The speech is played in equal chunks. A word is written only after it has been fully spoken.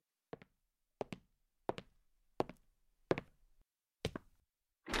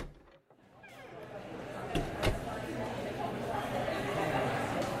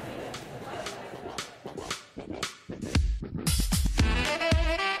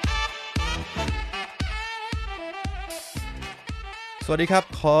สวัสดีครับ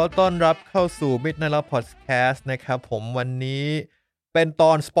ขอต้อนรับเข้าสู่ Midnight Podcast นะครับผมวันนี้เป็นต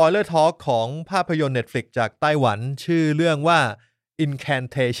อน Spoiler Talk ของภาพยนตร์ Netflix จากไต้หวันชื่อเรื่องว่า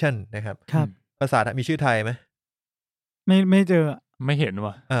Incantation นะครับครับภาษามีชื่อไทยไหมไม่เจอไม่เห็น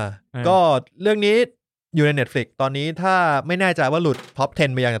ว่ะก็เรื่องนี้อยู่ใน Netflix ตอนนี้ถ้าไม่แน่ใจว่าหลุดท็อป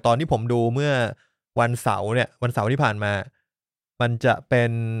 10 ไปยังแต่ตอนที่ผมดูเมื่อวันเสาร์ที่ผ่านมามันจะเป็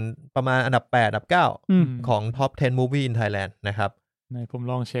นประมาณอันดับ8อันดับ9ของ Top 10 Movie in Thailand นะครับผม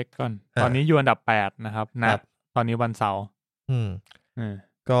ลองเช็คก่อนตอนนี้อยู่อันดับ8นะครับนะตอนนี้วันเสาร์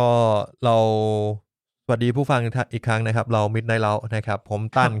ก็เราสวัสดีผู้ฟังอีกครั้งนะครับเรา Midnight เรานะครับผม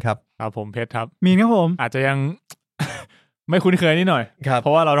ตั้นครับครับผมเพชรครับมีนครับผมอาจจะยัง ไม่คุ้นเคยนิดหน่อยเพร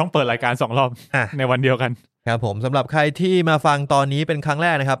าะว่าเราต้องเปิดรายการ2รอบในวันเดียวกันครับผมสำหรับใครที่มาฟังตอนนี้เป็นครั้งแร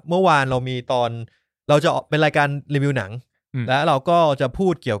กนะครับเมื่อวานเรามีตอนเราจะเป็นรายการรีวิวหนังและเราก็จะพู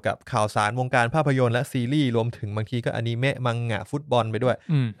ดเกี่ยวกับข่าวสารวงการภาพยนตร์และซีรีส์รวมถึงบางทีก็อนิเมะมังงะฟุตบอลไปด้วย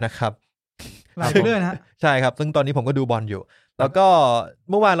นะครับหลายเรื่องนะใช่ครับซึ่งตอนนี้ผมก็ดูบอลอยู่แล้วก็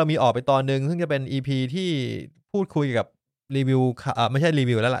เมื่อวานเรามีออกไปตอนนึงซึ่งจะเป็น EP ที่พูดคุยกับรีวิวไม่ใช่รี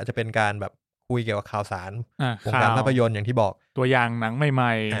วิวแล้วล่ะจะเป็นการแบบคุยเกี่ยวกับข่าวสารวงการภาพยนตร์อย่างที่บอกตัวอย่างหนังให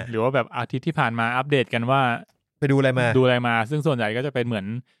ม่ๆหรือว่าแบบอาทิตย์ที่ผ่านมาอัปเดตกันว่าไปดูอะไรมาซึ่งส่วนใหญ่ก็จะเป็นเหมือน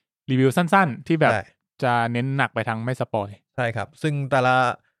รีวิวสั้นๆที่แบบจะเน้นหนักไปทางไม่สปอยใช่ครับซึ่งแต่ละ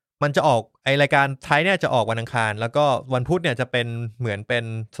มันจะออกรายการไทยเนี่ยจะออกวันอังคารแล้วก็วันพุธเนี่ยจะเป็นเหมือนเป็น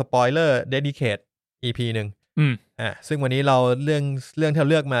สปอยเลอร์เดดิเคท EP นึงซึ่งวันนี้เราเรื่องที่เรา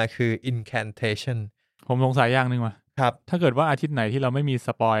เลือกมาคือ Incantation ผมสงสัยอย่างนึงว่ะครับถ้าเกิดว่าอาทิตย์ไหนที่เราไม่มีส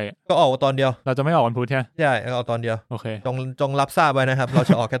ปอยก็ออกตอนเดียวเราจะไม่ออกวันพุธใช่ไหมใช่ออกตอนเดียวโอเคจงรับทราบไว้นะครับ เรา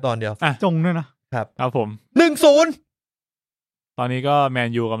จะออกแค่ตอนเดียวจงด้วยนะครับครับผม 1-0 ตอนนี้ก็แมน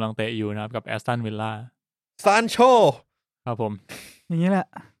ยูกำลังเตะอยู่นะครับกับแอสตันวิลล่าซานโชครับผมอย่างนี้แหละ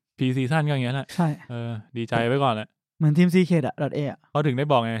พีซีซั่นก็อย่างนี้แหละใช่ดีใจไว้ก่อนแหละเหมือนทีมซีเคดอะ.a เขาถึงได้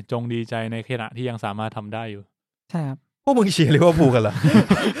บอกไงจงดีใจในขณะที่ยังสามารถทำได้อยู่ใช่ครับพวกมึงเชียร์ลิเวอร์พูลกันเหรอ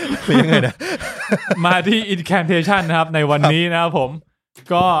หรือยังไงนะมาที่ Incantation นะครับในวันนี้นะครับผม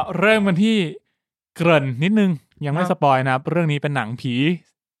ก็เริ่มกันที่เกริ่นนิดนึงยังไม่สปอยนะครับเรื่องนี้เป็นหนังผี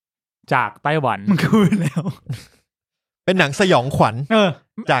จากไต้หวันมันคือแล้วเป็นหนังสยองขวัญ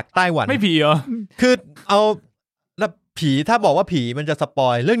จากไต้หวันไม่ผีเหรอคือเอาแล้วผีถ้าบอกว่าผีมันจะสปอ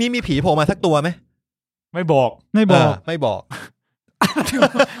ยเรื่องนี้มีผีโผล่มาสักตัวไหมไม่บอก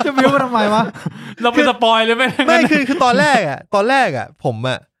จะไม่รู้ทำไมวะเราเป็นสปอยเลยไม่คือตอนแรกอ่ะผม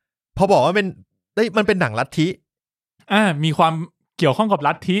อ่ะพอบอกว่ามันเป็นหนังลัทธิมีความเกี่ยวข้องกับ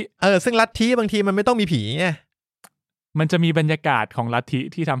ลัทธิซึ่งลัทธิบางทีมันไม่ต้องมีผีไงมันจะมีบรรยากาศของลัทธิ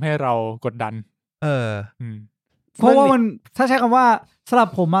ที่ทำให้เรากดดันเพราะว่ามันถ้าใช้คำว่าสำหรับ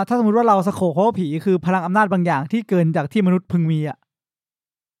ผมอะถ้าสมมติว่าเราสโคปเพราะว่าผีคือพลังอำนาจบางอย่างที่เกินจากที่มนุษย์พึงมีอะ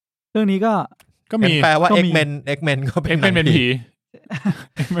เรื่องนี้ก็มีแปลว่า X-Men ก็เป็นผี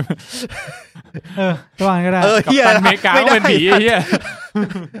ระหว่างก็ได้กัปตันอเมริกาก็เป็นผีเหี้ย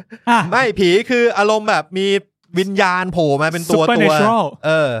ไม่ผีคืออารมณ์แบบมีวิญญาณโผล่มาเป็นตัว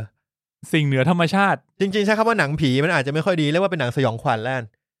สิ่งเหนือธรรมชาติจริงๆใช้คำว่าหนังผีมันอาจจะไม่ค่อยดีเรียกว่าเป็นหนังสยองขวัญแล้ว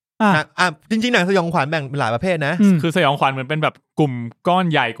จริงๆหนังสยองขวัญแบ่งเป็นหลายประเภทนะคือสยองขวัญเหมือนเป็นแบบกลุ่มก้อน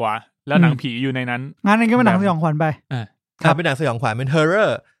ใหญ่กว่าแล้วหนังผีอยู่ในนั้นงั้นก็เป็นหนังสยองขวัญไปเป็นหนังสยองขวัญเป็นฮอร์เรอ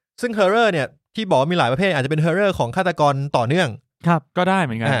ร์ซึ่งฮอร์เรอร์เนี่ยที่บอกมีหลายประเภทอาจจะเป็นฮอร์เรอร์ของฆาตกรต่อเนื่องครับก็ได้เห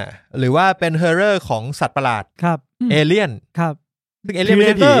มือนกันหรือว่าเป็นฮอร์เรอร์ของสัตว์ประหลาดครับเอเลี่ยนครับซึ่งเอเลี่ยนไม่ใ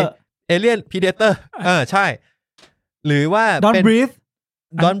ช่ผีเอเลี่ยนพีเดเตอร์ใช่หรือว่าDon't Breathe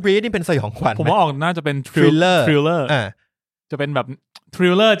Don't Breathe นี่เป็นสยองขวัญผมว่าออกน่าจะเป็นทริลเลอร์จะเป็นแบบทริ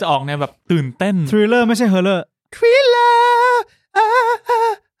ลเลอร์จะออกในแบบตื่นเต้นทริลเลอร์ไม่ใช่ฮอร์เรอร์ทริลเลอร์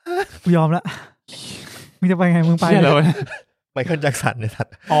กูยอมละมึงจะไปไงมึงไปเลยไมเคิลแจ็คสันเนี่ยทัด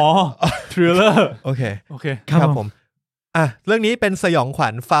ทริลเลอร์โอเคครับผมเรื่องนี้เป็นสยองขวั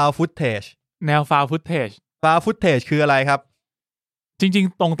ญ found footage แนว found footage คืออะไรครับจริง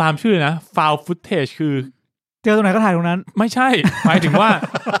ๆตรงตามชื่อนะ found footage คือเจอตรงไหนก็ถ่ายตรงนั้นไม่ใช่หมายถึงว่า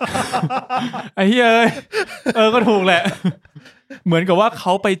ไอ้เหี้ยก็ถูกแหละเหมือนกับว่าเข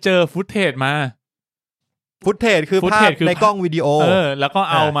าไปเจอฟุตเทจมาฟุตเทจคือภาพในกล้องวิดีโอแล้วก็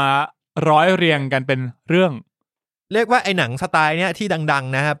เอามาร้อยเรียงกันเป็นเรื่องเรียกว่าไอ้หนังสไตล์เนี้ยที่ดัง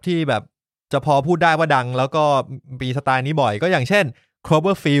ๆนะครับที่แบบจะพอพูดได้ว่าดังแล้วก็มีสไตล์นี้บ่อยก็อย่างเช่น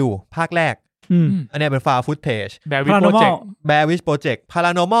Cloverfield ภาคแรกอันนี้เป็น found footage Blair Witch Project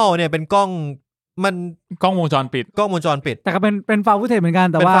Paranormal เนี่ยเป็นกล้องวงจรปิดแต่ก็เป็นฟาวฟุตเทจเหมือนกัน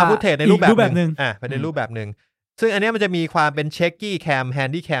แต่ว่าเป็นฟาวฟุตเทจในรูปแบบนึงเป็นในรูปแบบนึงซึ่งอันนี้มันจะมีความเป็นเช็คกี้แคมแฮน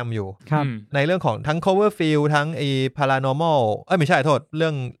ดี้แคมอยู่ในเรื่องของทั้ง Cloverfield ทั้งParanormal ไม่ใช่โทษเรื่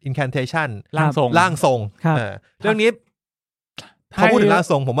อง Incantation ร่างทรงเรื่องนี้พอพูดถึงร่าง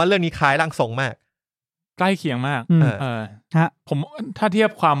ทรงผมว่าเรื่องนี้คล้ายร่างทรงมาก ใกล้เคียงมากฮะผมถ้าเทียบ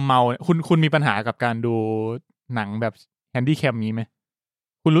ความเมาคุณมีปัญหากับการดูหนังแบบแฮนดี้แคมนี้ไหม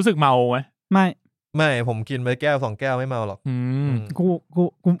คุณรู้สึกเมาไหมไม่ผมกินไปแก้ว2แก้วไม่เมาหรอก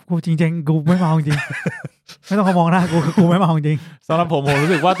กูจริงๆกูไม่เมาจริง ไม่ต้องมองหน้ากูไม่เมาจริงสำหรับผม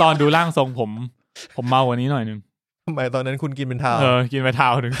รู้สึกว่าตอนดูร่างทรงผมเมากว่านี้หน่อยนึงทำไมตอนนั้นคุณกินเป็นเท้ากินไปเท้า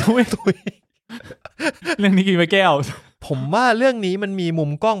ถึงทุยเรื่องนี้กินไปแก้วผมว่าเรื่องนี้มันมีมุม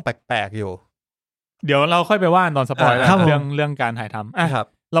กล้องแปลกๆอยู่เดี๋ยวเราค่อยไปว่าตอนสปอยล์เรื่องการถ่ายทำครับ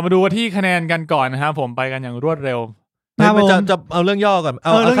เรามาดูที่คะแนนกันก่อนนะครับผมไปกันอย่างรวดเร็วจะเอาเรื่องย่อก่อนเอ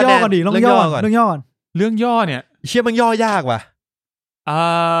าเรื่องย่อก่อนดิเรื่องย่อก่อนเรื่องย่อเนี่ยเชื่อมันย่อยากว่ะ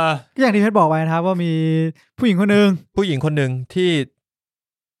ก็อย่างที่เพชรบอกไว้นะครับว่ามีผู้หญิงคนนึงที่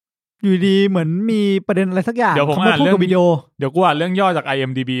อยู่ดีเหมือนมีประเด็นอะไรสักอย่างเดี๋ยวผมอ่านเรื่องวิดีโอเดี๋ยวกูอ่านเรื่องย่อจาก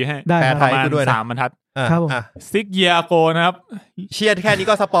IMDb ให้แปลไทยด้วย3 บรรทัดครับ6 year ago นะครับเชียร์แค่นี้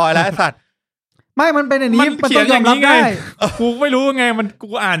ก็สปอยแล้วไอ้สัตว์ไม่มันเป็นอย่างนี้มันต้องยอมรับได้กูไม่รู้ไงมันกู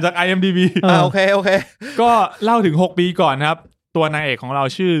อ่านจาก IMDb โอเคก็เล่าถึง6 ปีก่อนนะครับตัวนางเอกของเรา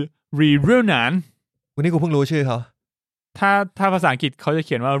ชื่อรีเรนานวันนี้กูเพิ่งรู้ชื่อเขาถ้าภาษาอังกฤษเขาจะเ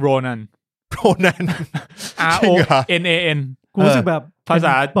ขียนว่าโรนันRONAN กูรู้สึกแบบภาษ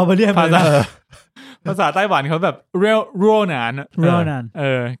าบาร์เบเรียนภาษาไต้หวันเขาแบบโรนัน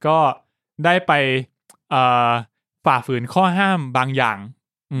ก็ได้ไปฝ่าฝืนข้อห้ามบางอย่าง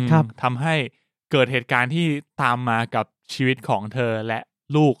ทำให้เกิดเหตุการณ์ที่ตามมากับชีวิตของเธอและ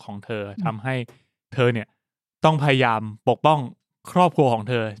ลูกของเธอทำให้เธอเนี่ยต้องพยายามปกป้องครอบครัวของ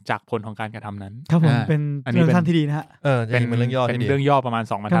เธอจากผลของการกระทำนั้นครับผมเป็นเรื่องท่านที่ดีนะฮะเป็นเรื่องย่อเป็นเรื่องย่อประมาณ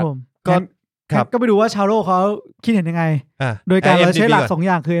2 บรรทัดก็ไปดูว่าชาวโลกเขาคิดเห็นยังไงโดยการเราใช้หลัก2อ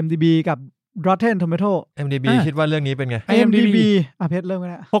ย่างคือ IMDb กับ Rotten Tomato IMDb คิดว่าเรื่องนี้เป็นไง IMDb เพชรเริ่มกัน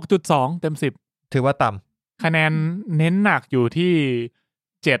แล้ว 6.2 เต็ม 10ถือว่าต่ำคะแนนเน้นหนักอยู่ที่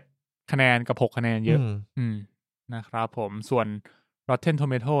7 คะแนนกับ6 คะแนนเยอะนะครับผมส่วน Rotten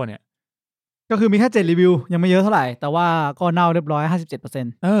Tomato เนี่ยก็คือมีแค่7 รีวิวยังไม่เยอะเท่าไหร่แต่ว่าก็เน่าเรียบร้อย 57%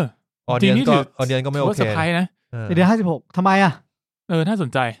 ออเดียนก็ไม่โอเคนะเดือน56ทำไมอ่ะน่าสน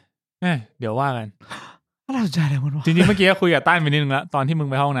ใจเดี๋ยวว่ากันน่าสนใจเลยมันจริงๆเมื่อกี้คุยกับต้านไปนิดนึงแล้วตอนที่มึง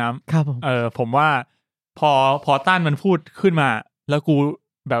ไปห้องน้ำครับผมผมว่าพอต้านมันพูดขึ้นมาแล้วกู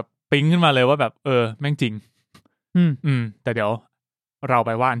แบบปิ๊งขึ้นมาเลยว่าแบบแม่งจริงแต่เดี๋ยวเราไป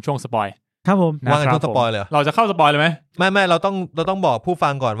ว่าอันช่วงสปอยครับผมว่าอันช่วงสปอยเลยเราจะเข้าสปอยเลยไหมไม่เราต้องบอกผู้ฟั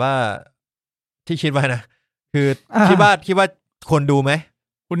งก่อนว่าที่คิดไว้นะคือคิดว่าคนดูไหม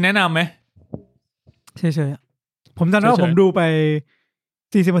คุณแนะนำไหมเฉยๆผมจำได้ว่าผมดูไป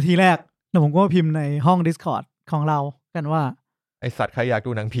40 นาทีแรกแล้วผมก็พิมพ์ในห้อง Discord ของเรากันว่าไอสัตว์ใครอยาก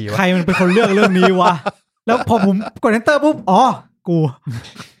ดูหนังผีวะใครมันเป็นคนเลือกเรื่องนี้วะแล้วพอผมกด Enter ปุ๊บกู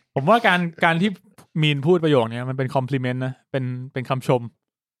ผมว่าการที่มีนพูดประโยคนี้มันเป็นคอมพลีเมนต์นะเป็นคำชม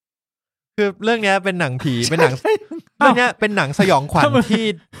คือเรื่องนี้เป็นหนังผีเป็นหนังเรื่องนี้เป็นหนังสยองขวัญ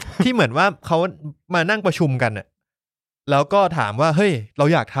ที่เหมือนว่าเขามานั่งประชุมกันน่ะแล้วก็ถามว่าเฮ้ยเรา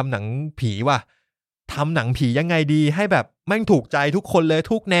อยากทำหนังผีว่ะทำหนังผียังไงดีให้แบบแม่งถูกใจทุกคนเลย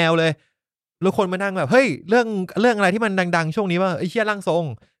ทุกแนวเลยแล้วคนมานั่งแบบเฮ้ยเรื่องอะไรที่มันดังๆช่วงนี้ว่าไอ้เหี้ยร่างทรง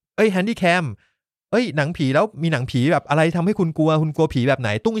แฮนดี้แคมหนังผีแล้วมีหนังผีแบบอะไรทำให้คุณกลัวผีแบบไหน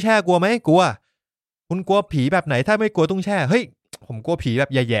ตุ้งแช่กลัวไหมกลัวคุณกลัวผีแบบไหนถ้าไม่กลัวตุ้งแช่เฮ้ยผมกลัวผีแบบ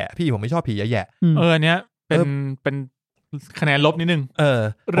แย่ๆพี่ผมไม่ชอบผีแย่ๆอันเนี้ยเป็นคะแนนลบนิดนึง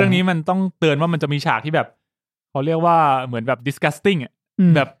เรื่องนี้มันต้องเตือนว่ามันจะมีฉากที่แบบเขาเรียกว่าเหมือนแบบ disgusting อ่ะ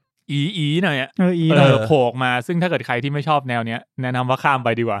แบบอีหน่อยอ่ะโผล่ออกมาซึ่งถ้าเกิดใครที่ไม่ชอบแนวเนี้ยแนะนำว่าข้ามไป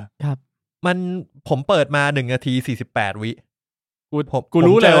ดีกว่าครับผมเปิดมา1 นาที 48 วิกู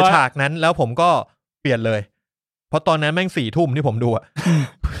รู้เลยว่าฉากนั้นแล้วผมก็เปลี่ยนเลยเพราะตอนนั้นแม่ง4 ทุ่มที่ผมดูอ่ะ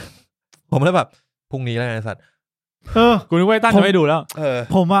ผมเลยแบบพรุ่งนี้แล้วไงสัตว์กูนึกว่าตั้งจะไม่ดูแล้ว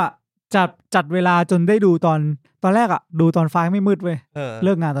ผมอ่ะจัดเวลาจนได้ดูตอนแรกอ่ะดูตอนฟ้าไม่มืดเว้ยเ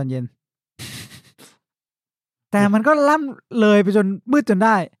ลิกงานตอนเย็นแต่มันก็ล่ำเลยไปจนมืดจนไ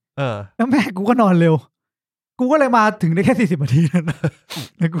ด้แล้วแม่กูก็นอนเร็วกูก็เลยมาถึงได้แค่40 นาทีนั่น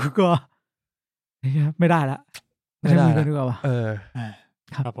แล้วกูก็ไม่ได้ละไม่ได้กันดีกว่า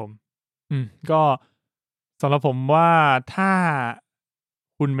ครับผมก็สำหรับผมว่าถ้า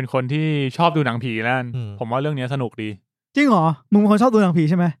คุณเป็นคนที่ชอบดูหนังผีแล้วผมว่าเรื่องนี้สนุกดีจริงเหรอมึงเป็นคนชอบดูหนังผี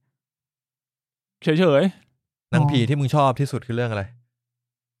ใช่ไหมเฉยๆหนังผีที่มึงชอบที่สุดคือเรื่องอะไร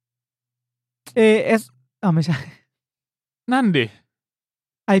AS ไม่ใช่นั่นดิ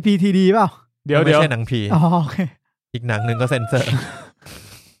IPTD เปล่าเดี๋ยวไม่ใช่หนังผีโอเคอีกหนังหนึ่งก็เซ็นเซอร์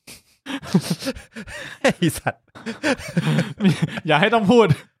ไอ้สัตว์อย่าให้ต้องพูด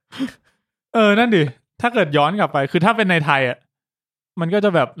นั่นดิถ้าเกิดย้อนกลับไปคือถ้าเป็นในไทยอ่ะมันก็จะ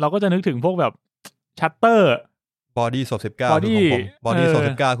แบบเราก็จะนึกถึงพวกแบบชัตเตอร์บอดี้ศพ19ของผมบอดี้ศพ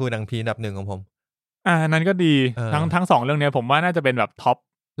19คือหนังผีอันดับ 1ของผม นั้นก็ดีทั้ง2เรื่องนี้ผมว่าน่าจะเป็นแบบท็อป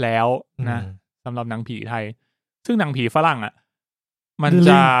แล้วนะสำหรับหนังผีไทยซึ่งหนังผีฝรั่งอ่ะมัน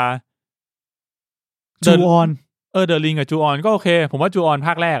จะจูออนเดอะลิงกับจูออนก็โอเคผมว่าจูออนภ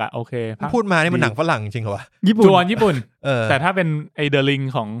าคแรกอ่ะโอเคพูดมานี่มันหนังฝรั่งจริงเหรอวะจูออนญี่ปุ่นแต่ถ้าเป็นไอเดอะลิง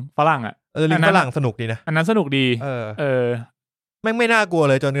ของฝรั่งอ่ะลิงฝรั่งสนุกดีนะอันนั้นสนุกดีแม่งไม่น่ากลัว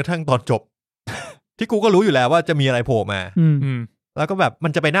เลยจนกระทั่งตอนจบ ที่กูก็รู้อยู่แล้วว่าจะมีอะไรโผล่มาแล้วก็แบบมั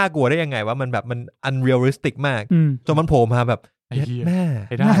นจะไปน่ากลัวได้ยังไงว่ามันแบบมัน unrealistic มากจนมันโผล่มาแบบแม่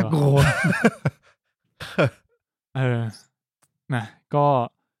น่ากลัวนะก็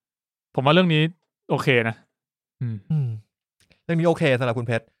ผมว่าเรื่องนี้โอเคนะเรื่องนี้โอเคสำหรับคุณ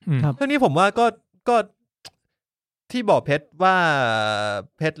เพชรเรื่องนี้ผมว่าก็ที่บอกเพชรว่า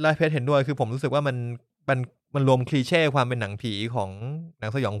เพชรและเพชรเห็นด้วยคือผมรู้สึกว่ามันรวมคลีเช่ความเป็นหนังผีของหนั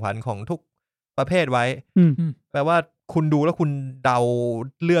งสยองขวัญของทุกประเภทไว้แปลว่าคุณดูแล้วคุณเดา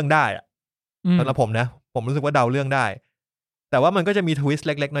เรื่องได้อะสำหรับผมนะผมรู้สึกว่าเดาเรื่องได้แต่ว่ามันก็จะมีทวิสต์เ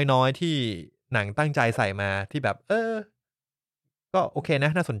ล็กๆน้อยๆที่หนังตั้งใจใส่มาที่แบบก็โอเคน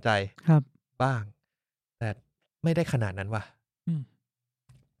ะน่าสนใจครับบ้างแต่ไม่ได้ขนาดนั้นว่ะ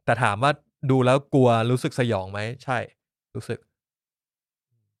แต่ถามว่าดูแล้วกลัวรู้สึกสยองไหมใช่รู้สึก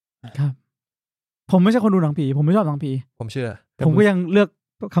ครับผมไม่ใช่คนดูหนังผีผมไม่ชอบหนังผีผมเชื่อผมก็ยังเลือก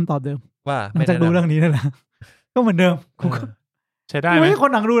คำตอบเดิมว่าไม่จะดูเรื่องนี้นั่นแหละก็เหมือนเดิมกูใช้ได้ไหมไม่ใช่ค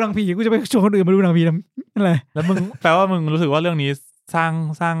นหนังดูหนังผีกูจะไปชวนคนอื่นมาดูหนังผีนั่นแหละแล้วมึงแปลว่ามึงรู้สึกว่าเรื่องนี้สร้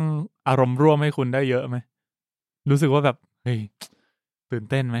างอารมณ์ร่วมให้คุณได้เยอะไหมรู้สึกว่าแบบเฮ้ยตื่น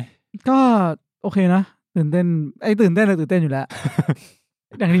เต้นไหมก็โอเคนะตื่นเต้นตื่นเต้นเลยตื่นเต้นอยู่แล้ว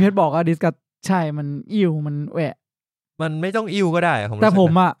อย่างที่เพชรบอกอะดิสกัสใช่มันอิ่วมันแหวะมันไม่ต้องอิ่วก็ได้แต่ผ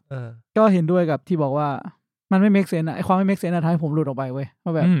มอะก็เห็นด้วยกับที่บอกว่ามันไม่เมคเซนส์อะไอความไม่เมคเซนส์อะทำให้ผมหลุดออกไปเว้ยว่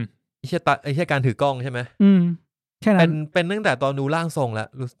าแบบไอ้แค่การถือกล้องใช่ไหมแค่นั้นเป็นตั้งแต่ตอนดูร่างทรงแล้ว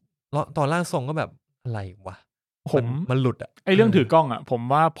ตอนร่างทรงก็แบบอะไรวะมันหลุดอะไอเรื่องถือกล้องอะผม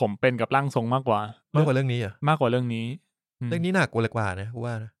ว่าผมเป็นกับร่างทรงมากกว่าเรื่องนี้อะมากกว่าเรื่องนี้เรื่องนี้หนักกว่านะ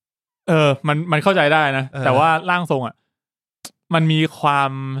ว่านะมันเข้าใจได้นะแต่ว่าร่างทรงอ่ะมันมีควา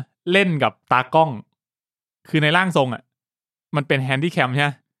มเล่นกับตากล้องคือในร่างทรงอ่ะมันเป็นแฮนดี้แคมใช่ไห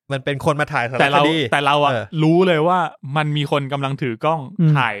มมันเป็นคนมาถ่ายแต่เราอ่ะรู้เลยว่ามันมีคนกำลังถือกล้อง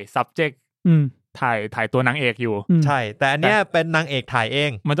ถ่าย subject ถ่ายตัวนางเอกอยู่ใช่แต่อันเนี้ยเป็นนางเอกถ่ายเอ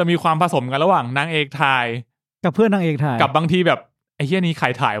งมันจะมีความผสมกันระหว่างนางเอกถ่ายกับเพื่อนนางเอกถ่ายกับบางทีแบบไอ้เหี้ยนี้ใคร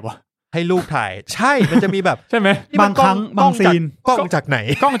ถ่ายวะให้ลูกถ่ายใช่มันจะมีแบบใช่ไหมบางครั้งบางซีนกล้องจากไหน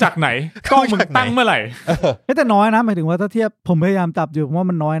กล้องมึงตั้งเมื่อไหร่แต่น้อยนะหมายถึงว่าถ้าเทียบผมพยายามจับอยู่ว่า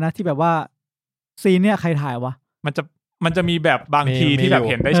มันน้อยนะที่แบบว่าซีนเนี่ยใครถ่ายวะมันจะมีแบบบางทีที่แบบ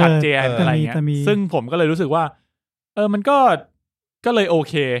เห็นได้ชัดเจนอะไรเงี้ยซึ่งผมก็เลยรู้สึกว่ามันก็เลยโอ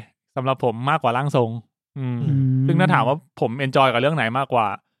เคสำหรับผมมากกว่าร่างทรงซึ่งถ้าถามว่าผมเอนจอยกับเรื่องไหนมากกว่า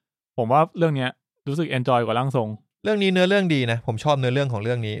ผมว่าเรื่องเนี้ยรู้สึกเอนจอยกว่าร่างทรงเรื่องนี้เนื้อเรื่องดีนะผมชอบเนื้อเรื่องของเ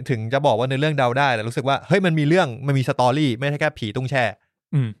รื่องนี้ถึงจะบอกว่าเนื้อเรื่องเดาได้แต่รู้สึกว่าเฮ้ยมันมีสตอรี่ไม่ใช่แค่ผีตุ้งแช่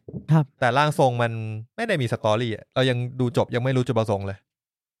ครับแต่ร่างทรงมันไม่ได้มีสตอรี่เรายังดูจบยังไม่รู้จุดประสงค์เลย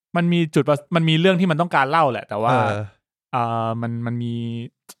มันมีเรื่องที่มันต้องการเล่าแหละแต่ว่ามันมี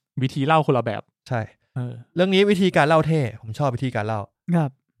วิธีเล่าคนละแบบใช่เรื่องนี้วิธีการเล่าเท่ผมชอบวิธีการเล่าครั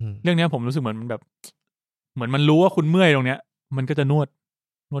บเรื่องนี้ผมรู้สึกเหมือนแบบเหมือนมันรู้ว่าคุณเมื่อยตรงเนี้ยมันก็จะนวด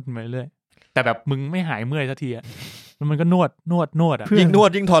ไปเรื่อยแต่แบบมึงไม่หายเมื่อยสักทีอ่ะมันก็นวดอ่ะยิ่งนวด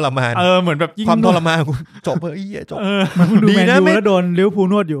ยิ่งทรมานเหมือนแบบยิ่งความทรมานจบจบมันดูแมนยูแล้วโดนลิเวอร์พูล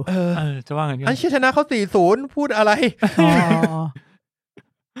นวดอยู่จะว่าไงอันชนะเขา 4-0 พูดอะไร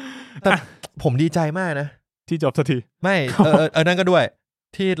แต่ผมดีใจมากนะที่จบสักทีไม่นั่นก็ด้วย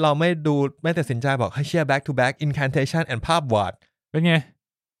ที่เราไม่ตัดสินใจบอกให้เชียร์ back to back incantation and ภาพวาดเป็นไง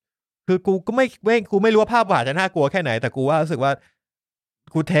คือกูไม่รู้ว่าภาพวาดจะน่ากลัวแค่ไหนแต่กูว่ารู้สึกว่า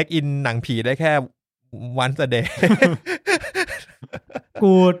กูเทคอินหนังผีได้แค่once a day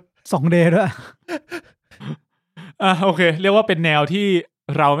กู2 day ด้วยโอเคเรียกว่าเป็นแนวที่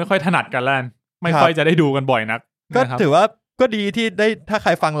เราไม่ค่อยถนัดกันแล้วไม่ค่อยจะได้ดูกันบ่อยนักก็ถือว่าก็ดีที่ได้ถ้าใค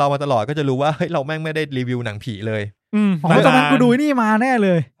รฟังเรามาตลอดก็จะรู้ว่าเฮ้ยเราแม่งไม่ได้รีวิวหนังผีเลยตอนนั้นกูดูนี่มาแน่เล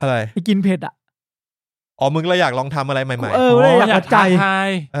ยอะไรไปกินเผ็ดอ่ะมึงเลยอยากลองทำอะไรใหม่ๆอยากท้าทาย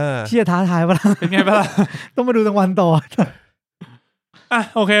เชี่ยท้าทายป่ะเป็นไงป่ะต้องมาดูทั้งวันต่อ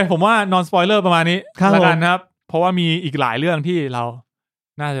โอเคผมว่านอนสปอยเลอร์ประมาณนี้แล้วกันนะครับเพราะว่ามีอีกหลายเรื่องที่เรา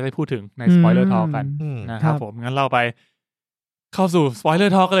น่าจะได้พูดถึงในสปอยเลอร์ทอล์กกันนะครับผมงั้นเราไปเข้าสู่สปอยเลอ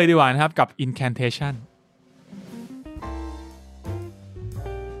ร์ทอล์กกันเลยดีกว่านะครับกับ Incantation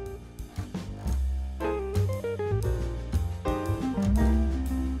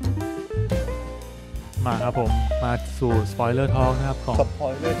มาครับผมมาสู่ Spoiler Talk นะครับของ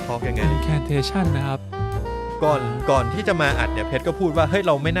Spoiler Talk ยังไง Incantation นะครับ ก่อนที่จะมาอัดเนี่ยเพชรก็พูดว่าเฮ้ยเ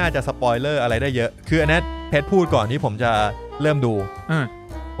ราไม่น่าจะสปอยเลอร์อะไรได้เยอะคืออันนั้นเพชรพูดก่อนที่ผมจะเริ่มดู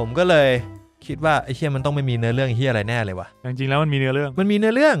ผมก็เลยคิดว่าไอ้เหี้ยมันต้องไม่มีเนื้อเรื่องเหี้ยอะไรแน่เลยว่ะจริงๆแล้วมันมีเนื้อเรื่อ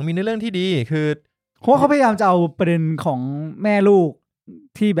งที่ดีคือเพราะเขาพยายามจะเอาประเด็นของแม่ลูก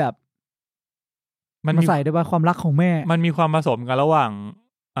ที่แบบมันใส่ด้วยว่าความรักของแม่มันมีความผสมกันระหว่าง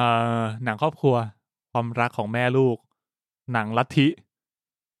หนังครอบครัวความรักของแม่ลูกหนังลัทธิ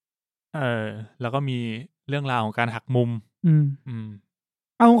แล้วก็มีเรื่องราวของการหักมุม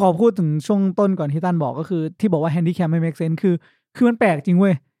เอาขอพูดถึงช่วงต้นก่อนที่ตั้นบอกก็คือที่บอกว่าแฮนดี้แคมไม่เมคเซนส์คือมันแปลกจริงเ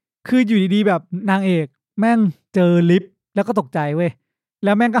ว้ยคืออยู่ดีๆแบบนางเอกแม่งเจอลิฟต์แล้วก็ตกใจเว้ยแ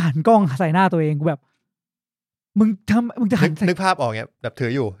ล้วแม่งก็หันกล้องใส่หน้าตัวเองกูแบบมึงจะหันนึกภาพออกเงี้ยแบบถื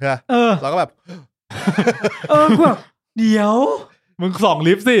ออยู่ใช่ป่ะเราก็แบบกูแบบเดี๋ยวมึงส่อง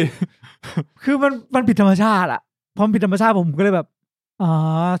ลิฟต์สิคือมันผิดธรรมชาติอะพอผิดธรรมชาติผมก็เลยแบบ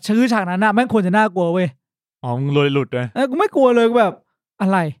ชื่อฉากนั้นน่ะแม่งควรจะน่ากลัวเว้ยมึงเลยหลุดเลยกูไม่กลัวเลยกูแบบอะ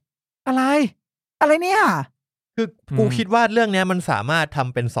ไรเนี่ยคือกูคิดว่าเรื่องนี้มันสามารถท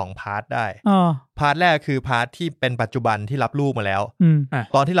ำเป็น2พาร์ทได้พาร์ทแรกคือพาร์ทที่เป็นปัจจุบันที่รับลูกมาแล้ว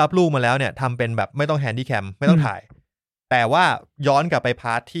ตอนที่รับลูกมาแล้วเนี่ยทำเป็นแบบไม่ต้องแฮนดี้แคมไม่ต้องถ่ายแต่ว่าย้อนกลับไปพ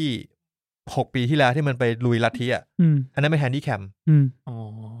าร์ทที่6 ปีที่แล้วที่มันไปลุยลัทธิอันนั้นเป็นแฮนดี้แคม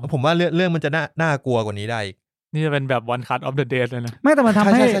ผมว่าเรื่องมันจะน่ากลัวกว่านี้ได้อีกนี่จะเป็นแบบ one cut of the dead เลยนะไม่แต่มันทำใ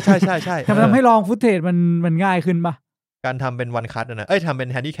ห้ใช่ทำให้ลองฟุตเทจมันง่ายขึ้นปะการทำเป็นวันคัทนะทำเป็น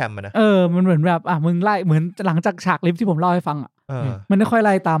แฮนดี้แคมนะมันเหมือนแบบมึงไล่เหมือนหลังจากฉากลิฟที่ผมเล่าให้ฟังมันไม่ค่อยไ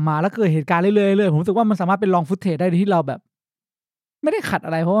ล่ตามมาแล้วเกิดเหตุการณ์เรื่อยๆผมรู้สึกว่ามันสามารถเป็นลองฟุตเทจได้ที่เราแบบไม่ได้ขัดอ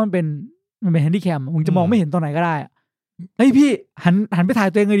ะไรเพราะมันเป็นแฮนดี้แคมมึงจะมองไม่เห็นตรงไหนก็ได้เฮ้ยพี่หันไปถ่าย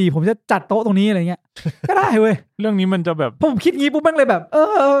ตัวเองเลยดีผมจะจัดโต๊ะตรงนี้อะไรเงี้ยก็ได้เว้ยเรื่องนี้มันจะแบบผมคิดงี้ปุ๊บแม่งเลยแบบ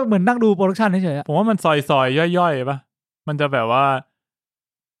เหมือนนั่งดูโปรดักชันเฉยๆผมว่ามันซอยๆย่อยๆป่ะมันจะแบบว่า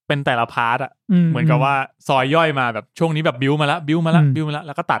เป็นแต่ละพาร์ทอ่ะเหมือนกับว่าซอยย่อยมาแบบช่วงนี้แบบบิวมาแล้วแ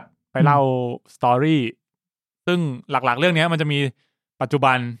ล้วก็ตัดไปเล่าสตอรี่ซึ่งหลักๆเรื่องนี้มันจะมีปัจจุ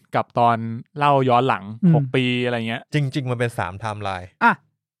บันกับตอนเล่าย้อนหลัง6 ปีอะไรเงี้ยจริงๆมันเป็น3ไทม์ไลน์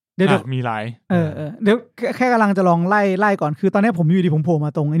เดี๋ยวมีหลายเดี๋ยวแค่กำลังจะลองไล่ก่อนคือตอนนี้ผมอยู่ดีผมโผล่ม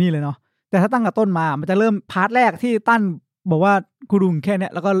าตรงไอ้นี่เลยเนาะแต่ถ้าตั้งกับต้นมามันจะเริ่มพาร์ทแรกที่ตั้นบอกว่ากูดูแค่เนี้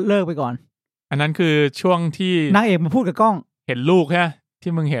ยแล้วก็เลิกไปก่อนอันนั้นคือช่วงที่นางเอกมาพูดกับกล้องเห็นลูกใช่ไหม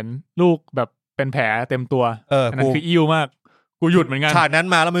ที่มึงเห็นลูกแบบเป็นแผลเต็มตัวอันนั้นคืออิ่วมากกูหยุดเหมือนกันฉากนั้น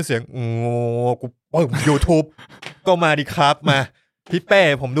มาแล้วมันเสียงกูYouTube ก็มาดิครับมาพี่เป้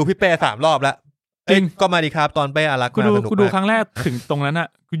ผมดูพี่เป้3 รอบแล้วก็มาดิครับตอนเป้อารักมาสนุกกูดูครั้งแรกถึงตรงนั้นอ่ะ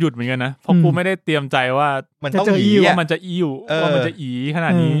กูหยุดเหมือนกันนะเพราะกูไม่ได้เตรียมใจว่ามันต้องอีว่ามันจะอิ่วว่ามันจะอีขนา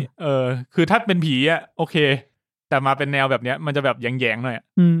ดนี้คือถ้าเป็นผีอ่ะโอเคแต่มาเป็นแนวแบบเนี้ยมันจะแบบแยงๆหน่อย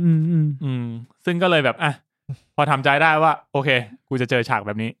ซึ่งก็เลยแบบพอทำใจได้ว่าโอเคกูจะเจอฉากแ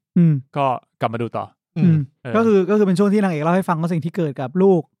บบนี้ก็กลับมาดูต่อก็คือเป็นช่วงที่นางเอกเล่าให้ฟังว่าสิ่งที่เกิดกับ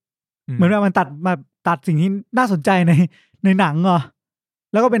ลูกเหมือนว่ามันตัดสิ่งที่น่าสนใจในหนัง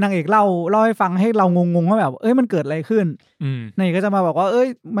แล้วก็เป็นนางเอกเล่าให้ฟังให้เรางงว่าแบบมันเกิดอะไรขึ้นนางเอกก็จะมาบอกว่า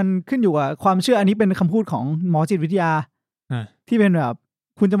มันขึ้นอยู่กับความเชื่ออันนี้เป็นคำพูดของหมอจิตวิทยาที่เป็นแบบ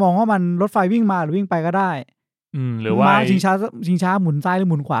คุณจะมองว่ามันรถไฟวิ่งมาหรือวิ่งไปก็ได้หรือว่าชิงช้าหมุนซ้ายหรือ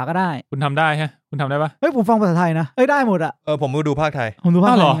หมุนขวาก็ได้คุณทำได้ฮะคุณทำได้ปะผมฟังภาษาไทยนะได้หมดอ่ะผมดูภาคไทยผมดูภา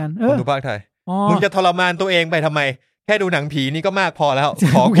คไทยกันผมดูภาคไทยมึงจะทรมานตัวเองไปทำไมแค่ดูหนังผีนี่ก็มากพอแล้ว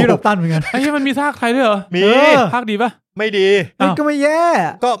ขอคิดแบบตั้นเหมือนกันมันมีภาคไทยด้วยเหรอมีภาคดีปะไม่ดีก็ไม่แย่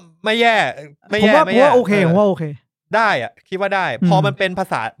ก็ไม่แย่ผมว่าโอเคผมว่าโอเคได้อ่ะคิดว่าได้พอมันเป็นภา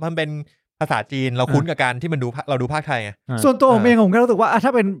ษาจีนเราคุ้นกับการที่มันเราดูภาคไทยไงส่วนตัวผมเองผมก็รู้สึกว่าถ้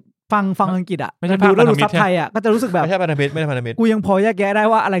าเป็นฟังอังกฤษอ่ะดูแล้วดูซับไทยอ่ะก็จะรู้สึกแบบไม่ใช่พันธมิตรไม่ใช่พันธมิตรกูยังพอแยกแยะได้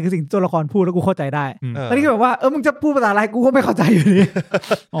ว่าอะไรคือสิ่งตัวละครพูดแล้วกูเข้าใจได้แต่นี่คือแบบว่ามึงจะพูดภาษาอะไรกูก็ไม่เข้าใจอยู่ดี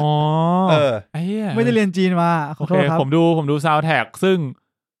ไม่ได้เรียนจีนมาขอโทษครับผมดูซาวด์แท็กซึ่ง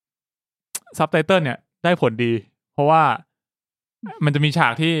ซับไตเติลเนี่ยได้ผลดีเพราะว่ามันจะมีฉา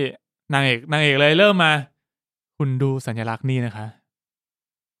กที่นางเอกเลยเริ่มมาคุณดูสัญลักษณ์นี่นะคะ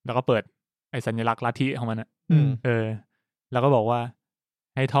แล้วก็เปิดไอ้สัญลักษณ์ลัทธิของมันอ่ะแล้วก็บอกว่า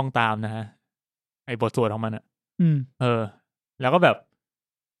ให้ท่องตามนะฮะไอ้บทสวดของมันอ่ะแล้วก็แบบ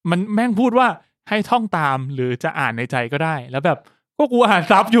มันแม่งพูดว่าให้ท่องตามหรือจะอ่านในใจก็ได้แล้วแบบก็กูอ่าน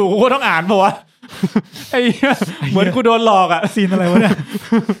ซับอยู่กูก็ต้องอ่านป่ะวะไอ้เหมือนกูโดนหลอกอ่ะซีนอะไรวะเนี่ย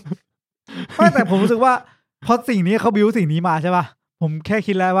ไม่แต่ผมรู้สึกว่าเพราะสิ่งนี้เขาบิวสิ่งนี้มาใช่ป่ะผมแค่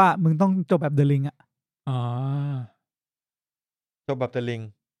คิดแล้วว่ามึงต้องจบแบบเดอะลิงอ่ะจบแบบเดอะลิง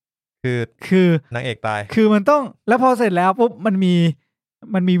คือนางเอกตายคือมันต้องแล้วพอเสร็จแล้วปุ๊บมัน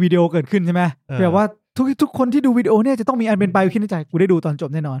มีวิดีโอเกิดขึ้นใช่ไหมแบบว่าทุกคนที่ดูวิดีโอเนี่ยจะต้องมีอันเป็นไปคิดในใจกูได้ดูตอนจบ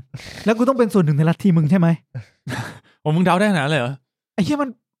แน่นอนแล้วกูต้องเป็นส่วนหนึ่งในลัทธิมึงใช่ไหมมึงเดาได้ขนาดเลยเหรอไอ้เหี้ยมัน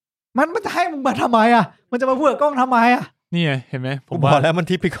มันจะให้มึงมาทำไมอ่ะมันจะมาพูดกับกล้องทำไมอ่ะนี่เห็นไหมผมบอกแล้วมัน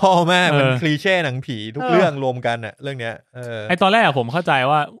ทิพิคอลมากมันคลีเช่หนังผีทุกเรื่องรวมกันอ่ะเรื่องเนี้ยไอตอนแรกผมเข้าใจ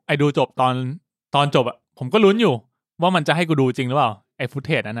ว่าไอดูจบตอนจบอ่ะผมก็ลุ้นอยู่ว่ามันจะให้กูดูจริงหรือเปล่าไอฟุตเ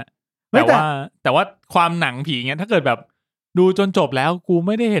ทจนั้นน่ะแต่ว่าความหนังผีเงี้ยถ้าเกิดแบบดูจนจบแล้วกูไ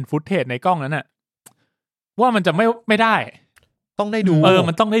ม่ได้เห็นฟุตเทจในกล้องนั้นน่ะว่ามันจะไม่ได้ต้องได้ดู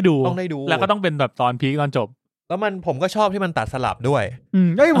มันต้องได้ดูแล้วก็ต้องเป็นแบบตอนพีคตอนจบแล้วผมก็ชอบที่มันตัดสลับด้วย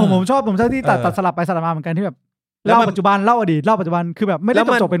ผมชอบที่ตัดสลับไปสลับมาเหมือนกันที่แบบเล่าปัจจุบันเล่าอดีตเล่าปัจจุบันคือแบบไม่ได้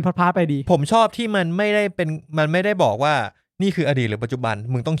จบเป็นพาร์ทไปดีผมชอบที่มันไม่ได้บอกว่านี่คืออดีตหรือปัจจุบัน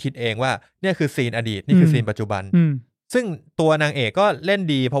มึงต้องคิดเองว่าเนี่ยคือซีนอดีตนี่คือซีนปัจจุบันซึ่งตัวนางเอกก็เล่น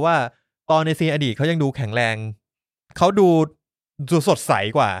ดีเพราะว่าตอนในซีนอดีตเขายังดูแข็งแรงเขาดูสดใส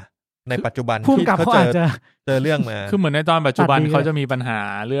กว่าในปัจจุบันที่เขาเจอเรื่องมาคือเหมือนในตอนปัจจุบันเขาจะมีปัญหา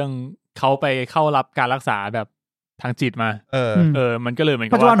เรื่องเขาไปเข้ารับการรักษาแบบทางจิตมามันก็เลยเหมือน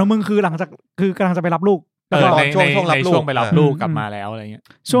กับปัจจุบันของมึงคือกำลังจะไปรับลูกในช่วงไปรับลูกกลับมาแล้วอะไรเงี้ย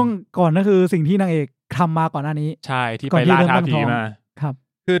ช่วงก่อนก็คือสิ่งที่นางเอกทำมาก่อนหน้านี้ใช่ที่ไปล่าท้าผีมาครับ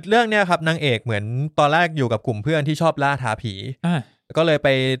คือเรื่องเนี้ยครับนางเอกเหมือนตอนแรกอยู่กับกลุ่มเพื่อนที่ชอบล่าท้าผีก็เลยไป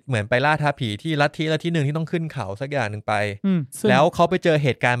เหมือนไปล่าท้าผีที่ลัทธินึงที่ต้องขึ้นเขาสักอย่างนึงไปแล้วเขาไปเจอเห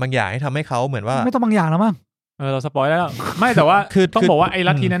ตุการณ์บางอย่างที่ทำให้เขาเหมือนว่าไม่ต้องบางอย่างแล้วมั้งเราสปอยแล้วไม่แต่ว่าคือต้องบอกว่าไอ้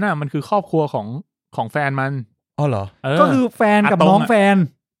ลัทธินั้นน่ะมันคือครอบครัวของแฟนมันอ๋อเหรอก็คือแฟนกับน้องแฟน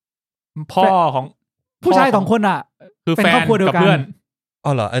พ่อของผู้ชาย2คนอ่ะคือแฟนกับเพื่อนอ๋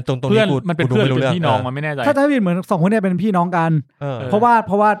อเหรอไอ้ตรงนี้มันเป็นเพื่อนเป็นพี่น้องมันไม่แน่ใจถ้าจะเป็นเหมือน2คนเนี่ยเป็นพี่น้องกันเพราะว่า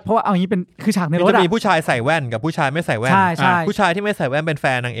เอางี้เป็นคือฉากในรถจะมีผู้ชายใส่แว่นกับผู้ชายไม่ใส่แว่นใช่ผู้ชายที่ไม่ใส่แว่นเป็นแฟ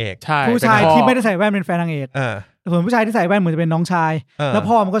นนางเอกผู้ชายที่ไม่ได้ใส่แว่นเป็นแฟนนางเอกส่วนผู้ชายที่ใส่แว่นเหมือนจะเป็นน้องชายแล้ว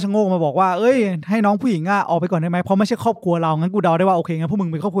พ่อมันก็ชะโงกมาบอกว่าเอ้ยให้น้องผู้หญิงออกไปก่อนได้ไหมเพราะไม่ใช่ครอบครัวเรางั้นกูเดาได้ว่าโอเคงั้นพวกมึง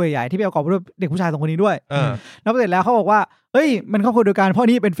เป็นครอบครัวใหญ่ที่ไปประกอบด้วยเด็กผู้ชาย2คนนี้ด้วยแล้วเสร็จแล้วเขาบอกว่าเอ้ยมันครอบครัวเดียวกันเพราะ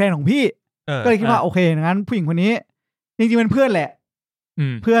นี่เป็นแฟนของพี่ก็เลยคิดว่าโอเคงั้นผู้หญิงคนนี้จริงๆเป็นเพื่อนแหละ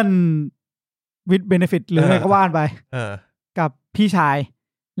เพื่อนวิดเบเนฟิตหรืออะไรก็ว่านไปกับพี่ชาย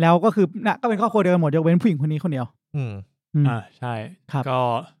แล้วก็คือน่ะก็เป็นครอบครัวเดียวกันหมดยกเว้นผู้หญิงคนนี้คนเดียวใช่ก็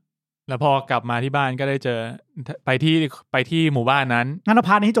แล้วพอกลับมาที่บ้านก็ได้เจอไปที่หมู่บ้านนั้นงั้นเอา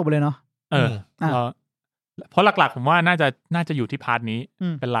พาร์ทนี้จบไปเลยเนาะเพราะหลักๆผมว่าน่าจะอยู่ที่พาร์ทนี้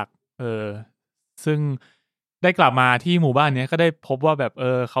เป็นหลักซึ่งได้กลับมาที่หมู่บ้านนี้ก็ได้พบว่าแบบ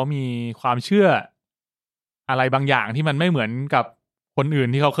เขามีความเชื่ออะไรบางอย่างที่มันไม่เหมือนกับคนอื่น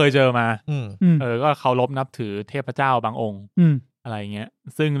ที่เขาเคยเจอมาก็เคารพนับถือเทพเจ้าบางองค์อะไรเงี้ย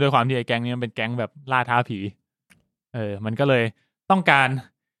ซึ่งด้วยความที่ไอ้แก๊งนี้มันเป็นแก๊งแบบล่าท้าผีมันก็เลยต้องการ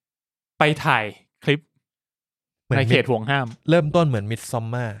ไปถ่ายคลิปในเขตห่วงห้ามเริ่มต้นเหมือนมิดซัม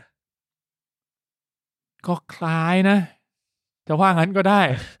มาก็คล้ายนะจะว่างั้นก็ได้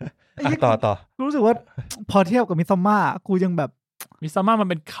ต่อรู้สึกว่าพอเทียบกับมิดซัมมากูยังแบบมิดซัมมามัน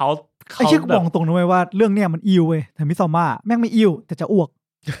เป็นเขาไอ้ชื่อบอกตรงนะเว้ยว่าเรื่องเนี้ยมันอิวเว้ยแต่มิดซัมมาแม่งไม่อิวแต่จะอ้วก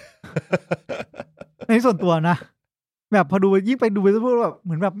ในส่วนตัวนะแบบพอดูยิ่งไปดูไปพูดแบบเห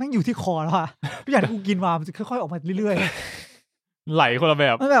มือนแบบแม่งอยู่ที่คอแล้วอะทุกอย่างที่กูกินมามันจะค่อยๆออกมาเรื่อยๆไหลคนละแบ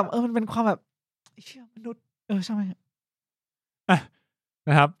บมันแบบมันเป็นความแบบเชื่อมนุษย์ใช่ไหม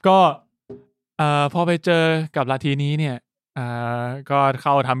นะครับก็พอไปเจอกับลัทธินี้เนี่ยก็เข้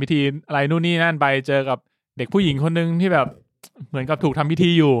าทำพิธีอะไรนู่นนี่นั่นไปเจอกับเด็กผู้หญิงคนนึงที่แบบเหมือนกับถูกทำพิธี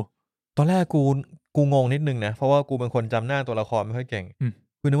อยู่ตอนแรกกูงงนิดนึงนะเพราะว่ากูเป็นคนจำหน้าตัวละครไม่ค่อยเก่ง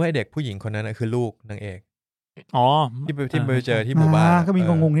กูนึกว่าเด็กผู้หญิงคนนั้นคือลูกนางเอกที่ไปเจอที่หมู่บ้านก็มี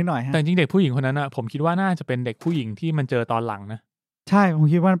งงนิดหน่อยแต่จริงเด็กผู้หญิงคนนั้นผมคิดว่าน่าจะเป็นเด็กผู้หญิงที่มันเจอตอนหลังนะใช่ผม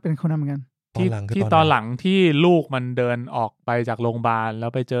คิดว่าเป็นคนนั้นเหมือนกันที่ตอนหลังที่ลูกมันเดินออกไปจากโรงพยาบาลแล้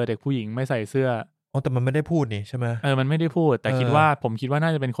วไปเจอเด็กผู้หญิงไม่ใส่เสื้อแต่มันไม่ได้พูดนี่ใช่ไหมมันไม่ได้พูดแต่ผมคิดว่าน่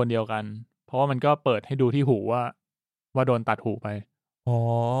าจะเป็นคนเดียวกันเพราะว่ามันก็เปิดให้ดูที่หูว่าโดนตัดหูไป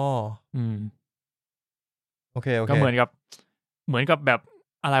โอเคก็เหมือนกับแบบ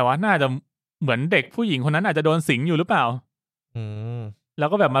อะไรวะน่าจะเหมือนเด็กผู้หญิงคนนั้นอาจจะโดนสิงอยู่หรือเปล่าแล้ว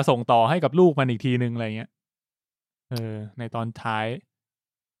ก็แบบมาส่งต่อให้กับลูกมันอีกทีนึงอะไรเงี้ยในตอนท้าย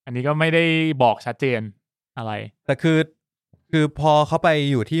อันนี้ก็ไม่ได้บอกชัดเจนอะไรแต่คือพอเขาไป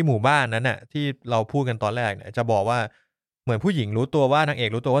อยู่ที่หมู่บ้านนั้นน่ะที่เราพูดกันตอนแรกเนี่ยจะบอกว่าเหมือนผู้หญิงรู้ตัวว่านางเอก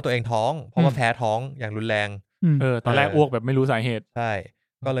รู้ตัวว่าตัวเองท้องเพราะว่าแพ้ท้องอย่างรุนแรงตอนแรกอ้วกแบบไม่รู้สาเหตุใช่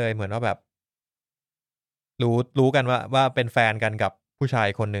ก็เลยเหมือนว่าแบบรู้กันว่าเป็นแฟนกันกับผู้ชาย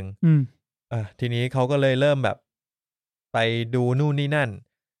คนหนึ่งทีนี้เขาก็เลยเริ่มแบบไปดูนู่นนี่นั่น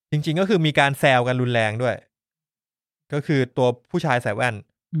จริงๆก็คือมีการแซวกันรุนแรงด้วยก็คือตัวผู้ชายใส่แว่น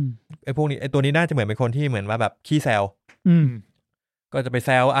ไอ้พวกนี้ไอ้ตัวนี้น่าจะเหมือนเป็นคนที่เหมือนว่าแบบขี้แซวก็จะไปแซ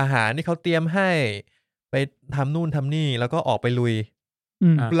วอาหารที่เขาเตรียมให้ไปทำนู่นทำนี่แล้วก็ออกไปลุย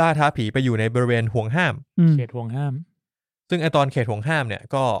ล่าท้าผีไปอยู่ในบริเวณห่วงห้ามเขตห่วงห้ามซึ่งไอ้ตอนเขตห่วงห้ามเนี่ย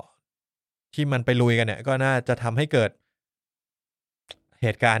ก็ ที่มันไปลุยกันเนี่ยก็น่าจะทำให้เกิดเห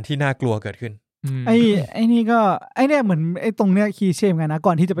ตุการณ์ที่น่ากลัวเกิดขึ้นไอ้นี่ก็ไอ้เนี่ยเหมือนไอ้ตรงเนี้ยคีย์เชมกันนะก่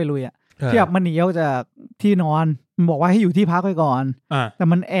อนที่จะไปลุยอ่ะที่แบบมันหนีออกจากที่นอนมันบอกว่าให้อยู่ที่พักไว้ก่อนแต่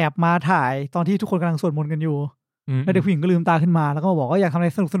มันแอบมาถ่ายตอนที่ทุกคนกำลังสวดมนต์กันอยู่แล้วเด็กผู้หญิงก็ลืมตาขึ้นมาแล้วก็บอกว่าอยากทำอะไร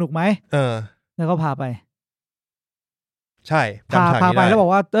สนุกไหมแล้วก็พาไปใช่พาไปแล้วบอ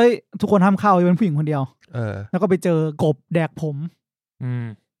กว่าเอ้ยทุกคนห้ามเข้าเป็นผู้หญิงคนเดียวแล้วก็ไปเจอกบแดกผม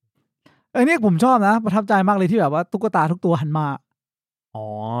ไอ้นี่ผมชอบนะประทับใจมากเลยที่แบบว่าตุ๊กตาทุกตัวหันมา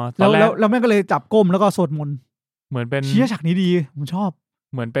แล้วแม่ก็เลยจับก้มแล้วก็สวดมนต์เหมือนเป็นเชี่ยฉากนี้ดีผมชอบ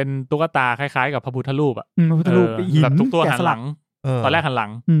เหมือนเป็นตุ๊กตาคล้ายๆกับพระพุทธรูปอ่ะพระพุทธรูปแบบทุกตัวหันหลังตอนแรกหันหลั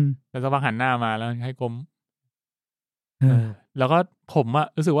งแล้วสักพักหันหน้ามาแล้วให้ก้มแล้วก็ผมอะ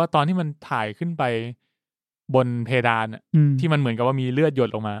รู้สึกว่าตอนที่มันถ่ายขึ้นไปบนเพดานอะที่มันเหมือนกับว่ามีเลือดหยด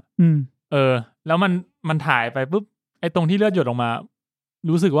ลงมาแล้วมันถ่ายไปปุ๊บไอ้ตรงที่เลือดหยดลงมา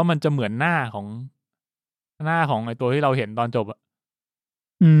รู้สึกว่ามันจะเหมือนหน้าของไอ้ตัวที่เราเห็นตอนจบอะ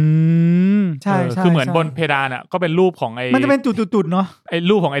ใช่คือเหมือนบนเพดานอะก็เป็นรูปของไอ้มันจะเป็นจุดๆเนาะไอ้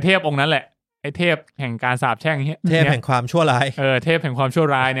รูปของไอ้เทพองค์นั้นแหละไอ้เทพแห่งการสาปแช่งเทพแห่งความชั่วร้ายเทพแห่งความชั่ว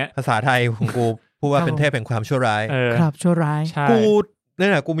ร้ายเนี่ยภาษาไทยของกูพูดว่าเป็นเทพแห่งความชั่วร้ายครับชั่วร้ายกูเนี่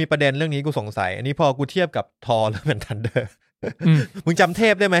ยนะกูมีประเด็นเรื่องนี้กูสงสัยอันนี้พอกูเทียบกับทอร์แล้วเป็นทันเดอร์มึงจำเท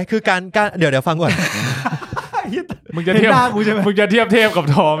พได้ไหมคือการเดี๋ยวฟังก่อนมึงจะเทียบเทพกับ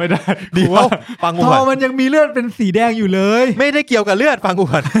ทอไม่ได้ดีว่าฟังกูก่อนทอมันยังมีเลือดเป็นสีแดงอยู่เลยไม่ได้เกี่ยวกับเลือดฟังกู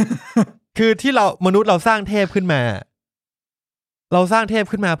ก่อนคือที่เรามนุษย์เราสร้างเทพขึ้นมาเราสร้างเทพ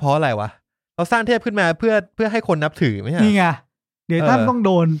ขึ้นมาเพราะอะไรวะเราสร้างเทพขึ้นมาเพื่อให้คนนับถือไม่ใช่นี่ไงเดี๋ยวท่านต้องโ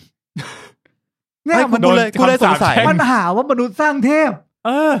ดนเนี่ยมันกูเลยสงสัยปัญหาว่ามนุษย์สร้างเทพ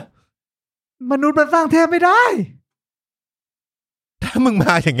มนุษย์มันสร้างเทพไม่ได้ถ้ามึงม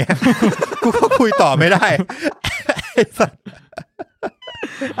าอย่างเงี้ยกูก็คุยต่อไม่ได้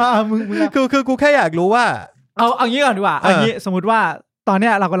มึงคือกูแค่อยากรู้ว่าเอางี้ก่อนดีกว่าอันนี้สมมติว่าตอนเนี้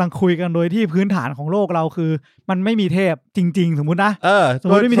ยเรากำลังคุยกันโดยที่พื้นฐานของโลกเราคือมันไม่มีเทพจริงๆสมมุตินะสม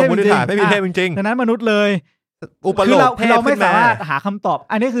มติไม่มีเทพจริงดังนั้นมนุษย์เลยอุปโลกเราไม่สามารถหาคำตอบ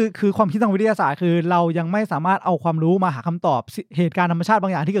อันนี้คือความคิดทางวิทยาศาสตร์คือเรายังไม่สามารถเอาความรู้มาหาคำตอบเหตุการณ์ธรรมชาติบา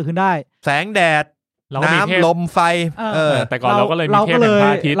งอย่างที่เกิดขึ้นได้แสงแดดน้ำลมไฟแต่ก่อนเราก็เลยมีเทพแห่งพร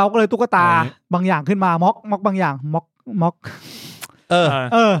ะอาทิตย์เราก็เลยตุ๊กตาบางอย่างขึ้นมาม็อกบางอย่างม็อก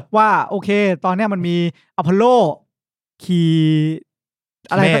ว่าโอเคตอนเนี้ยมันมีอพอลโลขี่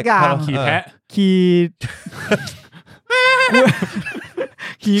อะไรสักอย่างขี่แพะ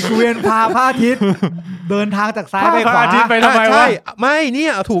ขี่เกวียนพาพระอาทิตย์เดินทางจากซ้ายไปขวาไปทำไมวะไม่เนี่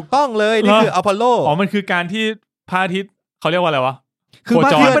ยถูกต้องเลยนี่คืออพอลโลมันคือการที่พระอาทิตย์เขาเรียกว่าอะไรวะคือพระ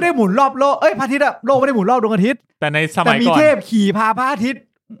อาทิตย์ไม่ได้หมุนรอบโลกพระอาทิตย์โลกไม่ได้หมุนรอบดวงอาทิตย์แต่ในสมัยก่อนมีเทพขี่พาพระอาทิตย์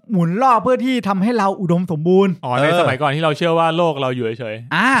หมุนรอบเพื่อที่ทำให้เราอุดมสมบูรณ์ในสมัยก่อนที่เราเชื่อว่าโลกเราอยู่เฉย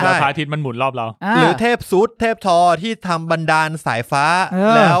ๆแล้วพระอาทิตย์มันหมุนรอบเราหรือเทพซุดเทพทอที่ทำบันดาลสายฟ้า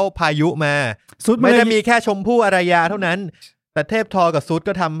แล้วพายุมาไม่ได้มีแค่ชมพู่อารยาเท่านั้นแต่เทพทอกับซุด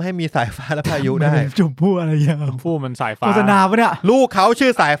ก็ทำให้มีสายฟ้าและพายุได้ชมพู่อารยาชมพู่มันสายฟ้าโฆษณาปะเนี่ยลูกเขาชื่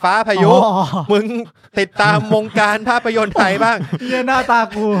อสายฟ้าพายุมึงติดตามวงการภาพยนตร์ไทยบ้างเนี่ยหน้าตา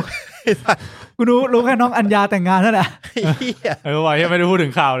กูรู้แค่น้องอัญญาแต่งงานนั่นแหละว่ายังไม่ได้พูดถึ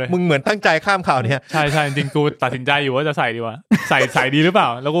งข่าวเลยมึงเหมือนตั้งใจข้ามข่าวเนี่ยใช่จริงๆกูตัดสินใจอยู่ว่าจะใส่ดีวะใส่ดีหรือเปล่า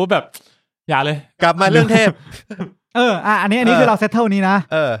แล้วกูแบบอย่าเลยกลับมาเรื่องเทพอันนี้คือเราเซตเทิลนี้นะ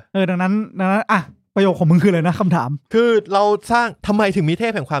ดังนั้นประโยคของมึงคืออะไรนะคำถามคือเราสร้างทำไมถึงมีเท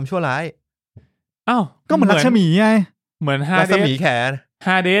พแห่งความชั่วร้ายก็เหมือนลักษมีไงเหมือนลักษมีแขนฮ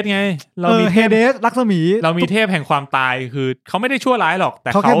าเดสไงเรามีเฮเดสลักษมีเรามีเทพแห่งความตายคือเขาไม่ได้ชั่วร้ายหรอกแต่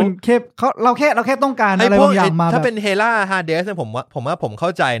เขาแค่เป็นเทพเราแค่ต้องการอะไรบางอย่างมาถ้าเป็นเฮล่าฮาเดสเนี่ยผมว่าผมเข้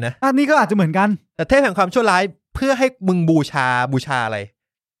าใจนะอันนี้ก็อาจจะเหมือนกันแต่เทพแห่งความชั่วร้ายเพื่อให้มึงบูชาอะไร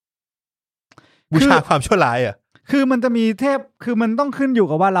บูชาความชั่วร้ายคือมันจะมีเทพคือมันต้องขึ้นอยู่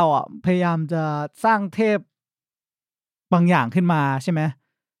กับว่าเราพยายามจะสร้างเทพบางอย่างขึ้นมาใช่ไหม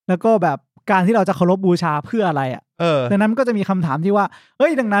แล้วก็แบบการที่เราจะเคารพบูชาเพื่ออะไรดังนั้นก็จะมีคำถามที่ว่า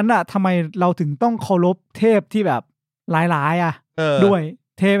ดังนั้นทำไมเราถึงต้องเคารพเทพที่แบบร้ายด้วย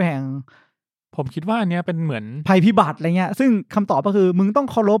เทพแห่งผมคิดว่าอันเนี้ยเป็นเหมือนภัยพิบัติอะไรเงี้ยซึ่งคำตอบก็คือมึงต้อง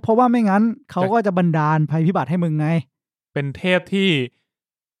เคารพเพราะว่าไม่งั้นเขาก็จะบันดาลภัยพิบัติให้มึงไงเป็นเทพที่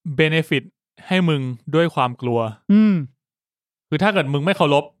เบเนฟิตให้มึงด้วยความกลัวคือถ้าเกิดมึงไม่เคา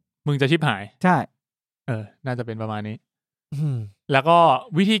รพมึงจะชิบหายใช่น่าจะเป็นประมาณนี้แล้วก็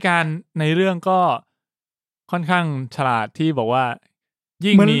วิธีการในเรื่องก็ค่อนข้างฉลาดที่บอกว่า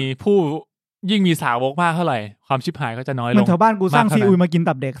ยิ่งมีสาวกมากเท่าไหร่ความชิบหายก็จะน้อยลงเหมือนชาวบ้านกูสร้างซีอุยมากิน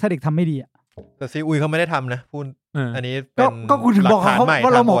ตับเด็กถ้าเด็กทำไม่ดีแต่ซีอุยเขาไม่ได้ทำนะพูดอันนี้ก็กูถึงบอกเขาว่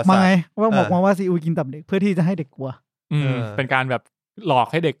าเราหมกมาไงว่าหมกมาว่าซีอุยกินตับเด็กเพื่อที่จะให้เด็กกลัวเป็นการแบบ หลอก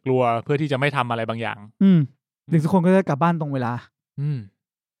ให้เด็กกลัวเพื่อที่จะไม่ทำอะไรบางอย่างเด็กทุกคนก็จะกลับบ้านตรงเวลา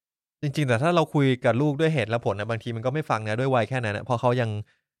จริงๆแต่ถ้าเราคุยกับลูกด้วยเหตุและผลนะบางทีมันก็ไม่ฟังนะด้วยวัยแค่นั้นนะพอเขายัง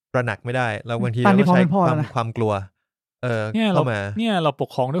ประหนักไม่ได้แล้วบางทีเราก็ใช้ความกลัวเข้ามาเนี่ยเราปก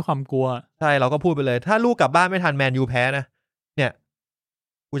ครองด้วยความกลัวใช่เราก็พูดไปเลยถ้าลูกกลับบ้านไม่ทันแมนยูแพ้นะเนี่ย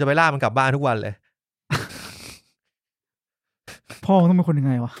กูจะไปล่ามันกลับบ้านทุกวันเลยพ่อต้องเป็นคนยัง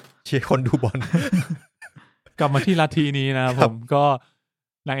ไงวะเชียร์คนดูบอลกลับมาที่ลัทธินี้นะผมก็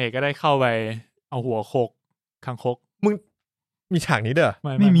นางเอกก็ได้เข้าไปเอาหัวโขกคางคกมึงมีฉากนี้เด้อ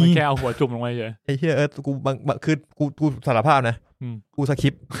ไม่มีแค่เอาหัวจุ่มลงไปเฉยไอ้เหี้ยกูคือกูสารภาพนะกูสคริ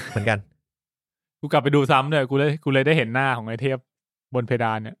ปต์เหมือนกันกูกลับไปดูซ้ำด้วยกูเลยได้เห็นหน้าของไอ้เทพบนเพด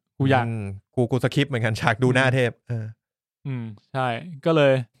านเนี่ยกูอยากกูสคริปต์เหมือนกันฉากดูหน้าเทพใช่ก็เล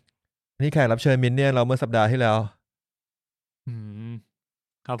ยนี่แขกรับเชิญมินเนี่ยเราเมื่อสัปดาห์ที่แล้ว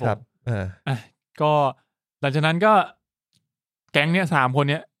ครับผมก็หลังจากนั้นก็แก๊งเนี่ย3คน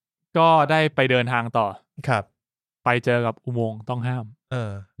เนี้ยก็ได้ไปเดินทางต่อครับไปเจอกับอุโมงค์ต้องห้าม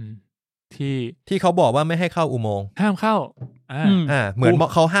ที่เขาบอกว่าไม่ให้เข้าอุโมงค์ห้ามเข้าเหมือน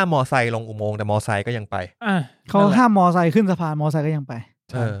เขาห้ามมอไซค์ลงอุโมงค์แต่มอไซค์ก็ยังไปเขาห้ามมอไซค์ขึ้นสะพานมอไซค์ก็ยังไป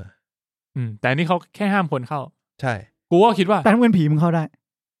แต่นี่เขาแค่ห้ามคนเข้าใช่กูก็คิดว่าแต่ถ้าเป็นผีมึงเข้าได้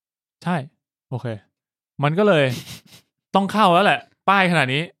ใช่โอเคมันก็เลยต้องเข้าแล้วแหละป้ายขนาด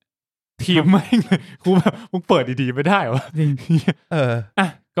นี้ทีมไม่กูแบบมึงเปิดดีๆไม่ได้วะจริง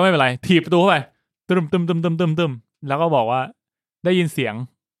ก็ไม่เป็นไรถีบประตูเข้าไปตึมแล้วก็บอกว่าได้ยินเสียง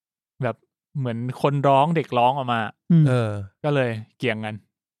แบบเหมือนคนร้องเด็กร้องออกมาก็เลยเกี่ยงกัน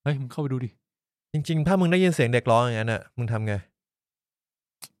เฮ้ยมึงเข้าไปดูดิจริงๆถ้ามึงได้ยินเสียงเด็กร้องอย่างนั้นน่ะมึงทำไง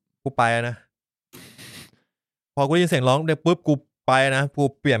กูไปนะพอกูได้ยินเสียงร้องเด็กปุ๊บกูไปนะกู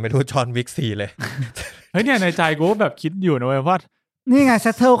เปลี่ยนไปดูจอห์นวิก4เลยเฮ้ยเนี่ยในใจกูแบบคิดอยู่นะเว้ยว่านี่ไงแซ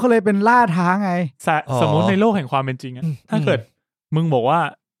ตเทิลเขาเลยเป็นล่าท้าไงสมมติในโลกแห่งความเป็นจริงอะถ้าเกิดมึงบอกว่า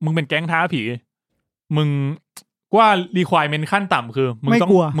มึงเป็นแก๊งท้าผีมึงว่า requirement ขั้นต่ำคือมึ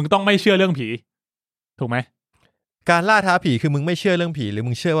งต้องไม่เชื่อเรื่องผีถูกไหมการล่าท้าผีคือมึงไม่เชื่อเรื่องผีหรือ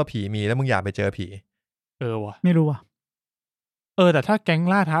มึงเชื่อว่าผีมีแล้วมึงอยากไปเจอผีวะไม่รู้ว่ะแต่ถ้าแก๊ง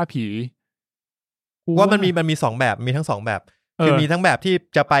ล่าท้าผีว่ามันมี2แบบมีทั้ง2แบบคือมีทั้งแบบที่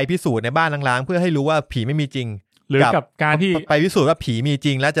จะไปพิสูจน์ในบ้านล้างๆเพื่อให้รู้ว่าผีไม่มีจริงหรือกับการที่ไปพิสูจน์ว่าผีมีจ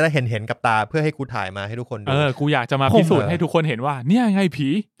ริงแล้วจะได้เห็นกับตาเพื่อให้กูถ่ายมาให้ทุกคนดูกูอยากจะมาพิสูจน์ให้ทุกคนเห็นว่าเนี่ยไงผี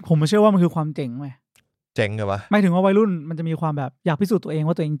ผมไม่เชื่อว่ามันคือความเจ๋งเว้ยเจ๋งเหรอวะไม่ถึงว่าวัยรุ่นมันจะมีความแบบอยากพิสูจน์ตัวเอง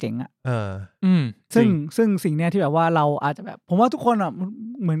ว่าตัวเองเจ๋งอ่ะซึ่งสิ่งเนี้ยที่แบบว่าเราอาจจะแบบผมว่าทุกคนอ่ะ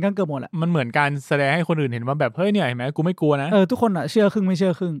เหมือนกันเกือบหมดแหละมันเหมือนการแสดงให้คนอื่นเห็นว่าแบบเฮ้ยเนี่ยเห็นไหมกูไม่กลัวนะทุกคนอ่ะเชื่อครึ่งไม่เชื่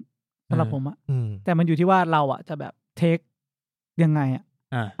อครึ่งสำหรับผมอ่ะแต่มันอยู่ที่ว่าเราอ่ะจะแบบเทคยังไงอ่ะ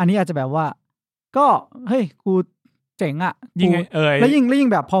อันนี้อาจจะแบบว่าก็เฮ้ยกูเจ๋งอ่ะยิ่งแล้วยิ่ง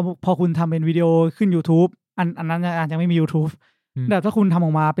แบบพอคุณทำเป็นวิดีโอขึ้น YouTube อันนั้นอาจจะไม่มี YouTube แบบถ้าคุณทำอ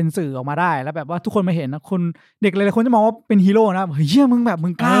อกมาเป็นสื่อออกมาได้แล้วแบบว่าทุกคนมาเห็นนะคนเด็กหลายๆคนจะมองว่าเป็นฮีโร่นะเฮ้ยเหี้ยมึงแบบมึ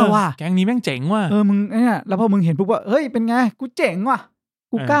งกล้าว่ะแก๊งนี้แม่งเจ๋งว่ะมึงเนี่ยแล้วพอมึงเห็นปุ๊บว่าเฮ้ยเป็นไงกูเจ๋งว่ะ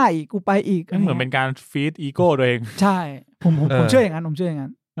กูกล้าอีกกูไปอีกเหมือนเป็นการฟีดอีโก้ตัวเองใช่ผมเชื่ออย่างนั้นผมเชื่ออย่างนั้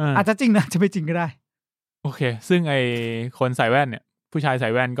นอาจจะจริงนะจะไม่จริงก็ได้โอเคซึ่งไอคนใส่แว่นเนี่ยผู้ชายใส่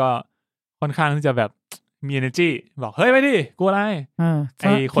แว่นก็ค่อนข้างที่จะแบบมี energy บอกเฮ้ยไปดิกูอะไรไอ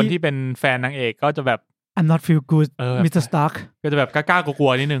คนที่เป็นแฟนนางเอกก็จะแบบI'm not feel good Mr. Stark ก็จะแบบกล้ากลั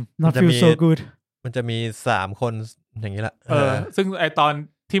วๆนิดนึง Not feel so good มันจะมี3คนอย่างนี้ละซึ่งไอตอน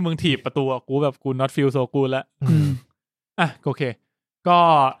ที่มึงถีบประตูกูแบบกู not feel so good แล้วโอเคก็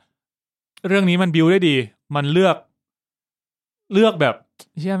เรื่องนี้มันบิวได้ดีมันเลือกแบบ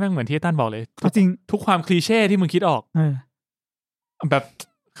เชื่อแม่งเหมือนที่ตั้นบอกเลยจริงทุกความคลีเช่ที่มึงคิดออกแบบ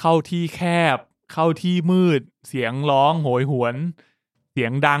เข้าที่แคบเข้าที่มืดเสียงร้องโหยหวนเสีย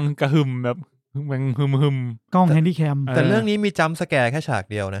งดังกระหึ่มแบบมันหึมกล้องแฮนดี้แคมแต่เรื่องนี้มีจัมป์สแกร์แค่ฉาก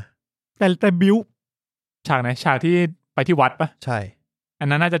เดียวนะแต่บิวฉากไหนฉากที่ไปที่วัดปะใช่อัน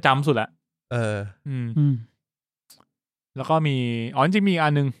นั้นน่าจะจัมป์สุดละแล้วก็มีจริงมีอั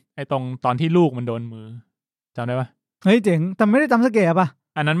นนึงไอ้ตรงตอนที่ลูกมันโดนมือจำได้ปะเฮ้ยเจ๋งแต่ไม่ได้จัมป์สแกร์ปะ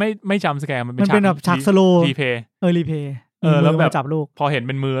อันนั้นไม่จัมป์สแกร์มันเป็นแบบฉากสโลว์รีเพย์รีเพย์แล้วแบบจับลูกพอเห็นเ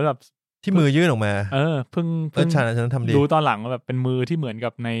ป็นมือแล้วแบบที่มือยื่นออกมาเพิ่งฉันทำดีดูตอนหลังแบบเป็นมือที่เหมือนกั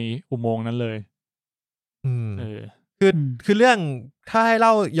บในอุโมงค์นั้นเลยคือเรื่องถ้าให้เล่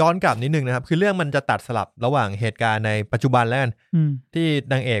าย้อนกลับนิดนึงนะครับคือเรื่องมันจะตัดสลับระหว่างเหตุการณ์ในปัจจุบันแล้วกันที่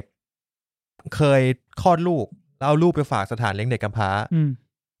นางเอกเคยคลอดลูกแล้วเอาลูกไปฝากสถานเลี้ยงเด็กกำพร้า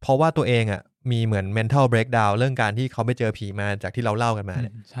เพราะว่าตัวเองอ่ะมีเหมือน mental breakdown เรื่องการที่เขาไม่เจอผีมาจากที่เราเล่ากันมาเ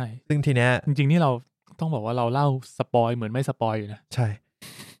นี่ยใช่ซึ่งทีเนี้ยจริงๆนี่เราต้องบอกว่าเราเล่าสปอยเหมือนไม่สปอยอยู่นะใช่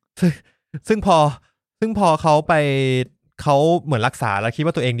ซึ่งพอเขาไป เขาเหมือนรักษาแล้วคิด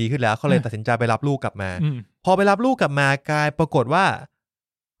ว่าตัวเองดีขึ้นแล้วเขาเลยตัดสินใจไปรับลูกกลับมาพอไปรับลูกกลับมากลายปรากฏว่า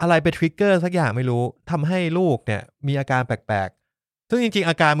อะไรไปทริกเกอร์สักอย่างไม่รู้ทำให้ลูกเนี่ยมีอาการแปลกๆซึ่งจริงๆ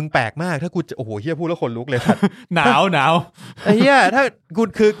อาการมึงแปลกมากถ้ากูโอ้โหเฮียพูดแล้วขนลุกเลยครับ หนาวไอ้เฮียถ้า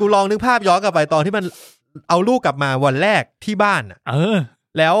กูลองนึกภาพย้อนกลับไปตอนที่มันเอาลูกกลับมาวันแรกที่บ้าน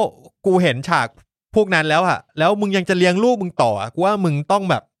แล้วกูเห็นฉากพวกนั้นแล้วอะแล้วมึงยังจะเลี้ยงลูกมึงต่อกูว่ามึงต้อง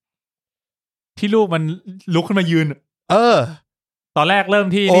แบบที่ลูกมันลุกขึ้นมายืนตอนแรกเริ่ม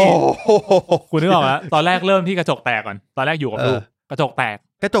ที่นี่กูนึกออกแล้วตอนแรกเริ่มที่กระจกแตกก่อนตอนแรกอยู่กับลูกกระจกแต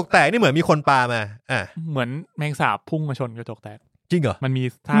กนี่เหมือนมีคนปามาเหมือนแมงสาบพุ่งมาชนกระจกแตกจริงเหรอมันมี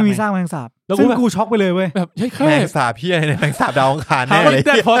สร้างแมงสาบแล้วกูช็อกไปเลยเว้ยแบบแมงสาบพี่อะไรเนี่ยแมงสาบดาวอังคารแน่เลยแ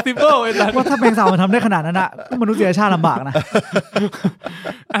ต่ possible ไอ้สัสว่าถ้าแมงสาบมันทำได้ขนาดนั้นอะมนุษยชาติลำบากนะ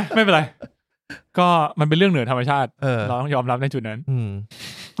ไม่เป็นไรก็มันเป็นเรื่องเหนือธรรมชาติเราต้องยอมรับในจุดนั้น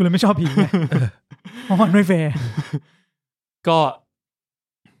กูเลยไม่ชอบผีเพราะมันไม่แฟร์ก็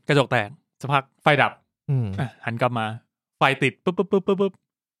กระจกแตกสักพักไฟดับหันกลับมาไฟติดปุ๊บ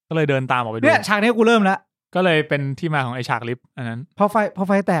ก็เลยเดินตามออกไปดูเนี่ยฉากนี้กูเริ่มแล้วก็เลยเป็นที่มาของไอฉากลิฟต์อันนั้นพอไ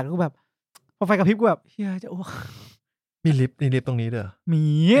ฟแตกกูแบบพอไฟกระพริบกูแบบเฮียจะอ้วกมีลิฟต์ตรงนี้เด้อมี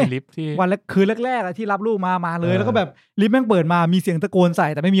ลิฟต์ที่วันคืนแรกๆที่รับลูกมาเลยแล้วก็แบบลิฟต์แม่งเปิดมามีเสียงตะโกนใส่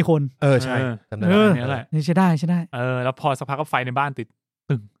แต่ไม่มีคนใช่นี่แหละนี่ใช่ได้แล้วพอสักพักก็ไฟในบ้านติด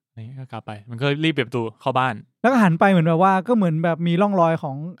ตึ้งนี่ก็กลับไปมันก็รีบเปิดประตูเข้าบ้านแล้วก็หันไปเหมือนแบบว่าก็เหมือนแบบมีร่องรอยข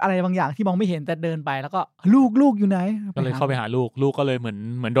องอะไรบางอย่างที่มองไม่เห็นแต่เดินไปแล้วก็ลูกอยู่ไหนก็เลยเข้าไปหาลูกก็เลยเห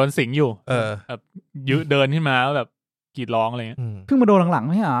มือนโดนสิงอยู่แบบยืดเดินขึ้นมาแล้วแบบกรีดร้องอะไรเงี้ยเพิ่งมาโดนหลังๆไ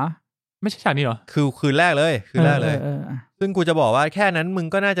ม่ใช่หรอไม่ใช่ฉากนี้เหรอคืนแรกเลยซึ่งกูจะบอกว่าแค่นั้นมึง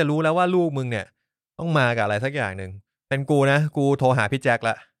ก็น่าจะรู้แล้วว่าลูกมึงเนี่ยต้องมากับอะไรสักอย่างนึงเป็นกูนะกูโทรหาพี่แจ็ค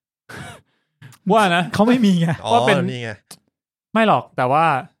ละว่านะเขาไม่มีไงว่าเป็นนี่ไงไม่หรอกแต่ว่า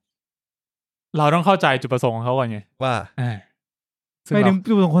เราต้องเข้าใจจุดประสงค์ของเขาก่อนไงว่าไม่ถึง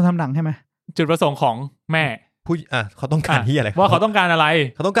จุดประสงค์คนทำหนังใช่ไหมจุดประสงค์ของแม่เขาต้องการที่อะไรว่าเขาต้องการอะไร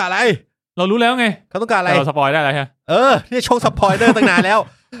เขาต้องการอะไรเรารู้แล้วไงเขาต้องการอะไรเราสปอยได้แล้วใช่นี่ช่วงสปอยเดอร์ตั้งนานแล้ว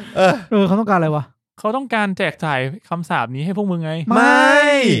เขาต้องการอะไรวะเขาต้องการแจกจ่ายคำสาปนี้ให้พวกมึงไงไม่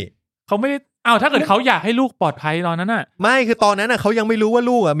เขาไม่ได้ถ้าเกิดเขาอยากให้ลูกปลอดภัยตอนนั้นน่ะไม่คือตอนนั้นน่ะเขายังไม่รู้ว่า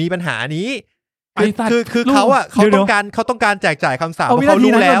ลูกมีปัญหานี้คือเขาเขาต้องการแจกจ่ายคำสาปเขา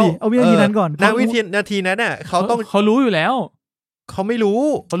รู้แล้วเอาวินาทีนั้นก่อนนาทีนั้นน่ะเขารู้อยู่แล้วเขาไม่รู้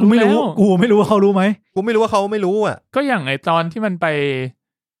กูไม่รู้ว่าเขารู้ไหมกูไม่รู้ว่าเขาไม่รู้อ่ะก็อย่างไอตอนที่มันไป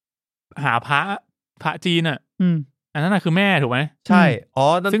หาพระจีนอ่ะอันนั้นน่ะคือแม่ถูกไหมใช่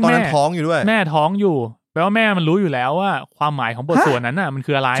ตอนนั้นท้องอยู่ด้วยแม่ท้องอยู่แปลว่าแม่มันรู้อยู่แล้วว่าความหมายของบทสวดนั้นน่ะมัน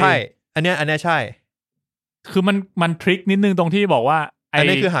คืออะไรใช่อันเนี้ยใช่คือมันทริคนิดนึงตรงที่บอกว่าอัน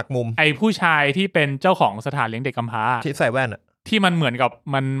นี้คือหักมุมไอผู้ชายที่เป็นเจ้าของสถานเลี้ยงเด็กกำพร้าที่ใส่แว่นอะที่มันเหมือนกับ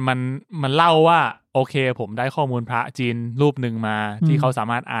มันเล่าว่าโอเคผมได้ข้อมูลพระจีนรูปหนึ่งมาที่เขาสา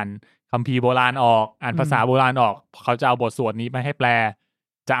มารถอ่านคัมภีร์โบราณออกอ่านภาษาโบราณออกเขาจะเอาบทสวดนี้ไปให้แปล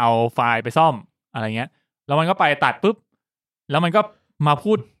จะเอาไฟล์ไปซ่อมอะไรเงี้ยแล้วมันก็ไปตัดปุ๊บแล้วมันก็มา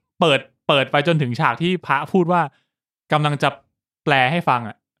พูดเปิดไปจนถึงฉากที่พระพูดว่ากำลังจะแปลให้ฟัง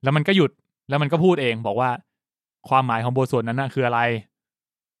อ่ะแล้วมันก็หยุดแล้วมันก็พูดเองบอกว่าความหมายของบทสวดนั้นน่ะคืออะไร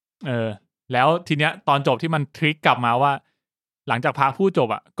แล้วทีเนี้ยตอนจบที่มันทริกกลับมาว่าหลังจากพระพูดจบ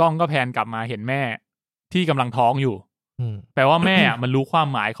อ่ะกล้องก็แพนกลับมาเห็นแม่ที่กำลังท้องอยู่แปลว่าแม่มันรู้ความ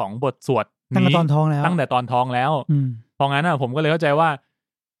หมายของบทสวดนี้ตั้งแต่ตอนท้องแล้วเพราะงั้นอ่ะผมก็เลยเข้าใจว่า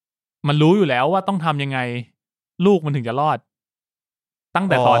มันรู้อยู่แล้วว่าต้องทำยังไงลูกมันถึงจะรอดตั้ง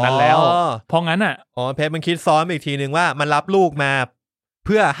แต่ตอนนั้นแล้วเพราะงั้นอ่ะเพชรมันคิดซ้อนอีกทีนึงว่ามันรับลูกมาเ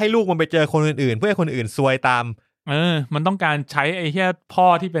พื่อให้ลูกมันไปเจอคนอื่นๆเพื่อให้คนอื่นซวยตามมันต้องการใช้ไอ้แค่พ่อ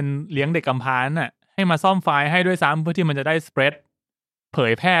ที่เป็นเลี้ยงเด็กกำพร้าน่ะให้มาซ่อมไฟล์ให้ด้วยซ้ำเพื่อที่มันจะได้สเปรดเผ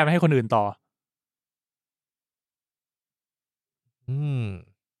ยแพร่ไปให้คนอื่นต่อ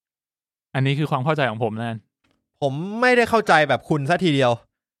อันนี้คือความเข้าใจของผมนั่นผมไม่ได้เข้าใจแบบคุณซะทีเดียว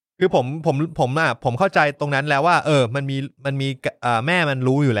คือผมเข้าใจตรงนั้นแล้วว่ามันมีแม่มัน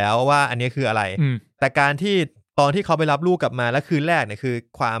รู้อยู่แล้วว่าอันนี้คืออะไรแต่การที่ตอนที่เขาไปรับลูกกลับมาแล้วคืนแรกเนี่ยคือ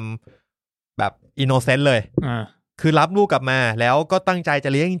ความแบบอินโนเซนต์เลยคือรับลูกกลับมาแล้วก็ตั้งใจจะ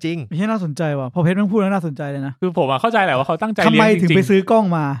เลี้ยงจริงๆไม่น่าสนใจว่ะพอเพชรต้องพูดแล้วน่าสนใจเลยนะคือผมเข้าใจแหละว่าเขาตั้งใจเลี้ยงจริงๆทำไมถึงไปซื้อกล้อง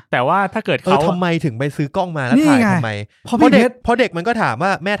มาแต่ว่าถ้าเกิดเขาทำไมถึงไปซื้อกล้องมาแล้วถ่ายทำไมเพราะเด็กมันก็ถามว่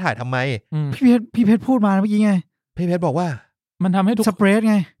าแม่ถ่ายทำไมพี่เพชรพูดมาเมื่อกี้ไงพี่เพชรบอกว่ามันทำให้ทุกสเปรด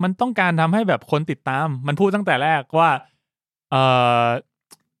ไงมันต้องการทำให้แบบคนติดตามมันพูดตั้งแต่แรกว่า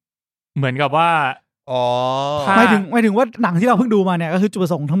เหมือนกับว่าหมายถึงว่าหนังที่เราเพิ่งดูมาเนี่ยก็คือจุดปร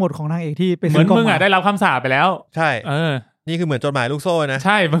ะสงค์ทั้งหมดของนางเอกที่เป็นเหมือนมึงได้รับคำสาปไปแล้วใช่นี่คือเหมือนจดหมายลูกโซ่นะใ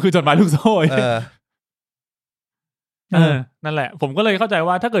ช่มันคือจดหมายลูกโซ่ นั่นแหละผมก็เลยเข้าใจ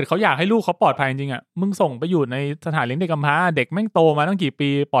ว่าถ้าเกิดเขาอยากให้ลูกเขาปลอดภัยจริงๆอ่ะมึงส่งไปอยู่ในสถานเลี้ยงเด็กกำพร้าเด็กแม่งโตมาตั้งกี่ปี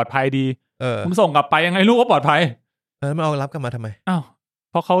ปลอดภัยดีมึงส่งกลับไปยังไงลูกก็ปลอดภัยมันเอารับกลับมาทำไมอ้าว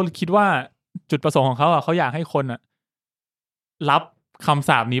เพราะเขาคิดว่าจุดประสงค์ของเขาอ่ะเขาอยากให้คนอ่ะรับคำส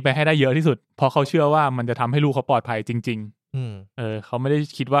าปนี้ไปให้ได้เยอะที่สุดเพราะเขาเชื่อว่ามันจะทำให้ลูกเขาปลอดภัยจริงๆเขาไม่ได้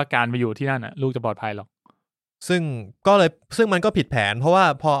คิดว่าการไปอยู่ที่นั่นอ่ะลูกจะปลอดภัยหรอกซึ่งมันก็ผิดแผนเพราะว่า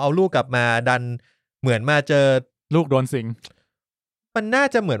พอเอาลูกกลับมาดันเหมือนมาเจอลูกโดนสิงมันน่า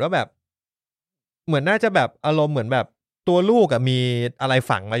จะเหมือนว่าแบบเหมือนน่าจะแบบอารมณ์เหมือนแบบตัวลูกมีอะไร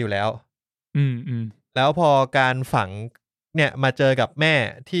ฝังมาอยู่แล้วแล้วพอการฝังเนี่ยมาเจอกับแม่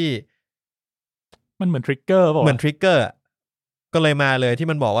ที่มันเหมือนทริกเกอร์ป่ะเหมือนทริกเกอร์ก็เลยมาเลยที่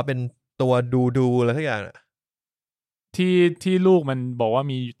มันบอกว่าเป็นตัวดูอะไรทุกอย่างที่ลูกมันบอกว่า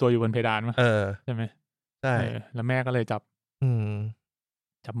มีตัวอยู่บนเพดานมั้ยใช่ไหมใช่แล้วแม่ก็เลย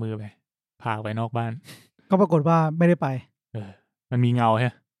จับมือไปพาไปนอกบ้านก็ปรากฏว่าไม่ได้ไปมันมีเงาใ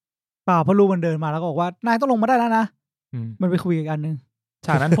ช่เปล่าเพราะลูกมันเดินมาแล้วก็บอกว่านายต้องลงมาได้แล้วนะมันไปคุยกันนึงฉ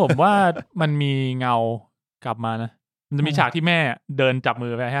ากนั้นผมว่ามันมีเงากลับมานะมันจะมีฉากที่แม่เดินจับมื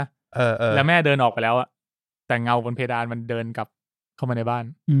อไปฮะแล้วแม่เดินออกไปแล้วอะแต่เงาบนเพดานมันเดินกลับเข้ามาในบ้าน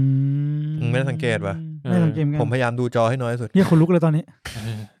ไม่ได้สังเกตว่ะไม่สังเกตผมพยายามดูจอให้น้อยสุดเนี่ยคนลุกเลยตอนนี้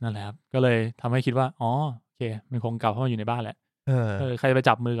นั่นแหละครับก็เลยทำให้คิดว่าอ๋อโอเคมันคงกลับเข้ามาอยู่ในบ้านแหละใครไป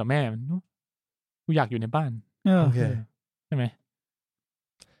จับมือกับแม่กูอยากอยู่ในบ้านโอเคใช่ไหม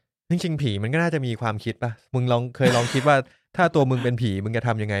จริงๆผีมันก็น่าจะมีความคิดป่ะมึงเคยลองคิดว่าถ้าตัวมึงเป็นผีมึงจะท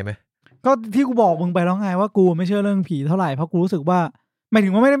ำยังไงไหมก็ที่กูบอกมึงไปแล้วไงว่ากูไม่เชื่อเรื่องผีเท่าไหร่เพราะกูรู้สึกว่าหมายถึ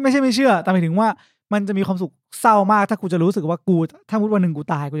งว่าไม่ใช่ไม่เชื่อแต่หมายถึงว่ามันจะมีความสุขเศร้ามากถ้ากูจะรู้สึกว่ากูถ้ามุดวันหนึ่งกู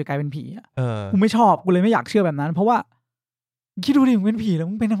ตายกูจะกลายเป็นผีอ่ะกูไม่ชอบกูเลยไม่อยากเชื่อแบบนั้นเพราะว่าคิดดูดิมึงเป็นผีแล้ว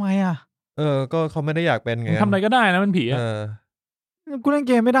มึงเป็นทำไมอ่ะก็เขาไม่ได้อยากเป็นไงทำอะไรก็ได้นะเป็นผีอ่ะกูเล่นเ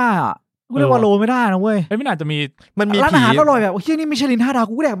กมไม่ได้อ่ะกูเล่นวาโลไม่ได้นะเว้ยไม่น่าจะมีร้านอาหารอร่อยแบบเฮียนี่มิชลิน5 ดาว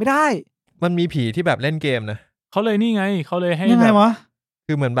กูก็แดกไม่ได้มันมีผีที่แบบเล่นเกมนะเขาเลยนี่ไงเขาเลยให้ยังไงวะ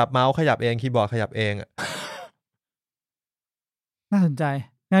คือเหมือนแบบเมาส์ขยับเองคีย์บอร์ดขยับเองอ่ะน่าสนใจ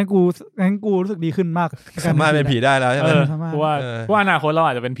งั้นกูรู้สึกดีขึ้นมากสามารถเป็นผีได้แล้วใช่ไหมเพราะว่าอนาคตเราอ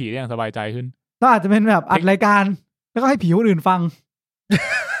าจจะเป็นผีได้อย่างสบายใจขึ้นเราอาจจะเป็นแบบอัดรายการแล้วก็ให้ผีคนอื่นฟัง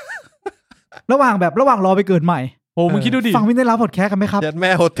ระหว่างรอไปเกิดใหม่โอ้มึงคิดดูดิฟังวินได้รับพอดแคสต์กันไหมครับยัดแม่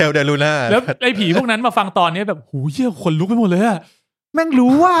โฮเทลเดลูน่าแล้วไอ้ผีพวกนั้นมาฟังตอนนี้แบบหูเหี้ยคนลุกไปหมดเลยอะแม่ง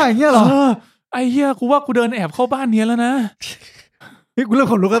รู้ว่าอย่างเงี้ยเหรอไอ้เหี้ยกูว่ากูเดินแอบเข้าบ้านเนี้ยแล้วนะนี่กูเริ่ม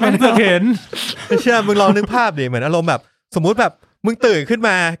ขนลุกแล้วมันจะเห็นไม่เชื่อมึงลองนึกภาพดิเหมือนอารมณ์แบบสมมุติแบบมึงตื่นขึ้นม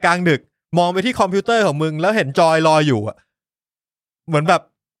ากลางดึกมองไปที่คอมพิวเตอร์ของมึงแล้วเห็นจอยลอยอยู่อ่ะเหมือนแบบ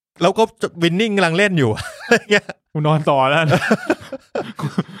แล้วก็วินนิ่งกำลังเล่นอยู่อะไรเงี้ยกูนอนต่อแล้ว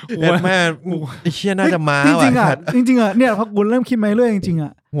แม่ไอ้เชี่ยน่าจะมาจริงๆอ่ะเนี่ยพอกูเริ่มคิดมาเรื่อยจริงๆอ่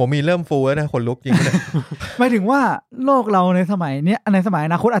ะหัวมีเริ่มฟูแล้วนะคนลุกจริงเลยหมายถึงว่าโลกเราในสมัยเนี้ยในสมัยอ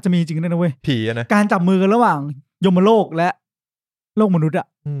นาคตอาจจะมีจริงด้วยนะเว้ยผีนะการจับมือกันระหว่างยมโลกและโลกมนุษย์อ่ะ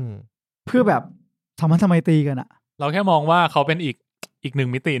เพื่อแบบทำไมตีกันอ่ะเราแค่มองว่าเขาเป็นอีกหนึ่ง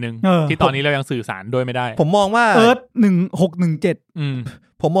มิติหนึ่งที่ตอนนี้เรายังสื่อสารด้วยไม่ได้ผมมองว่า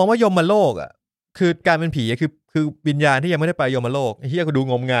1617ผมมองว่ายมโลกอ่ะคือการเป็นผีคือวิญญาณที่ยังไม่ได้ไปยมโลกไอ้เหี้ยก็ดู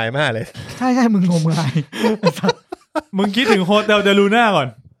งมงายมากเลยใช่มึงงมงาย มึงคิดถึงโฮเทลเดลูน่าก่อน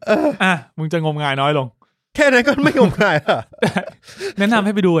มึงจะงมงายน้อยลงแค่นั้นก็ไม่งมงายอ่ะแนะนำใ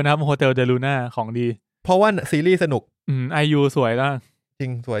ห้ไปดูนะครับโฮเทลเดลูน่าของดีเพราะว่าซีรีส์สนุกIU สวยแล้วจริ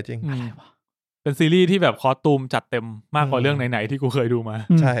งสวยจริงเป็นซีรีส์ที่แบบคอสตูมจัดเต็มมากกว่าเรื่องไหนๆที่กูเคยดูมา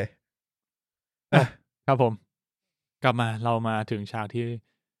ใช่ครับผมกลับมาเรามาถึงฉากที่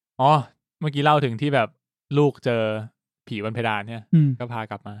เมื่อกี้เล่าถึงที่แบบลูกเจอผีบนเพดานเนี่ยก็พา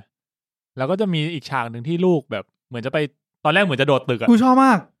กลับมาแล้วก็จะมีอีกฉากหนึ่งที่ลูกแบบเหมือนจะไปตอนแรกเหมือนจะโดดตึกอ่ะกูชอบม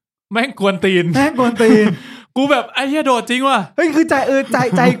ากแม่งกวนตีนกูแบบไอ้เหี้ยโดดจริงว่ะเฮ้ยคือ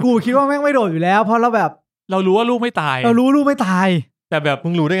ใจกูคิดว่าแม่งไม่โดดอยู่แล้วเพราะเราแบบเรารู้ว่าลูกไม่ตายเรารู้ลูกไม่ตายแต่แบบมึ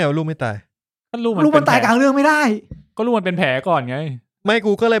งรู้ได้ไงว่าลูกไม่ตายก็ลูกมันตายกลางเรื่องไม่ได้ก็ลูกมันเป็นแผลก่อนไงไม่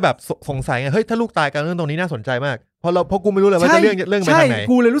กูก็เลยแบบสงสัยไงเฮ้ยถ้าลูกตายกลางเรื่องตรงนี้น่าสนใจมากเพราะกูไม่รู้เลยว่าจะเรื่องไปทางไหน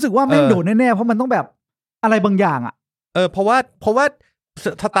กูเลยรู้สึกว่าแม่งโดดแน่ๆเพราะมันต้องแบบอะไรบางอย่างอ่ะเพราะว่า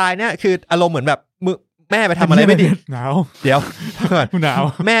สไตล์เนี้ยคืออารมณ์เหมือนแบบแม่ไปทำอะไรไม่ดีหนาวเดี๋ยวหนาว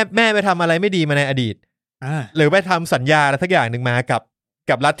แม่ไปทำอะไรไม่ดีมาในอดีตหรือไปทำสัญญาอะไรสักอย่างหนึ่งมา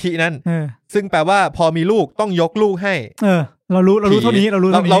กับลัทธินั้นซึ่งแปลว่าพอมีลูกต้องยกลูกให้เรารู้เท่านี้เ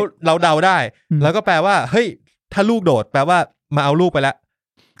ราเดาได้แล้วก็แปลว่าเฮ้ยถ้าลูกโดดแปลว่ามาเอาลูกไปแล้ว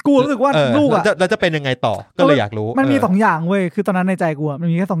กูรู้สึกว่าลูกอ่ะแล้วจะเป็นยังไงต่อก็เลยอยากรู้มันมี2อย่างเว้ยคือตอนนั้นในใจกูมัน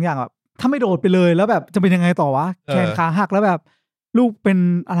มีแค่2อย่างแบบถ้าไม่โดดไปเลยแล้วแบบจะเป็นยังไงต่อวะแขนขาหักแล้วแบบลูกเป็น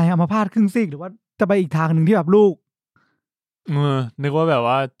อะไรอัมพาตครึ่งซีกหรือว่าจะไปอีกทางนึงที่แบบลูกนึกว่าแบบ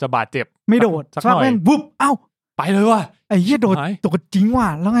ว่าจะบาดเจ็บไม่โดดสักหน่อยแม่งวุบเอ้า ไปเลยว่ะไอ้เหี้ยโดดจริงว่ะ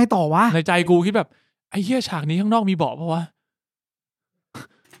แล้วไงต่อวะในใจกูคิดแบบไอ้เหี้ยฉากนี้ข้างนอกมีเบาะป่ะวะ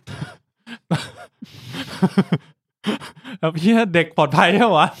แล้วเหี้ยเด็กปลอดภัยเหร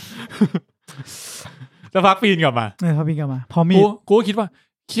อวะแล้วพักปีนกลับมาพักปีนกลับมาพอมีกูคิดว่า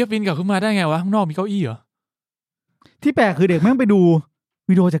เคียบปีนกลับขึ้นมาได้ไงวะข้างนอกมีเก้าอี้เหรอที่แปลกคือเด็กแม่งไปดู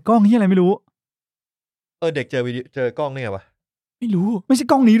วิดีโอจากกล้องที่อะไรไม่รู้เด็กเจอกล้องนี่ไงวะไม่รู้ไม่ใช่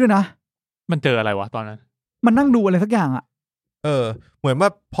กล้องนี้ด้วยนะมันเจออะไรวะตอนนั้นมันนั่งดูอะไรสักอย่างอ่ะเหมือนว่า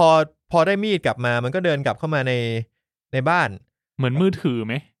พอได้มีดกลับมามันก็เดินกลับเข้ามาในบ้านเหมือนมือถือไ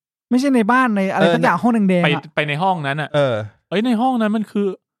หมไม่ใช่ในบ้านในอะไรสักอย่างห้องแดงๆไปในห้องนั้นอ่ะในห้องนั้นมันคือ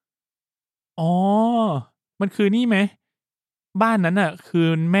มันคือนี่ไหมบ้านนั้นอ่ะคือ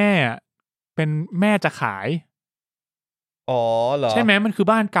แม่เป็นแม่จะขายเหรอใช่ไหมมันคือ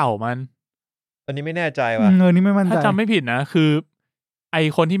บ้านเก่ามันอันนี้ไม่แน่ใจว่ะนี่ไม่มั่นใจถ้าจำไม่ผิดนะคือไอ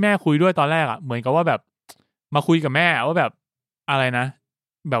คนที่แม่คุยด้วยตอนแรกอ่ะเหมือนกับว่าแบบมาคุยกับแม่ว่าแบบอะไรนะ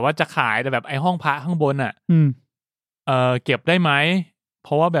แบบว่าจะขายแต่แบบไอห้องพระข้างบนอ่ะเก็บได้ไหมเพ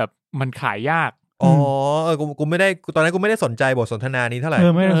ราะว่าแบบมันขายยากกูไม่ได้ตอนนั้นกูไม่ได้สนใจบทสนทนานี้เท่าไหร่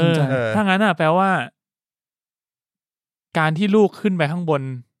ไม่ได้สนใจถ้างั้นอ่ะแปลว่าการที่ลูกขึ้นไปข้างบน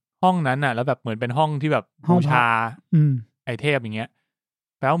ห้องนั้นน่ะแล้วแบบเหมือนเป็นห้องที่แบบบูชาไอเทพอย่างเงี้ย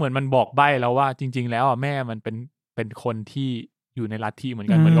แปลว่าเหมือนมันบอกใบ้แล้วว่าจริงๆแล้วอ่ะแม่มันเป็นคนที่อยู่ในลัทธิเหมือน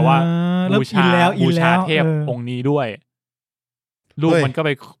กันเหมือนกับว่าบูชาเทพองค์นี้ด้วยลูกมันก็ไป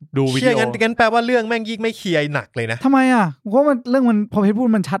ดูวิดีโองั้นแปลว่าเรื่องแม่งยิ่งไม่เคลียร์หนักเลยนะทำไมอ่ะเพราะมันเรื่องมันพอเพชรพูด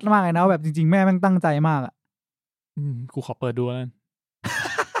มันชัดมากเลยนะแบบจริงๆแม่แม่งตั้งใจมากอ่ะกูขอเปิดดูแล้ว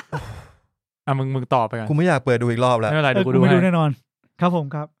มึงต่อไปกันกูไม่อยากเปิดดูอีกรอบแล้วไม่เป็นไรเดี๋ยวกูดูแน่นอนครับผม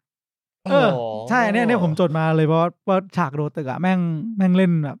ครับใช่เนี่ยผมจดมาเลยเพราะว่าฉากโดดตึกอ่ะแม่งเล่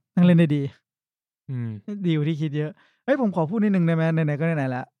นแบบแม่งเล่นได้ดีดีกว่าที่คิดเยอะผมขอพูดนิดนึงได้ไหมไหนๆก็ไหนๆ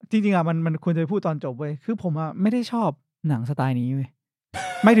แล้วจริงๆอ่ะมันควรจะพูดตอนจบเว้ยคือผมอ่ะไม่ได้ชอบหนังสไตล์นี้เว้ย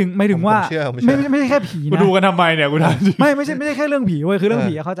ไม่ถึงว่าไม่ใช่แค่ผีนะดูกันทำไมเนี่ยกูถามจริงไม่ใช่แค่เรื่องผีเว้ยคือเรื่อง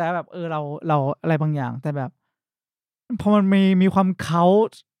ผีเข้าใจแบบเราอะไรบางอย่างแต่แบบพอมันมีความเขา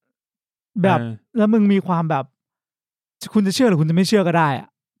แบบแล้วมึงมีความแบบคุณจะเชื่อหรือคุณจะไม่เชื่อก็ได้อ่ะ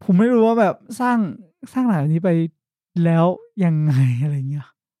ผมไม่รู้ว่าแบบสร้างหนังแบบนี้ไปแล้วยังไงอะไรเงี้ย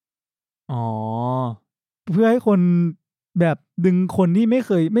เพื่อให้คนแบบดึงคนที่ไม่เ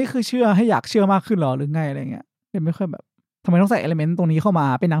คยเชื่อให้อยากเชื่อมากขึ้นหรอหรือไงอะไรเงี้ยไม่ค่อยแบบทำไมต้องใส่เอลิเมนต์ตรงนี้เข้ามา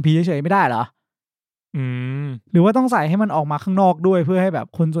เป็นหนังผีเฉยๆไม่ได้เหรอหรือว่าต้องใส่ให้มันออกมาข้างนอกด้วยเพื่อให้แบบ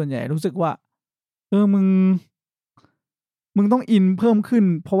คนส่วนใหญ่รู้สึกว่ามึงต้องอินเพิ่มขึ้น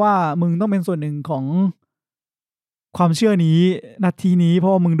เพราะว่ามึงต้องเป็นส่วนหนึ่งของความเชื่อนี้นาทีนี้เพรา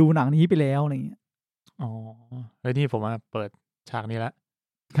ะว่ามึงดูหนังนี้ไปแล้วอะไรเงี้ยนี่ผมมาเปิดฉากนี้แล้ว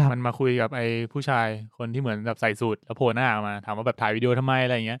มันมาคุยกับไอ้ผู้ชายคนที่เหมือนแบบใส่สูทแล้วโผล่หน้าออกมาถามว่าแบบถ่ายวิดีโอทำไมอะ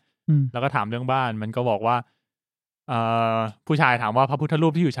ไรอย่างเงี้ยแล้วก็ถามเรื่องบ้านมันก็บอกว่าผู้ชายถามว่าพระพุทธรู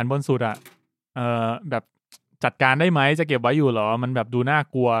ปที่อยู่ชั้นบนสุดอ่ะแบบจัดการได้ไหมจะเก็บไว้อยู่เหรอมันแบบดูน่า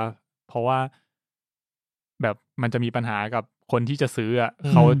กลัวเพราะว่าแบบมันจะมีปัญหากับคนที่จะซื้ออ่ะ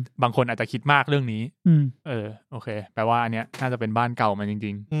เขาบางคนอาจจะคิดมากเรื่องนี้โอเคแปลว่าอันเนี้ยน่าจะเป็นบ้านเก่ามันจ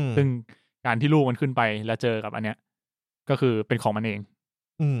ริงๆซึ่งการที่ลูกมันขึ้นไปแล้วเจอกับอันเนี้ยก็คือเป็นของมันเอง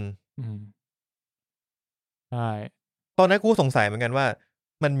ใช่ตอนนั้นกูสงสัยเหมือนกันว่า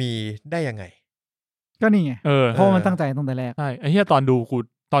มันมีได้ยังไงก็นี่ไงเพราะมันตั้งใจตั้งแต่แรกใช่ไอ้เหี้ยตอน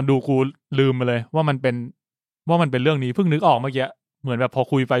ดูกูลืมมาเลยว่ามันเป็นเรื่องนี้เพิ่งนึกออกเมื่อกี้เหมือนแบบพอ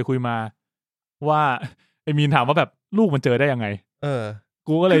คุยไปคุยมาว่าไอ้มีนถามว่าแบบลูกมันเจอได้ยังไง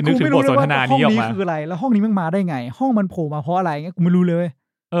กูก็เลยนึกถึงบทสนทนานี้ออกมาคืออะไรแล้วห้องนี้มันมาได้ไงห้องมันโผล่มาเพราะอะไรเงี้ยกูไม่รู้เลย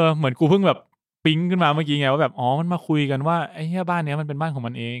เหมือนกูเพิ่งแบบปิ๊งขึ้นมาเมื่อกี้ไงว่าแบบมันมาคุยกันว่าไอ้เหี้ยบ้านเนี้ยมันเป็นบ้านของ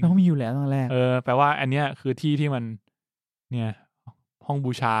มันเองเขามีอยู่แล้วตั้งแรกแปลว่าอันเนี้ยคือที่มันเนี่ยห้อง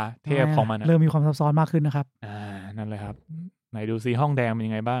บูชาเทพของมันเริ่มมีความซับซ้อนมากขึ้นนะครับนั่นเลยครับไหนดูซิห้องแดงเป็น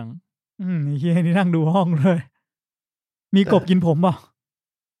ยังไงบ้างเฮียนี่นั่งดูห้องเลยมีกบกินผมป่ะ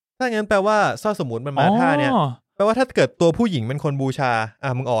ถ้างั้นแปลว่าถ้าสมมติมันมาท่าเนี้ยแปลว่าถ้าเกิดตัวผู้หญิงเป็นคนบูชา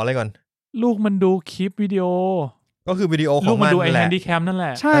มึงออกอะไรก่อนลูกมันดูคลิปวิดีโอก็คือวิดีโอของมันดูไอ้แฮนดี้แคมนั่นแหล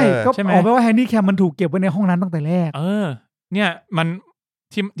ะใช่ก็ออกไปว่าแฮนดี้แคมมันถูกเก็บไว้ในห้องนั้นตั้งแต่แรกเนี่ยมัน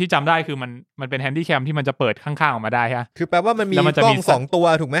ที่จำได้คือมันเป็นแฮนดี้แคมที่มันจะเปิดข้างๆออกมาได้ฮะคือแปลว่ามันมีกล้อง2ตัว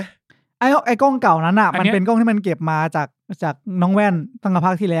ถูกไหมไอ้กล้องเก่านั้นอ่ะมันเป็นกล้องที่มันเก็บมาจากน้องแว่นตั้งแต่ภ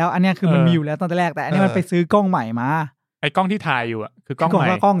าคที่แล้วอันนี้คือมันมีอยู่แล้วตั้งแต่แรกแต่อันนี้มันไปซื้อกล้องใหม่มาไอ้กล้องที่ถ่ายอยู่อ่ะคือกล้องใหม่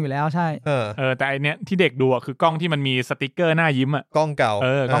กล้องอยู่แล้วใช่แต่ไอเนี้ยที่เด็กดูอ่ะคือกล้องที่มันมีสติ๊กเกอร์หน้ายิ้มอ่ะกล้องเก่า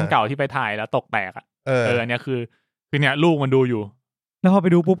กล้องเก่าที่ไปถ่ายแล้วตกแตกอ่ะอันเนี้ยคือเนี่ยลูกมันดูอยู่แล้วพอไป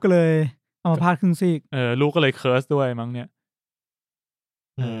ดูปุ๊บก็เลยเอามาพาดครึ่งซีกลูกก็เลยเคิร์สด้วยมั้งเนี่ย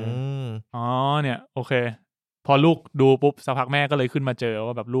เนี่ยโอเคพอลูกดูปุ๊บสักพักแม่ก็เลยขึ้นมาเจอ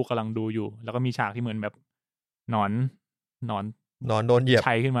ว่าแบบลูกกำลังดูอยู่แล้วก็มีฉากที่เหมือนแบบ หนอนโดนเหยียบ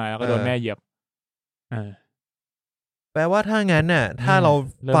ชัยขึ้นมาแล้วก็โดนแม่เหยียบแปลว่าถ้างั้นน่ะถ้าเรา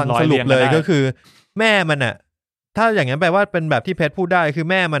ฟังสรุปเลยก็คือแม่มันน่ะถ้าอย่างนั้นแปลว่าเป็นแบบที่เพชรพูดได้คือ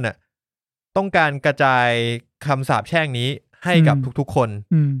แม่มันน่ะต้องการกระจายคำสาปแช่งนี้ให้กับทุกๆคน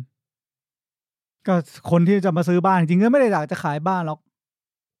ก็คนที่จะมาซื้อบ้านจริงๆก็ไม่ได้อยากจะขายบ้านหรอก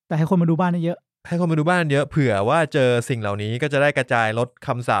แต่ให้คนมาดูบ้านเยอะให้คนมาดูบ้านเยอะเผื่อว่าเจอสิ่งเหล่านี้ก็จะได้กระจายลดค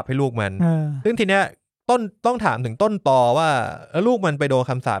ำสาปให้ลูกมันซึ่งทีเนี้ยต้องถามถึงต้นตอว่าลูกมันไปโดน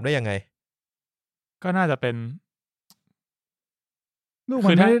คำสาปได้ยังไงก็น่าจะเป็นลูกมั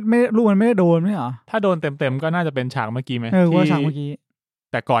นลูกมันไม่ได้โดนไม่หรอถ้าโดนเต็มๆก็น่าจะเป็นฉากเมื่อกี้ไหมที่ฉากเมื่อกี้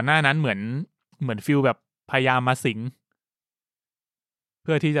แต่ก่อนหน้านั้นเหมือนฟิลแบบพยายามมาสิงเ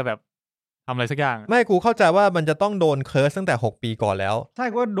พื่อที่จะแบบทำอะไรสักอย่างไม่กูเข้าใจว่ามันจะต้องโดนเคิร์สตั้งแต่6 ปีก่อนแล้วใช่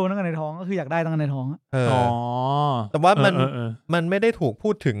ก็โดนตั้งแต่ในท้องก็คืออยากได้ตั้งแต่ในท้องแต่ว่ามันไม่ได้ถูกพู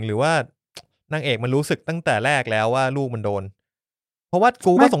ดถึงหรือว่านางเอกมันรู้สึกตั้งแต่แรกแล้วว่าลูกมันโดนเพราะว่า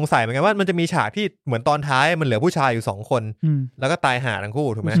กูก็สงสัยเหมือนกันว่ามันจะมีฉากที่เหมือนตอนท้ายมันเหลือผู้ชายอยู่2 คนแล้วก็ตายห่าทั้งคู่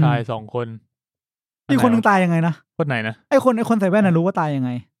ถูกไหมใช่2 คนอีกคนนึงตายยังไงนะคนไหนนะไอคนใส่แว่นน่ะรู้ว่าตายยังไง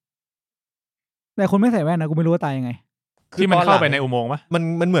แต่คนไม่ใส่แว่นนะกูไม่รู้ว่าตายยังไงที่มันเข้าไปในอุโมงค์ปะ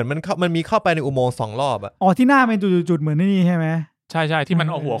มันเหมือนมันมีเข้าไปในอุโมงค์2 รอบอะที่หน้าเป็นจุดๆเหมือนนี่ใช่ไหมใช่ๆที่มัน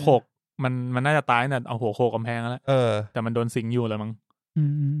เอาหัวโขกมันน่าจะตายน่ะเอาหัวโขกกำแพงแล้วแต่มันโดนสิงอยู่แล้วมั้ง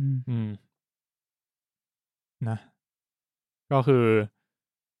นะก็คือ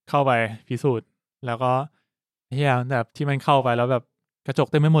เข้าไปพิสูจน์แล้วก็เฮียแบบที่มันเข้าไปแล้วแบบกระจก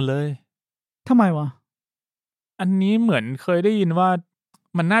เต็มไปหมดเลยทำไมวะอันนี้เหมือนเคยได้ยินว่า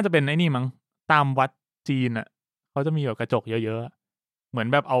มันน่าจะเป็นไอ้นี่มั้งตามวัดจีนอ่ะเขาจะมีแบบกระจกเยอะๆเหมือน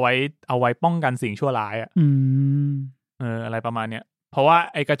แบบเอาไว้ป้องกันสิ่งชั่วร้ายอ่ะอะไรประมาณเนี้ยเพราะว่า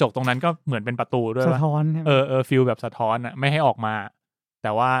ไอ้กระจกตรงนั้นก็เหมือนเป็นประตูด้วยสะท้อนฟีลแบบสะท้อนอ่ะไม่ให้ออกมาแ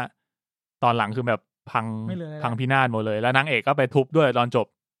ต่ว่าตอนหลังคือแบบพังพินาศหมดเลยแล้วนางเอกก็ไปทุบด้วยตอนจบ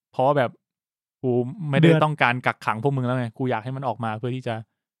เพราะว่าแบบกูไม่ได้ต้องการกักขังพวกมึงแล้วไงกูอยากให้มันออกมาเพื่อที่จะ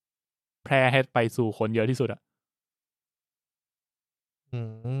แพร่ให้ไปสู่คนเยอะที่สุดอ่ะ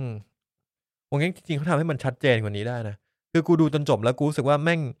ผมงั้นจริงๆเขาทำให้มันชัดเจนกว่านี้ได้นะคือกูดูจนจบแล้วกูรู้สึกว่าแ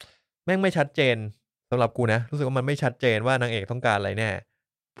ม่งไม่ชัดเจนสำหรับกูนะรู้สึกว่ามันไม่ชัดเจนว่านางเอกต้องการอะไรแน่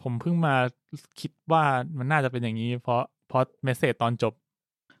ผมเพิ่งมาคิดว่ามันน่าจะเป็นอย่างนี้เพราะเมสเสจตอนจบ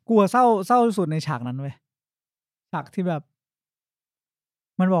กูเศร้าสุดในฉากนั้นเว้ยฉากที่แบบ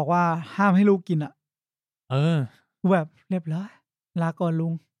มันบอกว่าห้ามให้ลูกกินอ่ะกูแบบเรียบร้อยลาก่อนลุ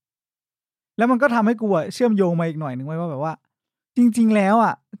งแล้วมันก็ทำให้กูเชื่อมโยงมาอีกหน่อยนึงไว้ว่าแบบว่าจริงๆแล้ว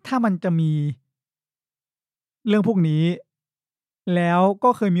ถ้ามันจะมีเรื่องพวกนี้แล้วก็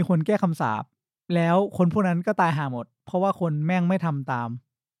เคยมีคนแก้คำสาปแล้วคนพวกนั้นก็ตายห่าหมดเพราะว่าคนแม่งไม่ทำตาม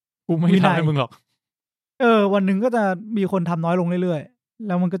กูไม่ทำให้มึงหรอกวันหนึ่งก็จะมีคนทำน้อยลงเรื่อยๆแ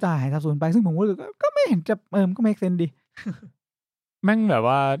ล้วมันก็จะหายสับสนไปซึ่งผมก็ไม่เห็นจะก็ make sense ดีแม่งแบบ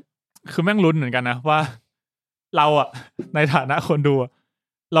ว่าคือแม่งลุ้นเหมือนกันนะว่าเราในฐานะคนดู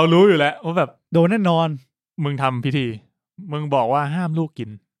เรารู้อยู่แล้วว่าแบบโดนแน่นอนมึงทำพิธีมึงบอกว่าห้ามลูกกิน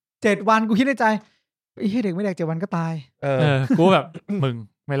7 วันกูคิดในใจไอ้เด็กไม่แดก7 วันก็ตายกูแบบมึง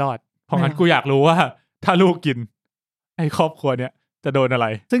ไม่รอดเพราะงั้นกูอยากรู้ว่าถ้าลูกกินไอ้ครอบครัวเนี้ยจะโดนอะไร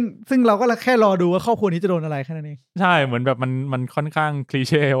ซึ่งเราก็แค่รอดูว่าครอบครัวนี้จะโดนอะไรแค่นั้นเองใช่เหมือนแบบมันค่อนข้างคลีเ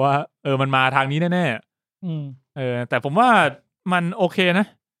ช่ว่ามันมาทางนี้แน่ๆแต่ผมว่ามันโอเคนะ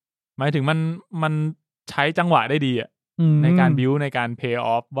หมายถึงมันใช้จังหวะได้ดีในการบิวในการเพย์อ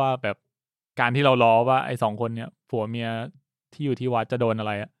อฟว่าแบบการที่เราล้อว่าไอ้2 คนเนี้ยผัวเมียที่อยู่ที่วัดจะโดนอะไ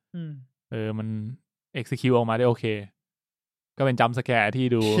รมันexecute ออกมาได้โอเคก็เป็นจัมป์สแกร์ที่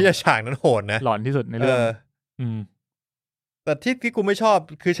ดูที่ฉากนั้นโหดนะหลอนที่สุดในเรื่องแต่ที่กูไม่ชอบ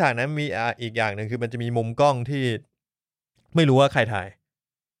คือฉากนั้นมีอีกอย่างหนึ่งคือมันจะมีมุมกล้องที่ไม่รู้ว่าใครถ่าย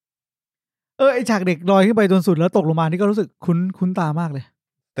ไอฉากเด็กลอยขึ้นไปจนสุดแล้วตกลงมานี่ก็รู้สึกคุ้นตามากเลย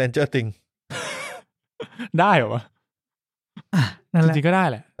Stranger Things ได้เหรอวะจริงๆก็ได้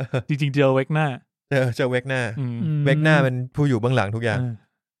แหละจริงๆเจอเวกหน้าเจอเวกหน้าเป็นผู้อยู่เบื้องหลังทุกอย่าง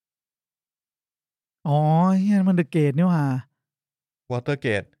เฮียมันเดอะเกตนี่หว่าว อเตอร์เก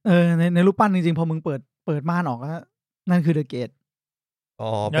ตในรูปปั้นจริงๆพอมึงเปิดม่านออกแล้วนั่นคือเดอะเกต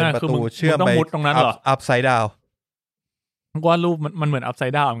เป็นประตูเชื่อมไปตรงนั้นเหรอ upside down ว่ารูปมันเหมือน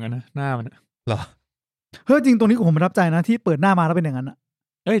upside down เหมือนกันนะหน้ามันเหรอจริงตรงนี้ผมประทับใจนะที่เปิดหน้ามาแล้วเป็นอย่างนั้น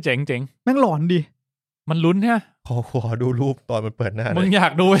เจ๋งแม่งหลอนดีมันลุ้นใช่ไหมขอดูรูปตอนมันเปิดหน้ามึงอยา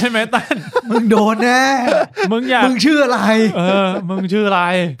กดูใช่ไหมตั้นมึงโดนแน่มึงชื่ออะไรมึงชื่ออะไร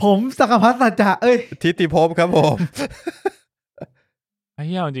ผมสักพัฒน์สัจจะทิติภพครับผมไอ้เ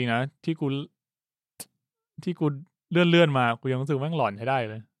หี้ยจริงนะที่กูเลื่อนมากูยังรู้สึกแม่งหลอนใช้ได้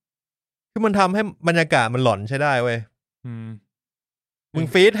เลยคือมันทำให้บรรยากาศมันหลอนใช้ได้เว้ยมึง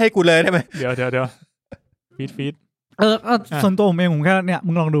ฟีดให้กูเลยได้ไหมเดี๋ยวฟี ฟีดส่วนตัวผมเองผมแค่เนี่ย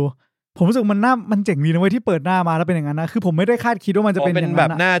มึงลองดูผมรู้สึกมันเจ๋งดีนะเว้ยที่เปิดหน้ามาแล้วเป็นอย่างนั้นนะคือผมไม่ได้คาดคิดว่ามันจะเป็นอย่างนั้นแบบ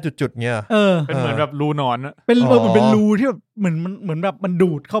หน้าจุดๆเงี้ยเป็นเหมือนแบบรูนอนอะเป็นเหมือนเป็นรูที่แบบเหมือนแบบมัน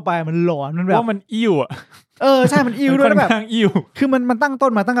ดูดเข้าไปมันหลอนมันแบบว่ามันอิ่วอ่ะใช่มันอิ่วด้วยแบบอิ่วคือมันตั้งต้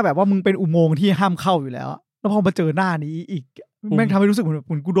นมาตั้งแต่แบบว่ามึงเป็นอุโมงค์ที่ห้ามเข้าอยู่แล้วแล้วพอมาเจอหน้านี้อีกแม่งทำให้รู้สึกเห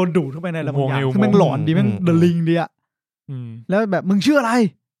มือนกูโดนดูดเข้าไปในอะไรบางอย่างคือแม่งหลอนดีแม่งเดลิงดีอ่ะแล้วแบบมึงเชื่ออะไร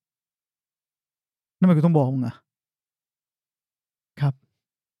นั่นมันกูต้องบอกมึงอะครับ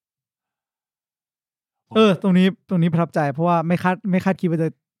ตรงนี้ประทับใจเพราะว่าไม่คาดคิดว่า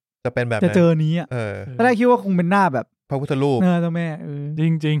จะเป็นแบบจะเจอนี้อ่ะตอนแรกคิดว่าคงเป็นหน้าแบบพระพุทธรูปเจ้าแม่จ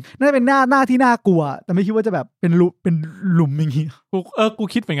ริงน่าจะเป็นหน้าที่น่ากลัวแต่ไม่คิดว่าจะแบบเป็นหลุมอย่างงี้กู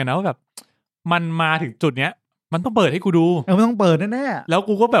คิดเหมือนกันนะว่าแบบมันมาถึงจุดเนี้ยมันต้องเปิดให้กูดูมันต้องเปิดแน่ๆแล้ว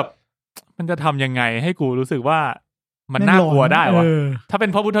กูก็แบบมันจะทำยังไงให้กูรู้สึกว่ามันน่ากลัวได้วะถ้าเป็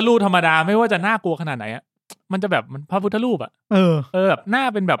นพระพุทธรูปธรรมดาไม่ว่าจะน่ากลัวขนาดไหนอ่ะมันจะแบบมันพระพุทธรูปอ่ะแบบหน้า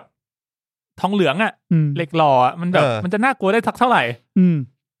เป็นแบบทองเหลืองอ่ะเหล็กหล่อมันแบบมันจะน่ากลัวได้สักเท่าไหร่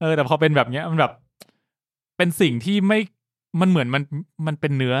แต่พอเป็นแบบเนี้ยมันแบบเป็นสิ่งที่ไม่มันเหมือนมันเป็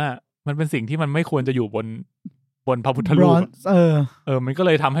นเนื้อมันเป็นสิ่งที่มันไม่ควรจะอยู่บนพระพุทธรูปมันก็เ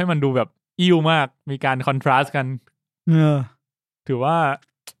ลยทำให้มันดูแบบอิ่วมากมีการคอนทราสต์กันถือว่า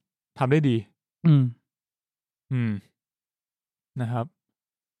ทำได้ดีนะครับ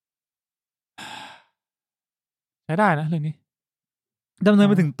ใช้ได้นะเรื่องนี้ดำเนิน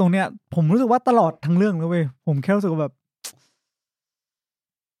ไปถึงตรงเนี้ยผมรู้สึกว่าตลอดทั้งเรื่องเลยเว้ยผมแค่รู้สึกว่าแบบ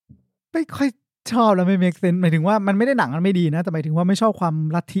ไม่ค่อยชอบแล้วไม่ make sense หมายถึงว่ามันไม่ได้หนังมันไม่ดีนะแต่หมายถึงว่าไม่ชอบความ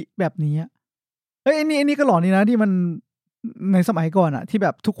ลัทธิแบบนี้ไอ้นี่ก็หลอนนี่นะที่มันในสมัยก่อนอะที่แบ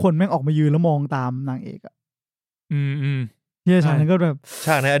บทุกคนแม่งออกมายืนแล้วมองตามนางเอกอะเฮียฉากนั้นก็แบบฉ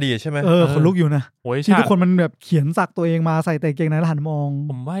ากในอดีตใช่ไหมคนลุกอยู่นะที่ทุกคนมันแบบเขียนสักตัวเองมาใส่แต่เกงในแล้วหันมอง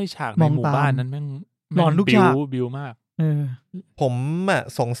ผมว่าฉากในหมู่บ้านนั้นแม่งหลอนทุกฉากบิวมากผม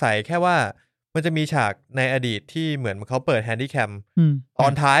สงสัยแค่ว่ามันจะมีฉากในอดีตที่เหมือนเขาเปิดแฮนดี้แคมตอ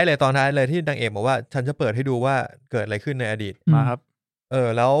นท้ายเลยที่นางเอกบอกว่าฉันจะเปิดให้ดูว่าเกิดอะไรขึ้นในอดีตมาครับ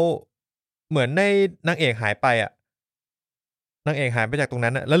แล้วเหมือนในนางเอกหายไปนางเอกหายไปจากตรง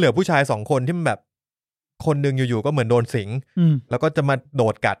นั้นแล้วเหลือผู้ชาย2 คนที่มันแบบคนนึงอยู่ๆก็เหมือนโดนสิงแล้วก็จะมาโด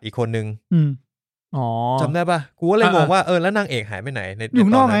ดกัดอีกคนนึงจำได้ปะกูก็เลยงงว่าแล้วนางเอกหายไปไหนในอยู่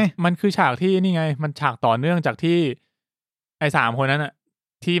นอกไงมันคือฉากที่นี่ไงมันฉากต่อเนื่องจากที่ไอ้3 คนนั้นอะ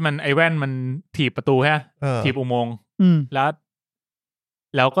ที่มันไอ้แว่นมันถีบประตูใช่ไหมถีบอุโมงค์แ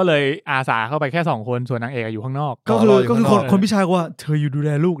ล้วก็เลยอาสาเข้าไปแค่2 คนส่วนนางเอกอยู่ข้างนอกก็คือคนพี่ชายว่าเธออยู่ดูแ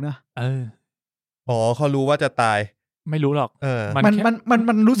ลลูกนะเขารู้ว่าจะตายไม่รู้หรอก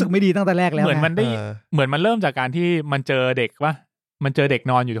มันรู้สึกไม่ดีตั้งแต่แรกแล้วเหมือนมันได้เหมือนมันเริ่มจากการที่มันเจอเด็กว่ามันเจอเด็ก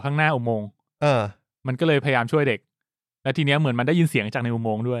นอนอยู่ข้างหน้าอุโมงค์มันก็เลยพยายามช่วยเด็กแล้วทีเนี้ยเหมือนมันได้ยินเสียงจากในอุโม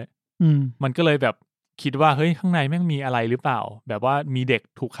งค์ด้วยมันก็เลยแบบคิดว่าเฮ้ยข้างในแม่งมีอะไรหรือเปล่าแบบว่ามีเด็ก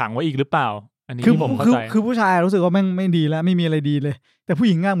ถูกขังไว้อีกหรือเปล่าอันนี้ผมเข้าใจคือผู้ชายรู้สึกว่าแม่งไม่ดีแล้วไม่มีอะไรดีเลยแต่ผู้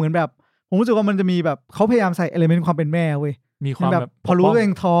หญิงอะเหมือนแบบผมรู้สึกว่ามันจะมีแบบเขาพยายามใส่เอลิเมนต์ความเป็นแม่เว้ยมีความแบบพอรู้ตัวเอ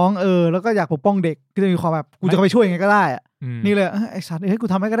งท้องแล้วก็อยากปกป้องเด็กก็จะมีความแบบกูจะไปช่วยยังไงก็ได้อะนี่เลยไอ้สัตว์กู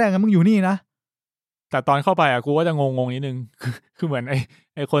ทำให้ก็ได้งั้นมึงอยู่นี่นะแต่ตอนเข้าไปกูก็จะงงนิดนึงคือเหมือน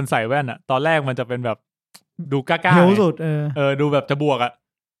ไอ้คนใส่แว่นตอนแรกมันจะเป็นแบบดูกล้าๆเฮี้ยวสุดดูแบบจะบวก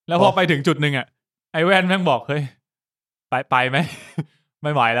แล้วพอไปถึงจุดนึงไอ้แว่นแม่งบอกเฮ้ยไปไหม ไ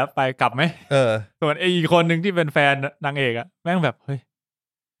ม่ไหวแล้วไปกลับไหมส่วนไอ้อีกคนนึงที่เป็นแฟนนางเอกแม่งแบบเฮ้ย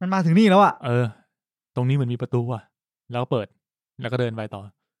มันมาถึงนี่แล้วตรงนี้เหมือนมีประตูแล้วเปิดแล้วก็เดินไปต่อ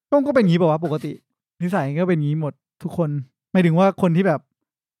ก็เป็นอย่างนี้ป่าววะปกตินิสัยก็เป็นอย่างนี้หมดทุกคนหมายถึงว่าคนที่แบบ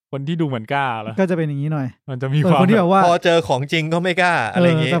คนที่ดูเหมือนกล้าแล้วก็จะเป็นอย่างนี้หน่อยมันจะมีความคนที่แบบว่าพอเจอของจริงก็ไม่กล้าอะไร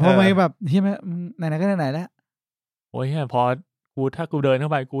อย่างงี้แต่พอไม่แบบที่ไหนๆก็ไหนๆแล้วโอ้ยพอถ้ากูเดินเข้า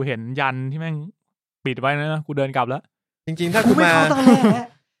ไปกูเห็นยันที่แม่งปิดไว้นะกูเดินกลับแล้วจริงๆถ้ากูมา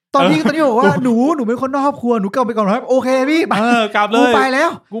ตอนนี้บอกว่าหนูเป็นคนนอกครอบครัวหนูกลับไปก่อนครับโอเคพี่กลับเลยกูไปแล้ว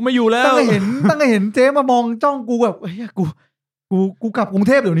กูไม่อยู่แล้วตั้งแต่เห็นเจ๊มามองจ้องกูแบบเฮ้ยกูกลับกรุงเ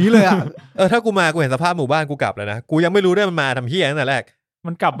ทพเดี๋ยวนี้เลยถ้ากูมากูเห็นสภาพหมู่บ้านกูกลับแล้วนะกูยังไม่รู้ด้วยมันมาทำเหี้ยตั้งแต่แรก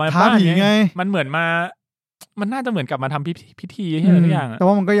มันกลับมาบ้านไงมันเหมือนมามันน่าจะเหมือนกลับมาทำพิธีอะไรทุกอย่างแต่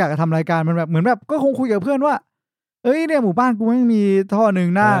ว่ามันก็อยากจะทำรายการมันแบบเหมือนแบบก็คงคุยกับเพื่อนว่าเอ้ยเนี่ยหมู่บ้านกูไม่มีท่อหนึ่ง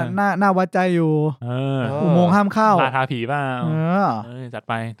หน้าวัดใจอยู่อุโมงค์ห้ามเข้าลาทาผีเปล่าจัด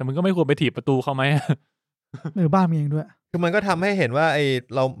ไปแต่มึงก็ไม่ควรไปถีบประตูเขาไหมบ้านมีเองด้วยคือมันก็ทำให้เห็นว่า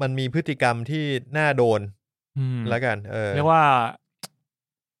มันมีพฤติกรรมที่น่าโดนแล้วกันเรียกว่า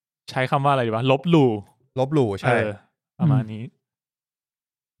ใช้คำว่าอะไรดีวะลบหลู่ใช่ประมาณนี้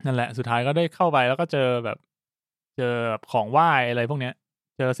นั่นแหละสุดท้ายก็ได้เข้าไปแล้วก็เจอแบบของไหว้อะไรพวกเนี้ย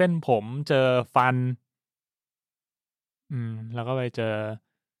เจอเส้นผมเจอฟันแล้วก็ไปเ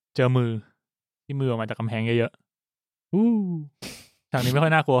จอมือ ที่มือออกมาจากกำแพงเยอะๆฉากนี้ไม่ค่อ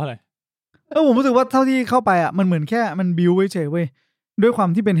ยน่ากลัวเท่าไหร่ผมรู้สึกว่าเท่าที่เข้าไปอ่ะมันเหมือนแค่มันบิวไว้เฉยเว้ยด้วยความ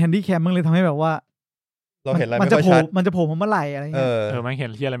ที่เป็นแฮนดี้แคมมันเลยทำให้แบบว่าเราเห็นอะไรไม่ค่อยชัดมันจะโผล่มาเมื่อไหร่อะไรเงี้ยมันเห็น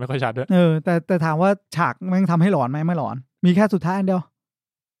ที่อะไรไม่ค่อยชัดด้วยแต่ถามว่าฉากมันทำให้หลอนไหมไม่หลอนมีแค่สุดท้ายอันเดียว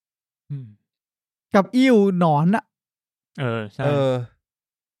กับอิ่วหนอนอ่ะใช่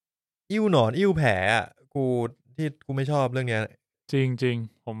อิ่วหนอนอิ่วแผลอ่ะกูไม่ชอบเรื่องเนี้ยจริง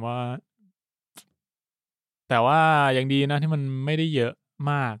ผมว่าแต่ว่ายังดีนะที่มันไม่ได้เยอะ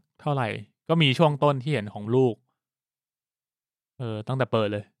มากเท่าไหร่ก็มีช่วงต้นที่เห็นของลูกตั้งแต่เปิด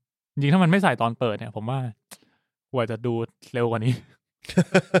เลยจริงๆถ้ามันไม่ใส่ตอนเปิดเนี่ยผมว่ากว่าจะดูเร็วกว่านี้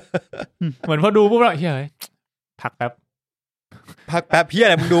เหมือนพอดูปุ๊บแล้วเฮ้ยพักแป๊บพี่อะ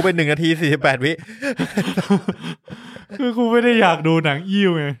ไรมึงดูไป1 นาที 48 วิคือกูไม่ได้อยากดูหนังอิ่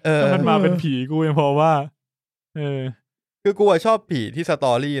วไงมันมาเป็นผีกูยังพอว่าคือกูชอบผีที่สต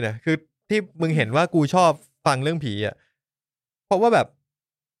อรี่นะคือที่มึงเห็นว่ากูชอบฟังเรื่องผีอ่ะเพราะว่าแบบ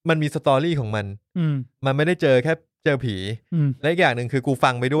มันมีสตอรี่ของมันไม่ได้เจอผีและอีกอย่างหนึ่งคือกูฟั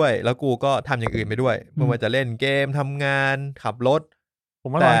งไปด้วยแล้วกูก็ทำอย่างอื่นไปด้วยไม่ว่าจะเล่นเกมทำงานขับรถ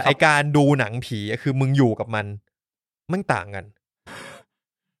แต่ไอการดูหนังผีคือมึงอยู่กับมันต่างกัน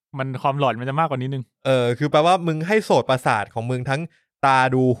มันความหลอนมันจะมากกว่านี้นึงคือแปลว่ามึงให้โสตประสาทของมึงทั้งตา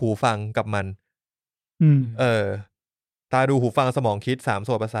ดูหูฟังกับมันตาดูหูฟังสมองคิด3โส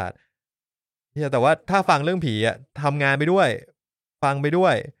ตประสาทแต่ว่าถ้าฟังเรื่องผีอ่ะทำงานไปด้วยฟังไปด้ว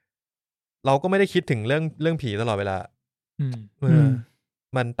ยเราก็ไม่ได้คิดถึงเรื่องผีตลอดเวลา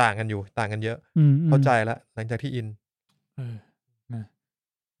มันต่างกันเยอะเข้าใจแล้วหลังจากที่อินนะ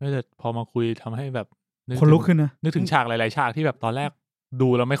แต่พอมาคุยทำให้แบบคนลุกขึ้นนะนึกถึงฉากหลายๆฉากที่แบบตอนแรกดู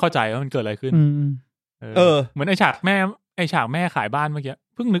เราไม่เข้าใจว่ามันเกิดอะไรขึ้นเหมือนไอฉากแม่ขายบ้านเมื่อกี้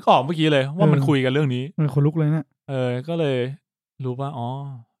เพิ่งนึกออกเมื่อกี้เลยว่ามันคุยกันเรื่องนี้คนลุกเลยนะก็เลยรู้ว่าอ๋อ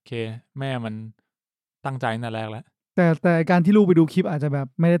โอเคแม่มันตั้งใจตั้งแต่แรกแล้วแต่การที่ลูกไปดูคลิปอาจจะแบบ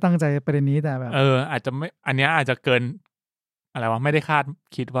ไม่ได้ตั้งใจประเด็นนี้แต่แบบอาจจะไม่อันนี้อาจจะเกินอะไรวะไม่ได้คาด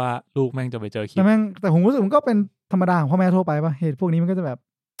คิดว่าลูกแม่งจะไปเจอคลิปแต่ผมรู้สึกมันก็เป็นธรรมดาของพ่อแม่ทั่วไปป่ะเหตุพวกนี้มันก็จะแบบ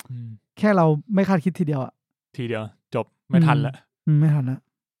แค่เราไม่คาดคิดทีเดียวจบไม่ทันละไม่ทันละ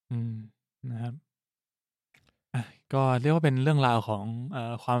นะครับก็เรียกว่าเป็นเรื่องราวของ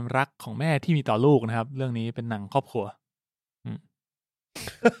ความรักของแม่ที่มีต่อลูกนะครับเรื่องนี้เป็นหนังครอบครัว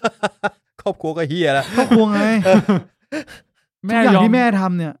ครอบครัวก็เฮียแล้วครอบครัวไงแม่อย่างที่แม่ท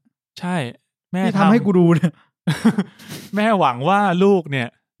ำเนี่ยใช่แม่ทำให้กูดูเนี่ยแม่หวังว่าลูกเนี่ย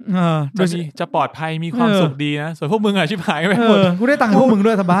จะปลอดภัยมีความสุขดีนะส่วนพวกมึงชิบหายไปหมดกูได้ตังค์พวกมึง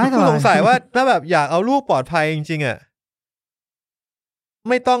ด้วยสบายกูสงสัยว่าถ้าแบบอยากเอาลูกปลอดภัยจริงๆ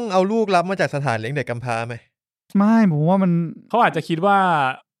ไม่ต้องเอาลูกรับมาจากสถานเลี้ยงเด็กกำพร้าไหมไม่ผมว่ามันเขาอาจจะคิดว่า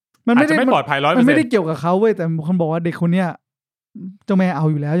มันไม่ปลอดภัย 100% มันไม่ได้เกี่ยวกับเขาเว้ยแต่คนบอกว่าเด็กคนเนี้ยเจ้าแม่เอา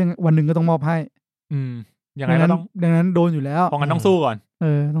อยู่แล้วยังวันหนึ่งก็ต้องมอบให้ยังไงก็ต้องดังนั้นโดนอยู่แล้วเพราะงั้นต้องสู้ก่อน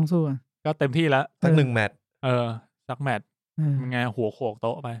ต้องสู้ก่อนก็เต็มที่แล้วสัก1 แมตช์สักแมตช์ไงหัวโขกโ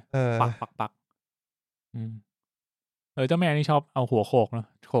ต๊ะไปปักเจ้าแม่นี่ชอบเอาหัวโขกเนาะ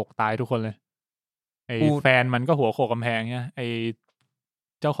โขกตายทุกคนเลยไอ้แฟนมันก็หัวโขกกำแพงเนี่ยไอ้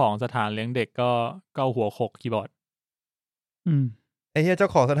เจ้าของสถานเลี้ยงเด็กก็เอาหัวโขกคีย์บอร์ดไอ้เหี้ยเจ้า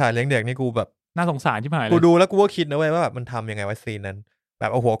ของสถานเลี้ยงเด็กนี่กูแบบน่าสงสารชิบหายเลยกูดูแล้วกูก็คิดนะเว้ยว่าแบบมันทำยังไงวะซีนนั้นแบ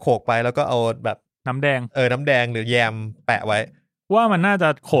บเอาหัวโขกไปแล้วก็เอาแบบน้ำแดงน้ำแดงหรือแยมแปะไว้ว่ามันน่าจะ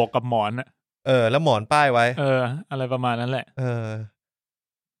โขกกับหมอนแล้วหมอนป้ายไว้อะไรประมาณนั้นแหละ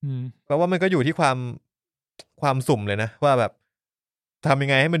แปลว่ามันก็อยู่ที่ความสุ่มเลยนะว่าแบบทำยัง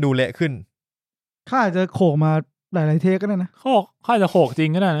ไงให้มันดูเละขึ้นข้าอาจจะโขกมาหลายๆเทคก็ได้นะข้าจะโขกจริง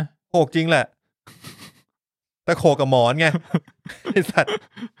ก็ได้นะโขกจริงแหละแต่โขกกับหมอนไงไอ้สัตว์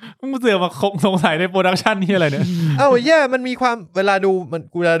มึงเสือกมาสงสัยในโปรดักชันนี่อะไรเนี่ยมันมีความเวลา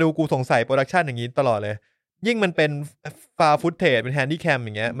ดูกูสงสัยโปรดักชันอย่างนี้ตลอดเลยยิ่งมันเป็นฟาฟุตเทจเป็นแฮนดี้แคมอ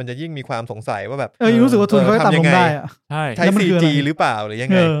ย่างเงี้ยมันจะยิ่งมีความสงสัยว่าแบบรู้สึกว่าทุนเขาต่ำลงได้อะใช้ CG หรือเปล่าหรือยัง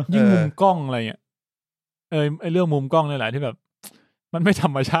ไงยิ่งมุมกล้องอะไรเงี้ยไอเรื่องมุมกล้องนี่แหละที่แบบมันไม่ธร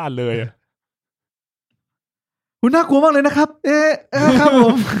รมชาติเลยน่ากลัวมากเลยนะครับครับผ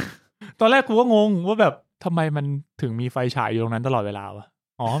มตอนแรกกูก็งงว่าแบบทำไมมันถึงมีไฟฉายอยู่ตรงนั้นตลอดเวลาวะ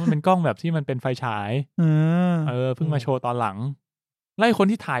มันเป็นกล้องแบบที่มันเป็นไฟฉายเพิ่งมาโชว์ตอนหลังไล่คน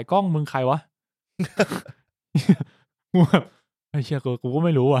ที่ถ่ายกล้องมึงใครวะกูแบบไอ้เชี่ยกูก็ไ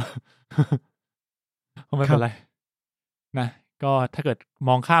ม่รู้อ่ะไม่เป็นไรนะก็ถ้าเกิดม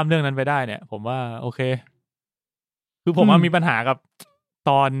องข้ามเรื่องนั้นไปได้เนี่ยผมว่าโอเคคือผมมีปัญหากับ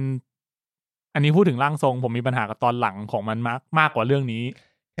ตอนอันนี้พูดถึงร่างทรงผมมีปัญหากับตอนหลังของมันมากกว่าเรื่องนี้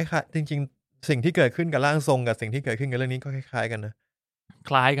คล้ายๆจริงๆสิ่งที่เกิดขึ้นกับร่างทรงกับสิ่งที่เกิดขึ้นกับเรื่องนี้ก็คล้ายๆกันนะ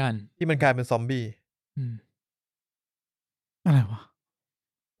คล้ายกันที่มันกลายเป็นซอมบี้อะไรวะ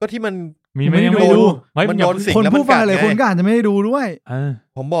ก็ที่มัน มีไม่ดูมันโดนสิงคนผู้ฟังหลายคนก็อาจจะไม่ได้ดูด้วย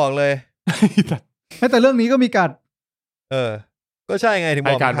ผมบอกเลยแต่เรื่องนี้ก็มีกัดก็ใช่ไงถึง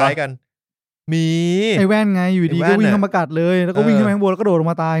บอกคล้ายกันมีไอ้แว่นไงอยู่ดีก็วิ่งเข้ามากัดเลยแล้วก็วิ่งขึ้นไปข้างบนแล้วก็โดดลง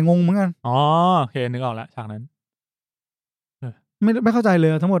มาตายงงเหมือนกันอ๋อโอเคนึกออกแล้วฉากนั้นไม่เข้าใจเล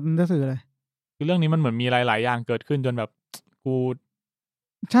ยทั้งหมดมันจะสื่ออะไรคือเรื่องนี้มันเหมือนมีหลายๆอย่างเกิดขึ้นจนแบบกู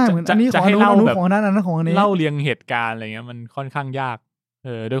ใช่เหมือนอันนี้ของอนุของนั้นของอันนี้เล่าเรียงเหตุการณ์อะไรเงี้ยมันค่อนข้างยาก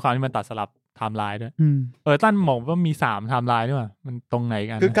ด้วยความที่มันตัดสลับไทม์ไลน์ด้วยตั้นบอกว่ามี3ไทม์ไลน์ด้วยมันตรงไหน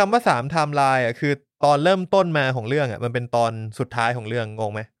กันคือคำว่า3ไทม์ไลน์คือตอนเริ่มต้นมาของเรื่องมันเป็นตอนสุดท้ายของเรื่องง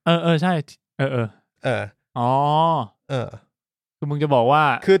งไหมใช่อ๋อคือมึงจะบอกว่า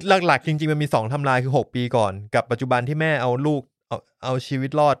คือหลักๆจริงๆมันมี2ไทม์ไลน์คือ6ปีก่อนกับปัจจุบันที่แม่เอาลูกเอาชีวิ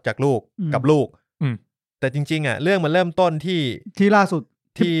ตรอดจากลูกกับลูกแต่จริงๆเรื่องมันเริ่มต้นที่ล่าสุด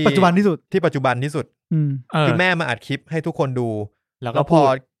ที่ปัจจุบันที่สุดคือแม่มาอัดคลิปให้ทุกคนดูแล้วพอ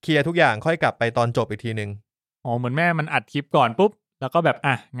เคลียร์ทุกอย่างค่อยกลับไปตอนจบอีกทีนึงเหมือนแม่มันอัดคลิปก่อนปุ๊บแล้วก็แบบ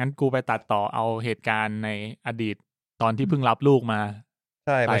งั้นกูไปตัดต่อเอาเหตุการณ์ในอดีตตอนที่เพิ่งรับลูกมาใ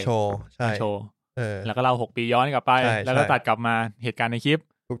ช่มาโชว์แล้วก็เล่า6ปีย้อนกลับไปแล้วก็ตัดกลับมาเหตุการณ์ในคลิป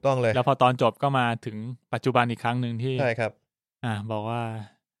ถูกต้องเลยแล้วพอตอนจบก็มาถึงปัจจุบันอีกครั้งนึงที่ใช่ครับบอกว่า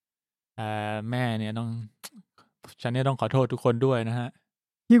แม่เนี่ยฉันเนี่ยต้องขอโทษทุกคนด้วยนะฮะ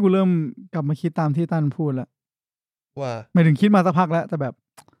ที่กูเริ่มกลับมาคิดตามที่ตั้นพูดแล้วว่าไม่ถึงคิดมาสักพักแล้วแต่แบบ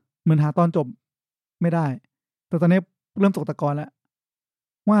เหมือนหาตอนจบไม่ได้แต่ตอนนี้เริ่มตกตะกอนแล้ว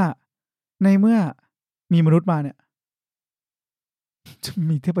ว่าในเมื่อมีมนุษย์มาเนี่ยจะ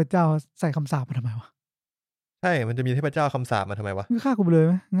มีเทพเจ้าใส่คำสาปมาทำไมวะใช่มันจะมีเทพเจ้าคำสาปมาทำไมวะฆ่ากูไปเลยไ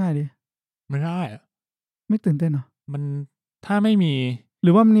หมง่ายดีไม่ได้ไม่ตื่นเต้นเหรอมันถ้าไม่มีห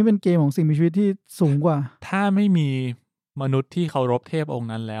รือว่ามันนี้เป็นเกมของสิ่งมีชีวิตที่สูงกว่าถ้าไม่มีมนุษย์ที่เคารพเทพองค์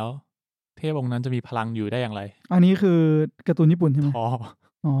นั้นแล้วเทพองค์นั้นจะมีพลังอยู่ได้อย่างไรอันนี้คือการ์ตูนญี่ปุ่นใช่ไหม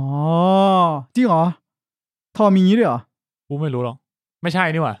อ๋อจริงเหรอทอมีงี้ด้วยเหรอกูไม่รู้หรอกไม่ใช่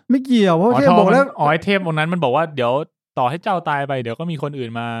นี่หว่าไม่เกี่ยวเพราะเทพบอกแล้วไอ้เทพองค์นั้นมันบอกว่าเดี๋ยวต่อให้เจ้าตายไปเดี๋ยวก็มีคนอื่น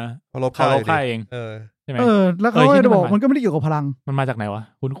มาเคารพข้าเองใช่ไหมแล้วเขาจะบอกมันก็ไม่ได้เกี่ยวกับพลังมันมาจากไหนวะ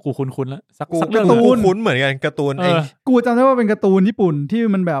คุ้นแล้วสักเรื่องคุ้นเหมือนกันการ์ตูนกูจำได้ว่าเป็นการ์ตูนญี่ปุ่นที่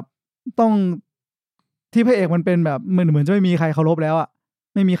มันแบบต้องที่พระเอกมันเป็นแบบเหมือนจะไม่มีใครเคารพแล้ว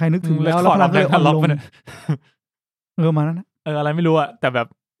ไม่มีใครนึกถึงแล้วพลังเลยอ่อนลงมานั้นอะไรไม่รู้แต่แบบ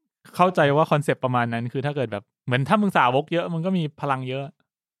เข้าใจว่าคอนเซปต์ประมาณนั้นคือถ้าเกิดแบบเหมือนถ้ามึงสาวกเยอะมันก็มีพลังเยอะ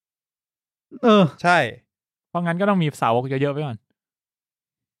ใช่เพราะงั้นก็ต้องมีสาวกเยอะๆไว้ก่อน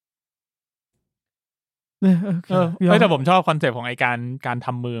แต่ผมชอบคอนเซปต์ของไอการท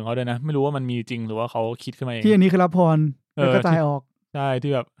ำมือเขาด้วยนะไม่รู้ว่ามันมีจริงหรือว่าเขาคิดขึ้นมาเองที่อันนี้คือรับพรแล้วก็จ่ายออกใช่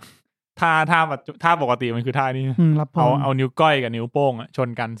ที่แบบท่าปกติมันคือท่านี้เอานิ้วก้อยกับนิ้วโป้งชน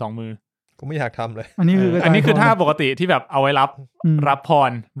กัน2มือกูไม่อยากทำเลยอันนี้คือท่าปกติที่แบบเอาไว้รับพ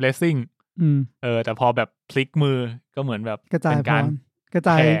ร blessing แต่พอแบบพลิกมือก็เหมือนแบบเป็นการกระจ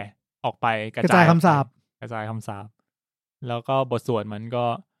ายออกไปกระจายคำสาปแล้วก็บทสวดมันก็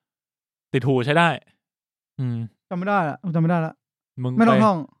ติดหูใช้ได้จำไม่ได้ละไม่ต้อง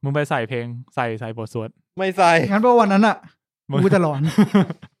ท่องมึงไปใส่เพลงใส่บทสวดไม่ใส่งั้นเพราะวันนั้นกูจะหลอน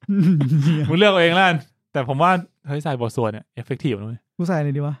มึงเลือกเองแล้วแต่ผมว่าเฮ้ยใส่บทสวดเนี่ยเอฟเฟกตีฟนะกูใส่เล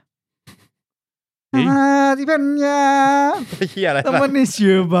ยดีวะที่เป็นยาไม่เชี่ยอะไรแต่มันไม่เ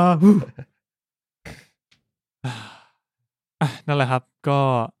ชื่อบานั่นแหละครับก็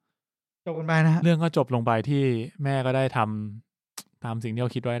จบกันไปนะเรื่องก็จบลงไปที่แม่ก็ได้ทำตามสิ่งที่เข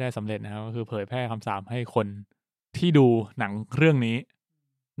าคิดไว้ได้สำเร็จนะครับก็คือเผยแพร่คำสาปให้คนที่ดูหนังเรื่องนี้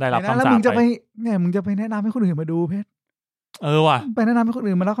ได้รับคำสาปไปแล้วมึงจะไปแนะนำให้คนอื่นมาดูเพชรว่ะไปแนะนำให้คน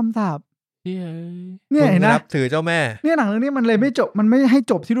อื่นมารับคำสาปเนี่ยเห็นนะถือเจ้าแม่เนี่ยหนังเรื่องนี้มันเลยไม่จบมันไม่ให้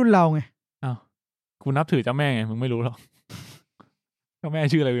จบที่รุ่นเราไงกูนับถือเจ้าแม่ไงมึงไม่รู้หรอกเจ้าแม่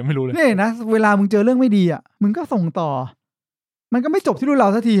ชื่ออะไรยังไม่รู้เลยนี่นะเวลามึงเจอเรื่องไม่ดีมึงก็ส่งต่อมันก็ไม่จบที่รุ่นเรา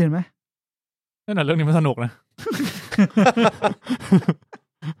สักทีเห็นไหมนั่นแหละเรื่องนี้มันสนุกนะ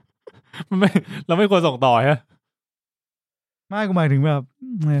มันไม่เราไม่ควรส่งต่อฮะไม่กูหมายถึงแบบ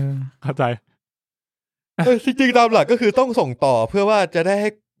เข้าใจจริงๆตามหลักก็คือต้องส่งต่อเพื่อว่าจะได้ให้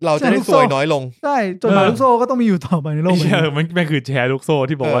เราจะได้ซวยน้อยลงใช่จนหมายลูกโซ่ก็ต้องมีอยู่ต่อไปในโลกนี้มันคือแชร์ลูกโซ่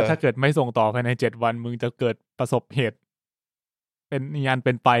ที่บอกว่าถ้าเกิดไม่ส่งต่อภายใน7 วันมึงจะเกิดประสบเหตุเป็นยันเ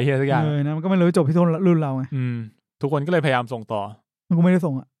ป็นไปเฮียสักอย่างนะมันก็ไม่เลยจบที่รุ่นเราไงทุกคนก็เลยพยายามส่งต่อมันก็ไม่ได้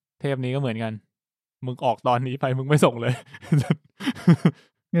ส่งเทปนี้ก็เหมือนกันมึงออกตอนนี้ไปมึงไม่ส่งเลย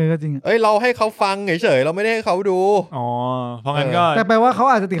ก็จริงเราให้เขาฟังเฉยๆเราไม่ได้ให้เขาดูเพราะงั้นก็แต่แปลว่าเขา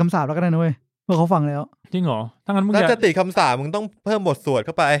อาจจะติดคำสาปแล้วก็ได้นะเว้ยเพื่อเขาฟังแล้วจริงเหรอถ้างั้นมึงจะติดคำสาปมึงต้องเพิ่มบทสวดเ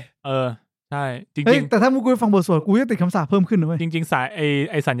ข้าไปใช่จริงๆแต่ถ้ามึงกูฟังบทสวดกูจะติดคำสาปเพิ่มขึ้นนะเว้ยจริงๆสาย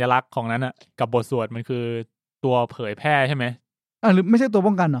ไอสัญลักษณ์ของนั้นกับบทสวดมันคือตัวเผยแพร่ใช่ไหมหรือไม่ใช่ตัว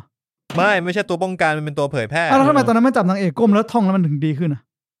ป้องกันเหรอ ไม่ใช่ตัวป้องกันมันเป็นตัวเผยแพร่แล้วทำไมตอนนั้นมันจับนางเอกก้มแล้วท่องแล้วมันถึงดีขึ้นอะ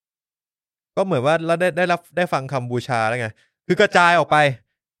ก็เหมือนว่าเราได้ฟังคำบูชาแล้วไงคือกระจายออกไป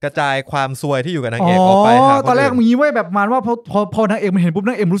กระจายความซวยที่อยู่กับนางเอกออกไปหาตอนแรกมีไว้แบบมาว่าพอนางเอกมันเห็นปุ๊บ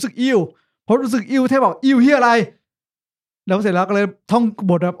นางเอกรู้สึกอิ่วพอรู้สึกอิ่วเทพบอกอิ่วเฮียอะไรแล้วเสร็จแล้วก็เลยท่อง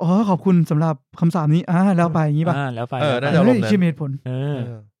บทแบบขอบคุณสำหรับคำสาปนี้แล้วไปอย่างนี้ป่ะแล้วไปน่าจะลงชื่อเหตุผล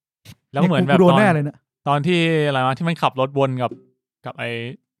แล้วเหมือนแบบตอนที่อะไรวะที่มันขับรถวนกับไอ้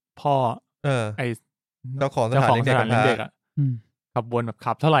พ่อไอ้เจ้าของสถานเด็กอ่ะขับวนแบบ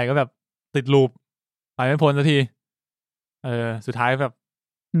ขับเท่าไหร่ก็แบบติดลูปไปไม่พ้นสักทีสุดท้ายแบบ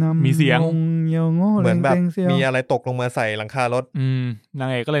มีเสียงเหมือนแบบมีอะไรตกลงมาใส่หลังคารถนาง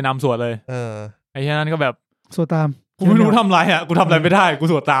เอกก็เลยนำสวดเลยไอ้แค่นั้นก็แบบสวดตามกูไม่รู้ทำไรอ่ะกูทำอะไรไม่ได้กู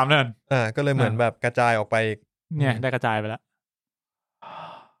สวดตามนั่นก็เลยเหมือนแบบกระจายออกไปเนี่ยได้กระจายไปแล้ว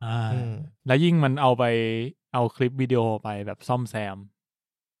แล้วยิ่งมันเอาคลิปวิดีโอไปแบบซ่อมแซม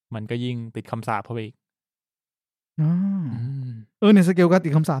มันก็ยิ่งติดคำสาปเข้าไปอีกในสเกลการติ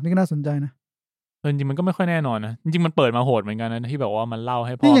ดคำสาปนี่ก็น่าสนใจนะจริงมันก็ไม่ค่อยแน่นอนนะจริงมันเปิดมาโหดเหมือนกันนะที่แบบว่ามันเล่าใ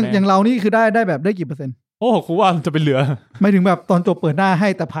ห้พ่อนี่อย่างเรานี่คือได้แบบได้กี่เปอร์เซ็นต์โอ้โหกูว่าจะเป็นเหลือไม่ถึงแบบตอนจบเปิดหน้าให้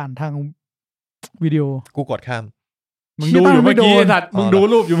แต่ผ่านทางวิดีโอกูกดข้ามมึงดูอยู่เมื่อกี้สัตว์มึงดู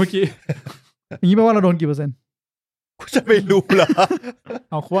รูปอยู่เมื่อกี้อย่างนี้แปลว่าเราโดนกี่เปอร์เซ็นต์กูจะไม่รู้เหรอ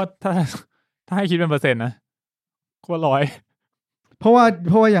เอากูว่าถ้าให้คิดเป็นเปอร์เซ็นต์นะกูว่า100เพราะว่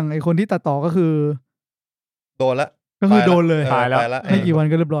าอย่างไอคนที่ตัดต่อก็คือโดนละก็คือโดนเลยตายแล้วไม่กี่วัน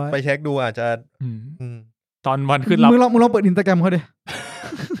ก็เรียบร้อยไปเช็คดูอาจจะตอนวันขึ้นรับมึงลองเปิดอินสตาแกรมเขาดิ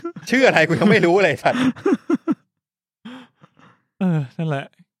ชื่ออะไรกูยังไม่รู้เลยสัตว์นั่นแหละ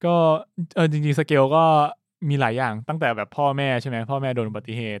ก็จริงๆสเกลก็มีหลายอย่างตั้งแต่แบบพ่อแม่ใช่ไหมพ่อแม่โดนอุบั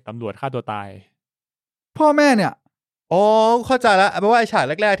ติเหตุตำรวจฆ่าตัวตายพ่อแม่เนี่ยเข้าใจแล้วแปลว่าไอ้ฉาก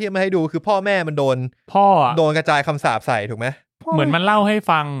แรกๆที่มาให้ดูคือพ่อแม่มันโดนกระจายคำสาปใส่ถูกไหมเหมือนมันเล่าให้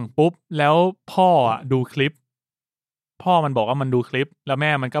ฟังปุ๊บแล้วพ่อดูคลิปพ่อมันบอกว่ามันดูคลิปแล้วแ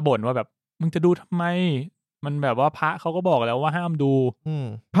ม่มันก็บ่นว่าแบบมึงจะดูทำไมมันแบบว่าพระเขาก็บอกแล้วว่าห้ามดู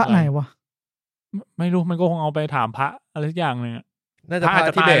พระไหนวะไม่รู้มันก็คงเอาไปถามพระอะไรสักอย่างนึงน่าจะพระ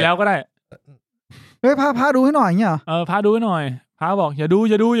ที่ตายแล้วก็ได้เฮ้ยพระดูให้หน่อยเงี้ยพระดูให้หน่อยพระบอกอย่าดู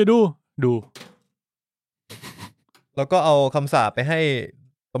แล้วก็เอาคำสาปไปให้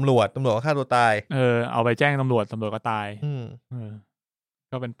ตำรวจก็ฆ่าตัวตายเอาไปแจ้งตำรวจก็ตาย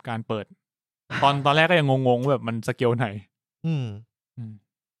ก็เป็นการเปิดตอนแรกก็ยังงงๆแบบมันสเกลไหน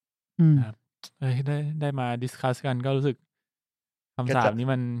ครับได้มาดิสคัสกันก็รู้สึกคำสาปนี้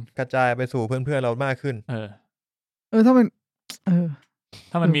มันกระจายไปสู่เพื่อนๆเรามากขึ้นถ้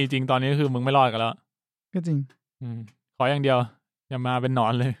ามันมีจริงตอนนี้คือมึงไม่รอดกันแล้วก็จริงขออย่างเดียวอย่ามาเป็นหนอ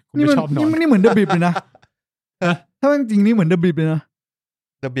นเลยกูไม่ชอบหนอนนี่เหมือนเดอะบิบเลยนะถ้ามันจริงนี่เหมือนเดอะบิบเลยนะ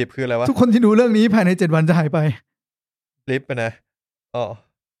เดอะบิบคืออะไรวะทุกคนที่ดูเรื่องนี้ภายใน7 วันจะหายไปลิฟต์ไปนะ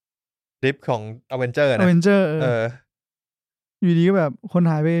ลิฟต์ของอเวนเจอร์นะอยู่ดีก็แบบคน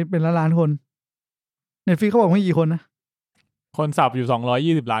หายไปเป็นล้านคนNetflixเขาบอกไม่กี่คนนะคนสับอยู่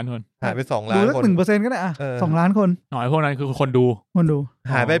220 ล้านคนหายไป2 ล้านคน 1% ก็ได้2 ล้านคนหน่อยพวกนั้นคือคนดู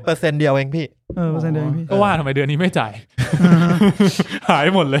หายไป%เดียวเองพี่เปอร์เซ็นต์เดียวเองพี่ก็ว่าทำไมเดือนนี้ไม่จ่ายหาย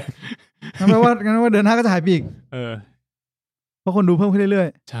หมดเลยงั้นแปลว่าเดือนหน้าก็จะหายไปอีกเพราะคนดูเพิ่มขึ้นเรื่อย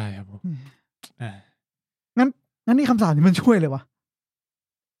ๆใช่ครับผมงั้นนี่คำสาปนี่มันช่วยเลยวะ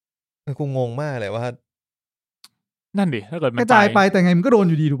กูงงมากเลยว่านั่นดิถ้าเกิดมันกระจายไปแต่ไงมันก็โดน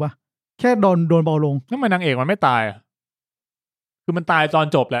อยู่ดีถูกปะแค่โดนเบาลงทำไมนางเอกมันไม่ตายคือมันตายตอน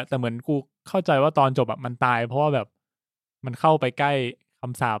จบแหละแต่เหมือนกูเข้าใจว่าตอนจบมันตายเพราะว่าแบบมันเข้าไปใกล้ค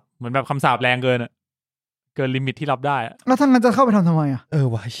ำสาปเหมือนแบบคำสาปแรงเกินเกินลิมิตที่รับได้แล้วทั้งนั้นจะเข้าไปทำไม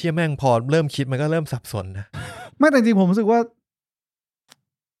วะเชี่ยแม่งพอเริ่มคิดมันก็เริ่มสับสนนะไม่แต่จริงผมรู้สึกว่า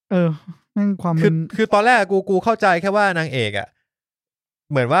แม่งความคือตอนแรกกูเข้าใจแค่ว่านางเอก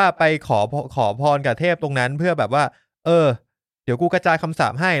เหมือนว่าไปขอพรกับเทพตรงนั้นเพื่อแบบว่าเดี๋ยวกูกระจายคำสา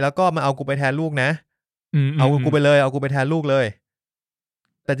ปให้แล้วก็มาเอากูไปแทนลูกนะเอากูไปเลยเอากูไปแทนลูกเลย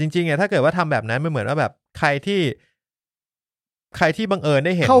แต่จริงๆถ้าเกิดว่าทำแบบนั้นมันเหมือนว่าแบบใครที่บังเอิญไ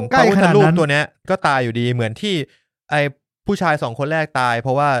ด้เห็นพระพุทธรูปตัวเนี้ยก็ตายอยู่ดีเหมือนที่ไอผู้ชาย2 คนแรกตายเพ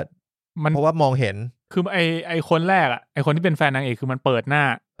ราะว่ามองเห็นคือไอคนแรกไอคนที่เป็นแฟนนางเอกคือมันเปิดหน้า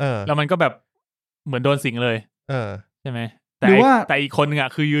แล้วมันก็แบบเหมือนโดนสิงเลยใช่ไหมแต่อีกคนนึง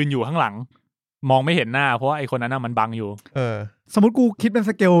คือยืนอยู่ข้างหลังมองไม่เห็นหน้าเพราะว่าไอคนนั้นมันบังอยู่สมมติกูคิดเป็นส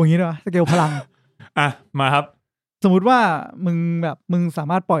เกลอย่างนี้ด้วยสเกลพลังมาครับสมมติว่ามึงสา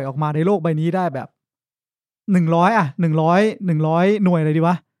มารถปล่อยออกมาในโลกใบนี้ได้แบบ100 100 หน่วยอะไรดี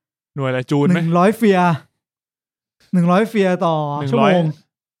วะหน่วยอะไรจูนไหม100 เฟียร์ต่อชั่วโมง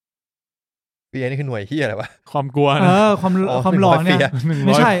fear นี่คือหน่วยเหี้ยอะไรวะความกลัวความหลอนเนี่ยไ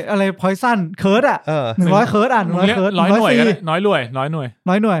ม่ใช่อะไร poison เคิร์ดอ่ะ100เคิร์ดอ่ะ100เคิร์ด100 หน่วย100 ห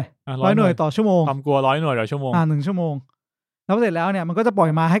น่วยต่อชั่วโมงความกลัว100 หน่วยต่อชั่วโมง1ชั่วโมงแล้วเสร็จแล้วเนี่ยมันก็จะปล่อย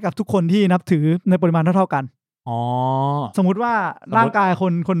มาให้กับทุกคนที่นับถือในปริมาณเท่ากันสมมุติว่าร่างกาย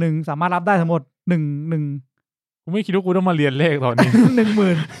คนหนึ่งสามารถรับได้ทั้งหมด1กูไม่คิดว่ากูต้องมาเรียนเลขตอนนี้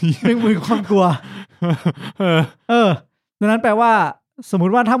 10,000 ความกลัวดังนั้นแปลว่าสมมุ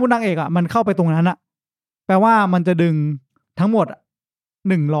ติว่าถ้ามุนนางเอกอ่ะมันเข้าไปตรงนั้นอ่ะแปลว่ามันจะดึงทั้งหมด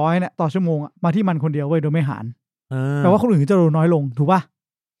100เนี่ยต่อชั่วโมงมาที่มันคนเดียวเว้ยโดยไม่หารแปลว่าคนอื่นจะโดนน้อยลงถูกป่ะ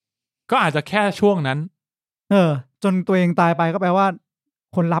ก็อาจจะแค่ช่วงนั้นจนตัวเองตายไปก็แปลว่า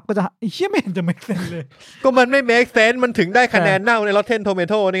คนรับก็จะเหี้ยไม่เห็นจะ make sense เลยก็มันไม่ make sense มันถึงได้คะแนนเน่าใน Rotten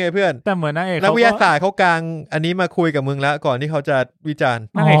Tomato นี่ไงเพื่อนแต่เหมือนนางเอกนักวิทยาศาสตร์เขากางอันนี้มาคุยกับมึงแล้วก่อนที่เขาจะวิจารณ์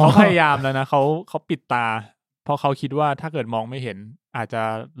นางเอกเขาพยายามแล้วนะเขาปิดตาเพราะเขาคิดว่าถ้าเกิดมองไม่เห็นอาจจะ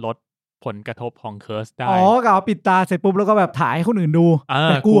ลดผลกระทบของเคิร์สได้กะเอาปิดตาเสร็จปุ๊บแล้วก็แบบถ่ายให้คนอื่นดู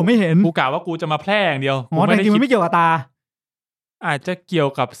แต่กูไม่เห็นกูกะว่ากูจะมาแพร่อย่างเดียวแต่จริงมันไม่เกี่ยวกับตาอาจจะเกี่ยว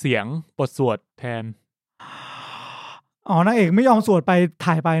กับเสียงบทสวดแทนนางเอกไม่ยอมสวดไป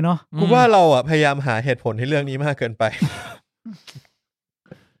ถ่ายไปเนาะกูว่าเราอ่ะพยายามหาเหตุผลในเรื่องนี้มากเกินไป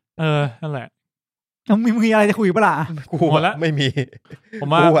นั่นแหละมีอะไรจะคุยปะล่ะกูไม่มีผม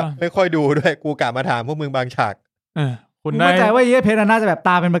ว่าไม่ค่อยดูด้วยกูกะมาถามพวกมึงบางฉากคุณเข้าใจว่าเย้เพชรน่าจะแบบต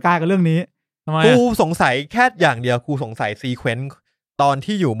าเป็นประกายกับเรื่องนี้กูสงสัยแค่อย่างเดียวกูสงสัยซีเควนซ์ตอน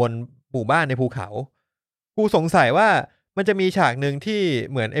ที่อยู่บนหมู่บ้านในภูเขากูสงสัยว่ามันจะมีฉากนึงที่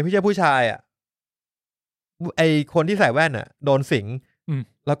เหมือนไอ้ผู้ชายอ่ะไอคนที่ใส่แว่นอ่ะโดนสิง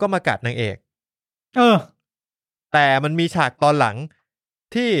แล้วก็มากัดนางเอกแต่มันมีฉากตอนหลัง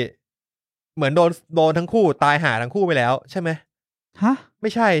ที่เหมือนโดนทั้งคู่ตายหาทั้งคู่ไปแล้วใช่ไหมไ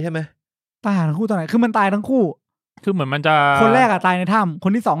ม่ใช่ใช่ไหมตายหาทั้งคู่ตอนไหนคือมันตายทั้งคู่คือเหมือนมันจะคนแรกตายในถ้ำค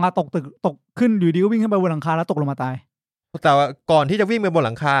นที่2ตกตึกตกขึ้นอยู่ดีก็วิ่งขึ้นไปบนหลังคาแล้วตกลงมาตายแต่ว่าก่อนที่จะวิ่งไปบนห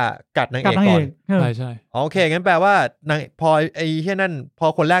ลังคากัดนางเอกก่อนใช่โอเคงั้นแปลว่านางพอไอ้แค่นั้นพอ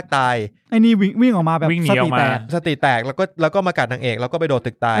คนแรกตายไอ้นี่วิ่งออกมาแบบสติแตกแล้วก็มากัดนางเอกแล้วก็ไปโดด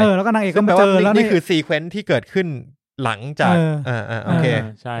ตึกตายแล้วก็นางเอกก็มาเจอแล้วนี่คือซีเควนซ์ที่เกิดขึ้นหลังจากโอเค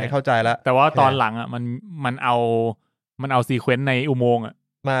ใช่เข้าใจแล้วแต่ว่าตอนหลังมันเอาซีเควนซ์ในอุโมงค์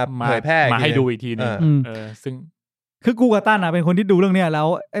มาเผยแพร่มาให้ดูอีกทีนึงซึ่งคือกูกับตั้นเป็นคนที่ดูเรื่องนี้แล้ว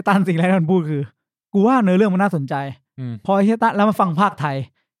ไอ้ตั้นสิ่งแรกที่มันพูดคือกูว่าเนื้อเรื่องมันน่าสนใจพอไอ้เหี้ยตั้นแล้วมาฟังภาคไทย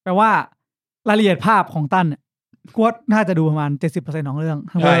แปลว่ารายละเอียดภาพของตั้นกูว่าน่าจะดูประมาณ 70% ของเรื่อง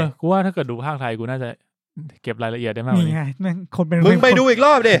กูว่าถ้าเกิดดูภาคไทยกูน่าจะเก็บรายละเอียดได้มากนี่ไงคนเป็นมึงไปดูอีกร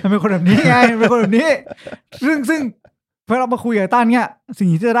อบดิเป็นคนแบบนี้ไงเป็นคนแบบนี้ซึ่งพอเรามาคุยกับตั้นเนี่ยสิ่ง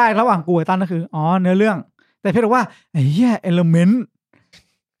ที่จะได้ระหว่างกูกับตั้นก็คือเนื้อเรื่องแต่เพียงแต่ว่าไอ้เหี้ยเอลิเมนต์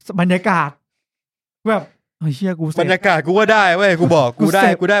บรรยากาศแบบเชี่ยกูบรรยากาศกูว่าได้เว้ยกูบอกกูไ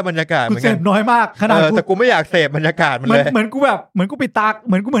ด้บรรยากาศเหมือนกันกูเสพน้อยมากขนาดแต่กูไม่อยากเสพบรรยากาศมันเลยเหมือนกูแบบเหมือนกูปิดตาเ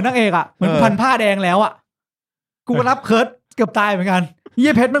หมือนกูเหมือนนางเอกอ่ะเหมือนกูพันผ้าแดงแล้วอ่ะกูรับเคิร์ดเกือบตายเหมือนกันเยี่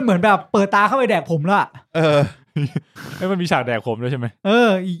ยเพชรมันเหมือนแบบเปิดตาเข้าไปแดกผมแล้วแล้วมันมีฉากแดกผมด้วยใช่ไหม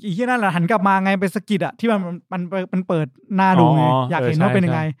อีที่นั่นแหละหันกลับมาไงไปสกิดอ่ะที่มันเปิดหน้าดูไงอยากเห็นว่าเป็น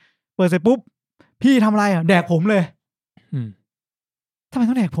ยังไงเปิดเสร็จปุ๊บพี่ทำอะไรอ่ะแดกผมเลยทำไม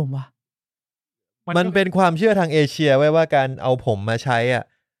ต้องแดกผมวะมันเป็นความเชื่อทางเอเชียไว้ว่าการเอาผมมาใช้อ่ะ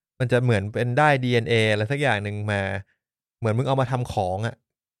มันจะเหมือนเป็นได้ DNA อะไรสักอย่างหนึ่งมาเหมือนมึงเอามาทำของอ่ะ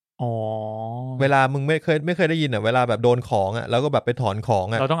เวลามึงไม่เคยได้ยินอ่ะเวลาแบบโดนของอ่ะแล้วก็แบบไปถอนของ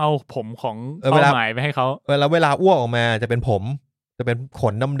อ่ะเราต้องเอาผมของเป้าหมายไปให้เขาเวลาอ้วกออกมาจะเป็นผมจะเป็นข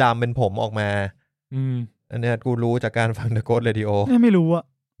นดำๆเป็นผมออกมาอันนี้กูรู้จากการฟัง The Ghost Radio ไม่รู้อะ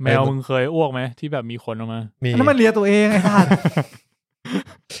แมวมึงเคยอ้วกไหมที่แบบมีขนออกมาแล้วมันเลียตัวเองไอ้ท่าน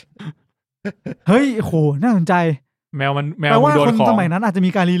เฮ้ยโหน่าสนใจแมวมึงโดนของแปลว่าคนสมัยนั้นอาจจะมี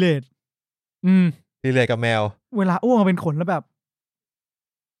การรีเลทรีเลทกับแมวเวลาอ้วกเป็นขนแล้วแบบ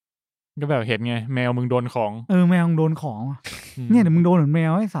ก็แบบเห็นไงแมวมึงโดนของแมวมึงโดนของเนี่ยเดี๋ยวมึงโดนเหมือนแม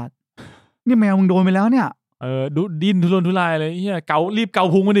วไอ้สัตว์นี่แมวมึงโดนไปแล้วเนี่ยดูดิ้นทุรนทุรายเลยเฮียรีบเกา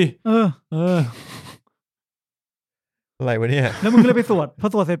พุงมาดิอะไรวะเนี่ยแล้วมึงก็เลยไปสวดพอ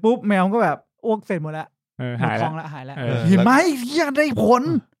สวดเสร็จปุ๊บแมวก็แบบอ้วกเสร็จหมดแล้วหายแล้วเห็นไหมเฮียได้ผล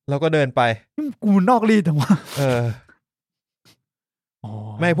เราก็เดินไปกูนอกรีดแต่ว่า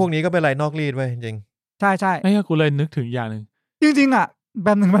ไม่พวกนี้ก็เป็นไรนอกรีดไว้จริงใช่ใช่ไอ้กูเลยนึกถึงอย่างนึงจริงๆอ่ะแ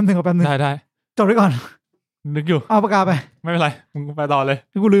ป๊บนึงได้จบไว้ก่อนนึกอยู่เอาปากกาไปไม่เป็นไรมึงไปต่อเลย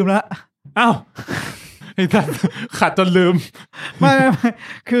กูลืมแล้วอ้าวไอ้ท่านขัดจนลืมไม่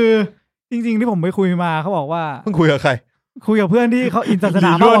คือจริงๆที่ผมไปคุยมาเขาบอกว่าเพิ่งคุยกับใครคุยกับเพื่อนที่เขาอินศาสน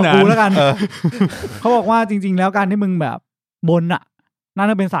ามากกว่ากูแล้วกันเขาบอกว่าจริงๆแล้วการที่มึงแบบบนอ่ะนั่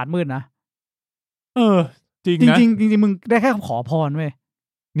นเป็นศาสตร์มืดนะจริงนะจริงมึงได้แค่ขอพรเว้ย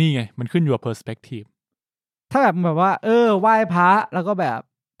นี่ไงมันขึ้นอยู่กับ perspective ถ้าแบบว่าไหว้พระแล้วก็แบบ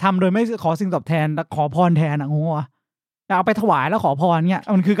ทำโดยไม่ขอสิ่งตอบแทนขอพรแทนงงวะเอาไปถวายแล้วขอพรเนี่ย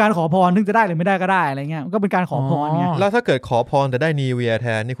มันคือการขอพรถึงจะได้หรือไม่ได้ก็ได้อะไรเงี้ยมันก็เป็นการขอพรไงแล้วถ้าเกิดขอพรแต่ได้นีเวียแท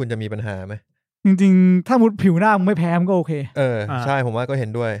นนี่คุณจะมีปัญหาไหมจริงๆถ้ามุดผิวหน้ามึงไม่แพ้มันก็โอเคใช่ผมว่าก็เห็น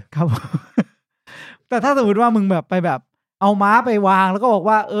ด้วยครับ แต่ถ้าสมมติว่ามึงแบบไปแบบเอาม้าไปวางแล้วก็บอก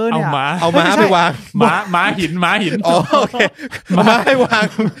ว่าเนี่ยเอาม้าไปวางม้าหินอ๋อโอเคม้าให้วาง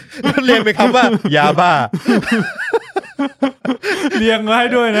เรียงเป็นคำว่ายาบ้าเรียงไว้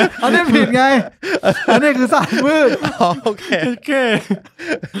ด้วยนะอันนี้ผิดไงอันนี้คือศาสตร์มืดโอเค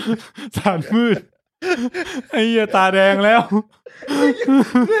ศาสตร์มืดไอ้เหี้ยตาแดงแล้ว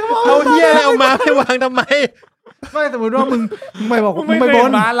เอาเหี้ยเอาม้าไปวางทำไมไม่สมมติว่ามึงไปบอกมึงไปบ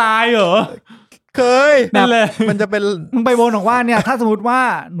นม้าลายเหรอเคยนั่นแหละมันจะเป็นมึงไปบนบอกว่าเนี่ยถ้าสมมติว่า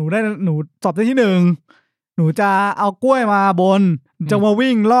หนูสอบได้ที่1หนูจะเอากล้วยมาบนจะมา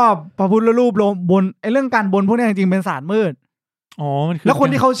วิ่งรอบพระพุทธรูปลงบนไอ้เรื่องการบนพวกนี้จริงๆเป็นศาสตร์มืดแล้วคน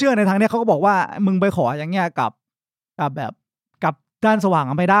ที่เขาเชื่อในทางนี้เขาก็บอกว่ามึงไปขออย่างเงี้ยกับแบบกับด้านสว่าง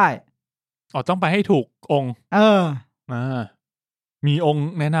ไม่ได้ต้องไปให้ถูกองค์มีองค์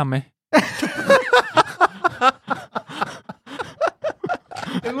แนะนำไหม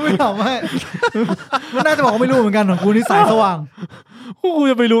ไม่ถามว่ามันน่าจะบอกว่าไม่รู้เหมือนกันของกูนี่สายสว่างกู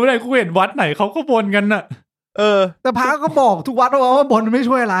จะไปรู้ได้กูเห็นวัดไหนเขาก็บนกันน่ะแต่พระก็บอกทุกวัดว่าบนไม่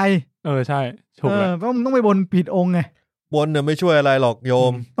ช่วยอะไรใช่ถูกเลยเพราะมึงต้องไปบนผิดองค์ไงบนเนี่ยไม่ช่วยอะไรหรอกโย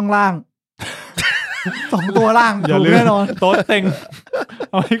มต้องล่าง2ตัวล่างอย่าลืมแน่นอนโต๊ะเต็ง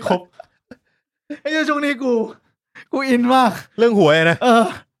เอาให้ครบไอ้ช่วงนี้กูอินมากเรื่องหวยนะ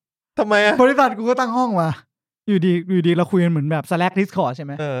ทำไมบริษัทกูก็ตั้งห้องมาอยู่ดีเราคุยกันเหมือนแบบ Slack Discord ใช่ไห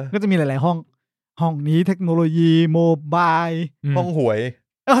มก็จะมีหลายๆห้องนี้เทคโนโลยีโมบายห้องหวย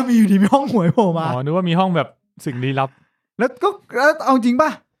มีอยู่ดีมีห้องหวยโผล่มานึกว่ามีห้องแบบสิ่งลี้ลับแล้วเอาจริงป่ะ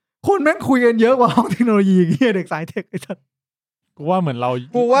คนแม่งคุยกันเยอะกว่าห้องเทคโนโลยีเงี้ยเด็กสายเทคไอ้สัสกูว่าเหมือนเรา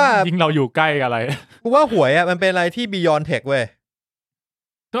ยิ่งเราอยู่ใกล้อะไรกูว่าหวยมันเป็นอะไรที่ Beyond Tech เว้ย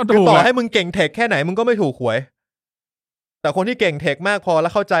ต่อให้มึงเก่งเทคแค่ไหนมึงก็ไม่ถูกหวยแต่คนที่เก่งเทคมากพอและ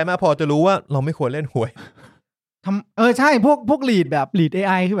เข้าใจมากพอจะรู้ว่าเราไม่ควรเล่นหวยใช่พวกลีดแบบ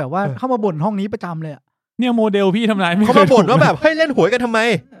AI คือแบบว่าเข้ามาบ่นห้องนี้ประจำเลยเนี่ยโมเดลพี่ทำนายไม่เขามาบ่นว่าแบบให้เล่นหวยกันทำไม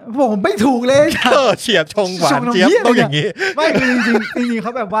ผมไม่ถูกเลยเฉียบชงหวานเจี๊ยบต้องอย่างนี้ไม่จริงเข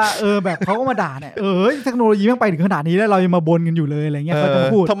าแบบว่าแบบเขาก็มาด่าเนี่ยเทคโนโลยีมันไปถึงขนาดนี้แล้วเรายังมาบ่นกันอยู่เลยอะไรเงี้ยเขาจะ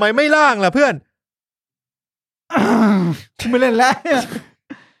พูดทำไมไม่ล่างล่ะเพื่อนไม่เล่นแล้ว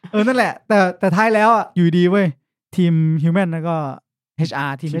นั่นแหละแต่ท้ายแล้วอยู่ดีเว้ยทีม Human แล้วก็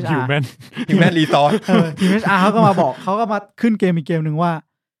HR ทีม HR Human Resource ทีม HR เขาก็มาบอกเขาก็มาขึ้นเกมอีกเกมนึงว่า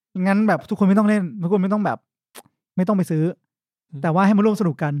งั้นแบบทุกคนไม่ต้องเล่นทุกคนไม่ต้องแบบไม่ต้องไปซื้อแต่ว่าให้มาร่วมส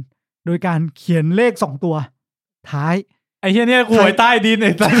นุกกันโดยการเขียนเลข2ตัวท้ายไอ้เหี้ยเนี่ยหวยใต้ดินไ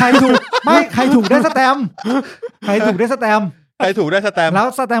อ้ใครถูกใครถูกได้สแตมป์ใครถูกได้สแตมป์แล้ว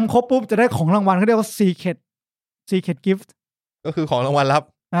สแตมป์ครบปุ๊บจะได้ของรางวัลเขาเรียกว่า Secret Gift ก็คือของรางวัลลับ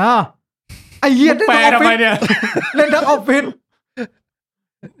ไอ้เหี้ยแปลทำไมเนี่ยเล่นทั้งออฟฟิศ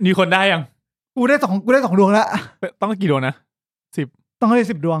มีคนได้ยังกูได้2ดวงแล้วต้องกี่ดวงนะ10ต้องได้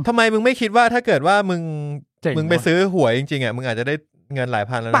10ดวงทำไมมึงไม่คิดว่าถ้าเกิดว่ามึงไปซื้อหวยจริงๆมึงอาจจะได้เงินหลาย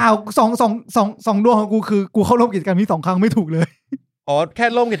พันแล้วเปล่า2ดวงของกูคือกูเข้าร่วมกิจกรรมนี้2ครั้งไม่ถูกเลยแค่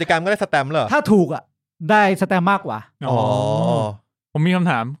ร่วมกิจกรรมก็ได้สแตมป์เหรอถ้าถูกได้สแตมป์มากกว่าผมมีคำ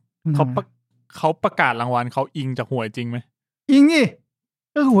ถามเขาประกาศรางวัลเขาอิงจากหวยจริงไหมอิงนี่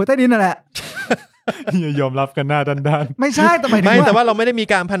ก็หวยใต้ดินนั่นแหละยอมรับกันหน้าด้านไม่ใช่แต่หมายถึงแต่ว่าเราไม่ได้มี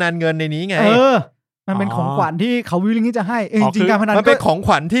การพนันเงินในนี้ไงมันเป็นของขวัญที่เขาวิลลิ่งที่จะให้จริงการพนันมันเป็นของข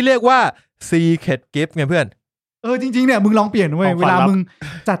วัญที่เรียกว่า Secret Gift ไงเพื่อนจริงๆเนี่ยมึงลองเปลี่ยนเว้ยเวลามึง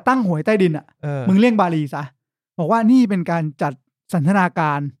จัดตั้งหวยใต้ดินมึงเรียกบาลีซะบอกว่านี่เป็นการจัดสันทนาก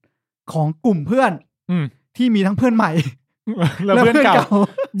ารของกลุ่มเพื่อนที่มีทั้งเพื่อนใหม่และเพื่อนเก่า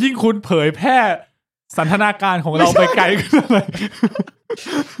ยิ่งคุณเผยแพร่สันทนาการของเราไปไกลขึ้นเลย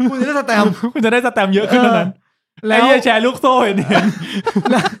คุณจะได้สแตมป์เยอะขึ้นนั้นแล้วแชร์ลูกโซ่เห็น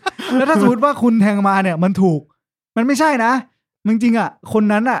แล้วถ้าสมมติว่าคุณแทงมาเนี่ยมันถูกมันไม่ใช่นะจริงๆคน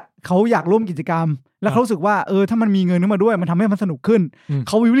นั้นเขาอยากร่วมกิจกรรมแล้วเขารู้สึกว่าถ้ามันมีเงินขึ้นมาด้วยมันทำให้มันสนุกขึ้นเ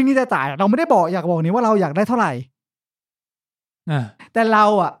ขาวิลลิ่งที่จะจ่ายเราไม่ได้อยากบอกนี่ว่าเราอยากได้เท่าไหร่แต่เรา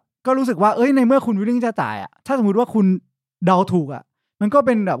ก็รู้สึกว่าในเมื่อคุณวิลลิ่งจะจ่ายถ้าสมมติว่าคุณเดาถูกมันก็เ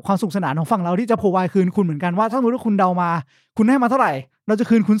ป็นแบบความสุขสนานของฝั่งเราที่จะโพรไวคืนคุณเหมือนกันว่าถ้าสมมติว่าคุณเดามาคุณให้มาเท่าไหร่เราจะ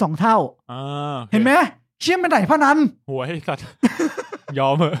คืนคุณ2เท่าเห็นไหมเชี่ยมเป็นไหนพนันหัวให้สัตว์ยอ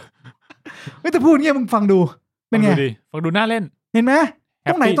มเหอะแต่พูดเงี้ยมึงฟังดูเป็นไงฟังดูน่าเล่นเห็นไหม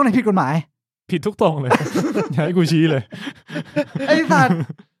ตรงไหนผิดกฎหมายผิดทุกตรงเลยอย่าให้กูชี้เลยไอ้สัตว์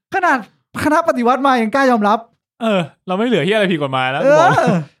ขนาดคณะปฏิวัติมายังกล้ายอมรับ เราไม่เหลือเหี้ยอะไรผิดกฎหมายแล้ว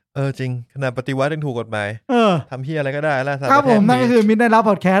จริงขนาดปฏิวัติยังถูกกฎหมายทำเหี้ยอะไรก็ได้แล้วครับผมนั่นก็คือมิดไนท์ไลฟ์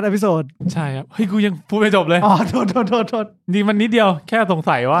พอดแคสต์อีพิโซดใช่ครับเฮ้ยกูยังพูดไม่จบเลยโทษนี่มันนิดเดียวแค่สง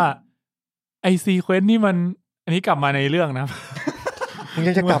สัยว่าไอซีเควนต์นี่มันอันนี้กลับมาในเรื่องนะมึง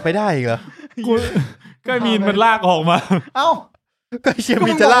ยังจะกลับไปได้อีกเหรอกูก็มีมันลากออกมาก็เชียร์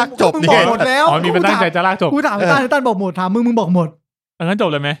มีจะลากจบนี่หมดแล้วมีมันตั้งใจจะลากจบกูถามตั้นบอกหมดถามมึงบอกหมดงั้นจบ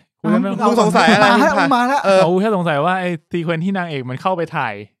เลยไหมมึงสงสัยอะไรมาแล้วกูแค่สงสัยว่าไอ้ซีเควนซ์ที่นางเอกมันเข้าไปถ่า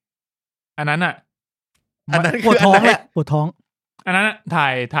ยอันนั้นปวดท้องแหละปวดท้องอันนั้น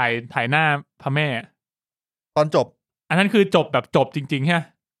ถ่ายหน้าพระแม่ตอนจบอันนั้นคือจบแบบจบจริงๆใช่ไหม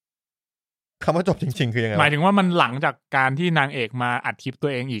คำว่าจบจริงๆคือยังไงหมายถึงว่ามันหลังจากการที่นางเอกมาอัดคลิปตั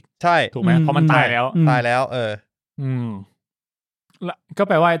วเองอีกใช่ถูกไหมเพราะมันตายแล้วก็แ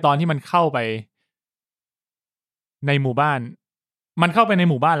ปลว่าตอนที่มันเข้าไปในหมู่บ้านมันเข้าไปใน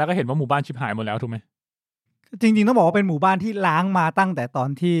หมู่บ้านแล้วก็เห็นว่าหมู่บ้านชิบหายหมดแล้วถูกไหมจริงๆต้องบอกว่าเป็นหมู่บ้านที่ล้างมาตั้งแต่ตอน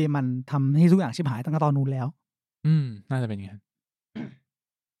ที่มันทำให้ทุกอย่างชิบหายตั้งแต่ตอนนู้นแล้วน่าจะเป็นอย่างนั้น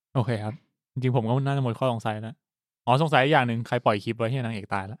โอเคครับจริงๆผมก็น่าจะหมดข้อสงสัยแล้วสงสัยอย่างหนึ่งใครปล่อยคลิปไว้ที่นางเอก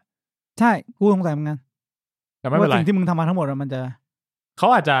ตายแล้วใช่กูสงสัยเหมือนกันแต่ไม่เป็นไรสิ่งที่มึงทำมาทั้งหมดมันจะเขา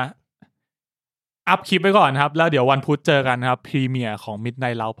อาจจะอัพคลิปไปก่อนครับแล้วเดี๋ยววันพุธเจอกันครับพรีเมียร์ของ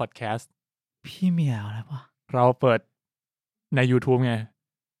Midnight Lounge Podcast พรีเมียร์อะไรวะเราเปิดใน YouTube ไง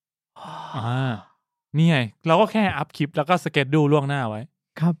นี่ไงเราก็แค่อัพคลิปแล้วก็สเกจดูล่วงหน้าไว้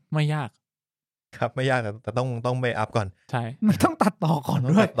ครับไม่ยากครับไม่ยากแต่ต้องไปอัพก่อนใช่มันต้องตัดต่อก่อน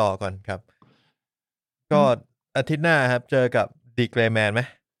ด้วยตัดต่อก่อนครับก็อาทิตย์หน้าครับเจอกับดีเกรย์แมนไหม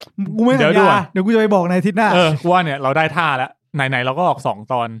กูไม่สัญญาเดี๋ยวกูจะไปบอกในอาทิตย์หน้ากูว่าเนี่ยเราได้ท่าแล้วไหนๆเราก็ออก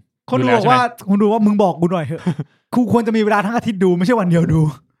2 ตอนคนดูบอกว่าคุณดูว่ามึงบอกกูหน่อยเถอะกูควรจะมีเวลาทั้งอาทิตย์ดูไม่ใช่วันเดียวดู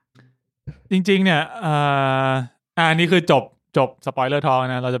จริงๆเนี่ยนี่คือจบสปอยเลอร์ทอล์ก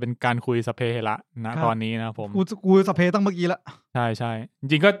นะเราจะเป็นการคุยสเปละนะตอนนี้นะผมกูสเปตั้งเมื่อกี้ละใช่จ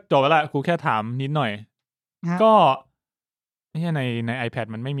ริงๆก็จบแล้วละกูแค่ถามนิดหน่อยก็ไม่ใช่ใน iPad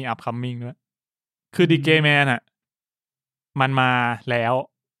มันไม่มี upcoming ด้วยคือดิเกแมนอ่ะมันมาแล้ว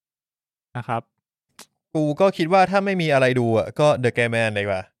นะครับกูก็คิดว่าถ้าไม่มีอะไรดูอ่ะก็ The Gay Man ดี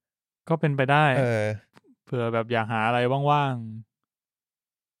กว่าก็เป็นไปได้เผื่อแบบอยากหาอะไรว่าง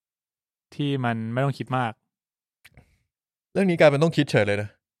ๆที่มันไม่ต้องคิดมากเรื่องนี้กลายเป็นต้องคิดเฉยเลยนะ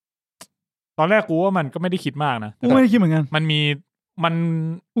ตอนแรกกูว่ามันก็ไม่ได้คิดมากนะกูไม่ได้คิดเหมือนกันมัน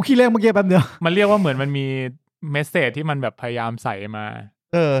กูคิดแรกเมื่อกี้แป๊บเดียวมันเรียกว่าเหมือนมันมีเมสเสจที่มันแบบพยายามใส่มา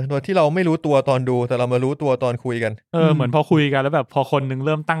โดยที่เราไม่รู้ตัวตอนดูแต่เรามารู้ตัวตอนคุยกันเหมือนพอคุยกันแล้วแบบพอคนนึงเ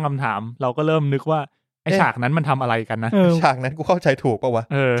ริ่มตั้งคำถามเราก็เริ่มนึกว่าไอฉากนั้นมันทำอะไรกันนะฉากนั้นกูเข้าใจถูกป่าววะ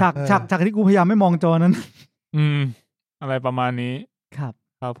ฉากที่กูพยายามไม่มองจอนั้นอะไรประมาณนี้ค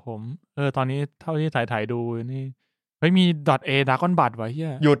รับผมตอนนี้เท่าที่ถ่ายดูนี่เฮ้ยมี .a Dragon Bud ไว้เหี้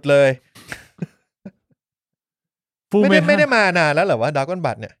ยหยุดเลยไม่ได้มานานแล้วเหรอวะ Dragon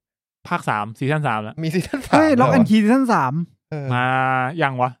Bud เนี่ยภาค3ซีซั่น3แล้วมีซีซั่น3เฮ้ยล็อกแอนด์คีย์ซีซั่น3มายั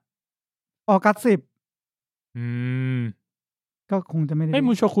งวะออกัส10ก็คงจะไม่ได้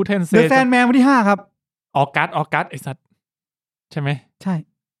มูโชคุเทนเซเดอะแซนแมนวันที่5ครับออกัสไอ้สัตว์ใช่ไหมใช่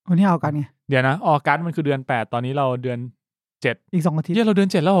วันที่ออกัสไงเดี๋ยวนะออกัสมันคือเดือน8ตอนนี้เราเดือน7อีก2อาทิตย์เราเดือน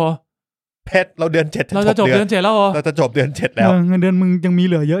7แล้วเหรอเพชรเราเดือน7เราจะจบเดือน7แล้วเหรอเราจะจบเดือน7แล้วเงินเดือนมึงยังมีเ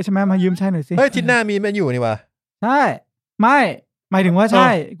หลือเยอะใช่ไหมมายืมใช้หน่อยสิเฮ้ยทิศหน้ามีมันอยู่นี่วะใช่ไม่หมายถึงว่าใช่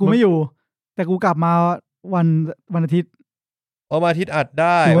กูไม่อยู่แต่กูกลับมาวันอาทิตย์วันอาทิตย์อัดไ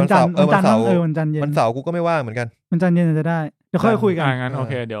ด้วันเสาร์วันเสาร์เย็นวันเสาร์กูก็ไม่ว่างเหมือนกันวันจันทร์เย็นจะได้เดี๋ยวค่อยคุยกันงั้นโอ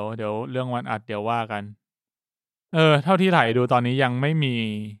เคเดี๋ยวเรื่องวันอัดเดี๋ยวว่ากันเท่าที่ถ่ายดูตอนนี้ยังไม่มี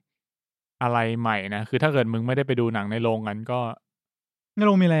อะไรใหม่นะคือถ้าเกิดมึงไม่ได้ไปดูหนังในโรงกันก็ในโ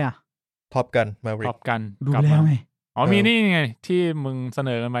รงมีอะไรอ่ะท็อปกันมาท็อปกันดูแล้วไงมีนี่ไงที่มึงเสน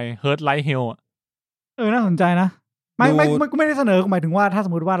อกันไป Hurt Like Hell น่าสนใจนะไม่ได้เสนอหมายถึงว่าถ้าส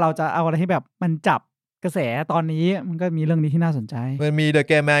มมติว่าเราจะเอาอะไรที่แบบมันจับกระแสตอนนี้มันก็มีเรื่องนี้ที่น่าสนใจมันมี The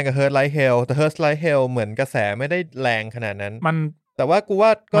Gay Man กับ Hurt Like Hell แต่ Hurt Like Hell เหมือนกระแสไม่ได้แรงขนาดนั้นแต่ว่ากูว่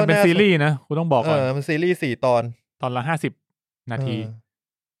าก็มันเป็นซีรีส์นะกูต้องบอกก่อนมันซีรีส์4 ตอนละ50 นาที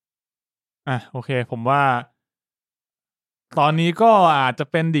โอเคผมว่าตอนนี้ก็อาจจะ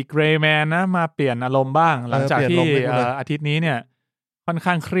เป็น The Gray Man นะมาเปลี่ยนอารมณ์บ้างหลังจากที่อาทิตย์นี้เนี่ยค่อน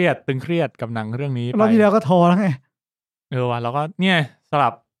ข้างเครียดตึงเครียดกับหนังเรื่องนี้ไปรอบที่แล้วก็ทอแล้วไงว่ะแล้วก็เนี่ยสลั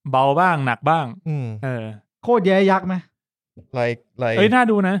บเบาบ้างหนักบ้างโคตรแย่ยักษ์ไหมน่า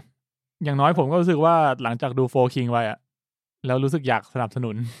ดูนะอย่างน้อยผมก็รู้สึกว่าหลังจากดูโฟร์คิงไว้อะแล้วรู้สึกอยากสนับสนุ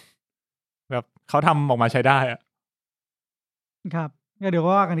นแบบเขาทำออกมาใช้ได้อะครับก็เดี๋ยว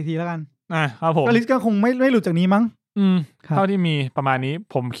ก็ว่ากันอีกทีแล้วกันครับผมอลิสก็คงไม่หลุดจากนี้มั้งเท่าที่มีประมาณนี้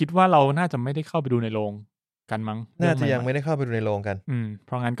ผมคิดว่าเราน่าจะไม่ได้เข้าไปดูในโรงกันมั้งน่าจะยังไม่ได้เข้าไปดูในโรงกันเพ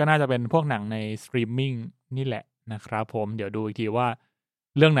ราะงั้นก็น่าจะเป็นพวกหนังในสตรีมมิ่งนี่แหละ นะครับผมเดี๋ยวดูอีกทีว่า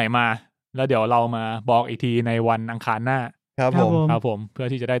เรื่องไหนมาแล้วเดี๋ยวเรามาบอกอีกทีในวันอังคารหน้าครับผมเพื่อ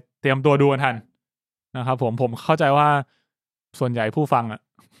ที่จะได้เตรียมตัวดูกันทันนะครับผมเข้าใจว่าส่วนใหญ่ผู้ฟังอ่ะ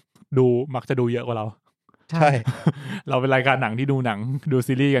มักจะดูเยอะกว่าเราใช่ เราเป็นรายการหนังที่ดูหนังดู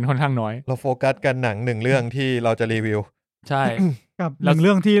ซีรีส์กันค่อนข้างน้อยเราโฟกัสกันหนัง1เรื่องที่เราจะรีวิวใช่กับ1เ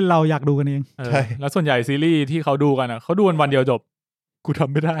รื่องที่เราอยากดูกันเองใช่แล้วส่วนใหญ่ซีรีส์ที่เขาดูกันอ่ะเขาดูวันเดียวจบกูท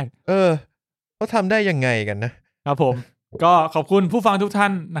ำไม่ได้เขาทำได้ยังไงกันนะครับผมก็ขอบคุณผู้ฟังทุกท่า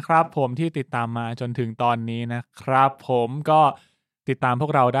นนะครับผมที่ติดตามมาจนถึงตอนนี้นะครับผมก็ติดตามพว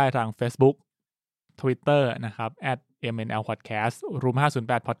กเราได้ทาง Facebook Twitter นะครับ @MNL Podcast Room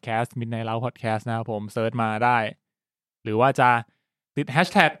 508 Podcast Midnight Lounge Podcast นะครับผมเซิร์ชมาได้หรือว่าจะติด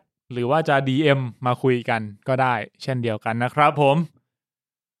Hashtag หรือว่าจะ DM มาคุยกันก็ได้เช่นเดียวกันนะครับผม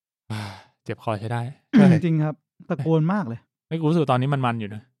เจ็บคอใช้ได้จริงๆครับตะโกนมากเลยไม่รู้สึกตอนนี้มันอ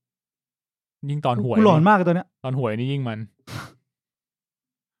ยู่นะยิ่งตอนหวยหลอนมากตัวเนี้ยตอนหวยนี่ยิ่งมัน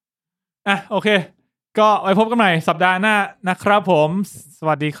โอเคก็ไว้พบกันใหม่สัปดาห์หน้านะครับผมส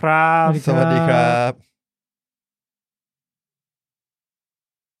วัสดีครับสวัสดีครับ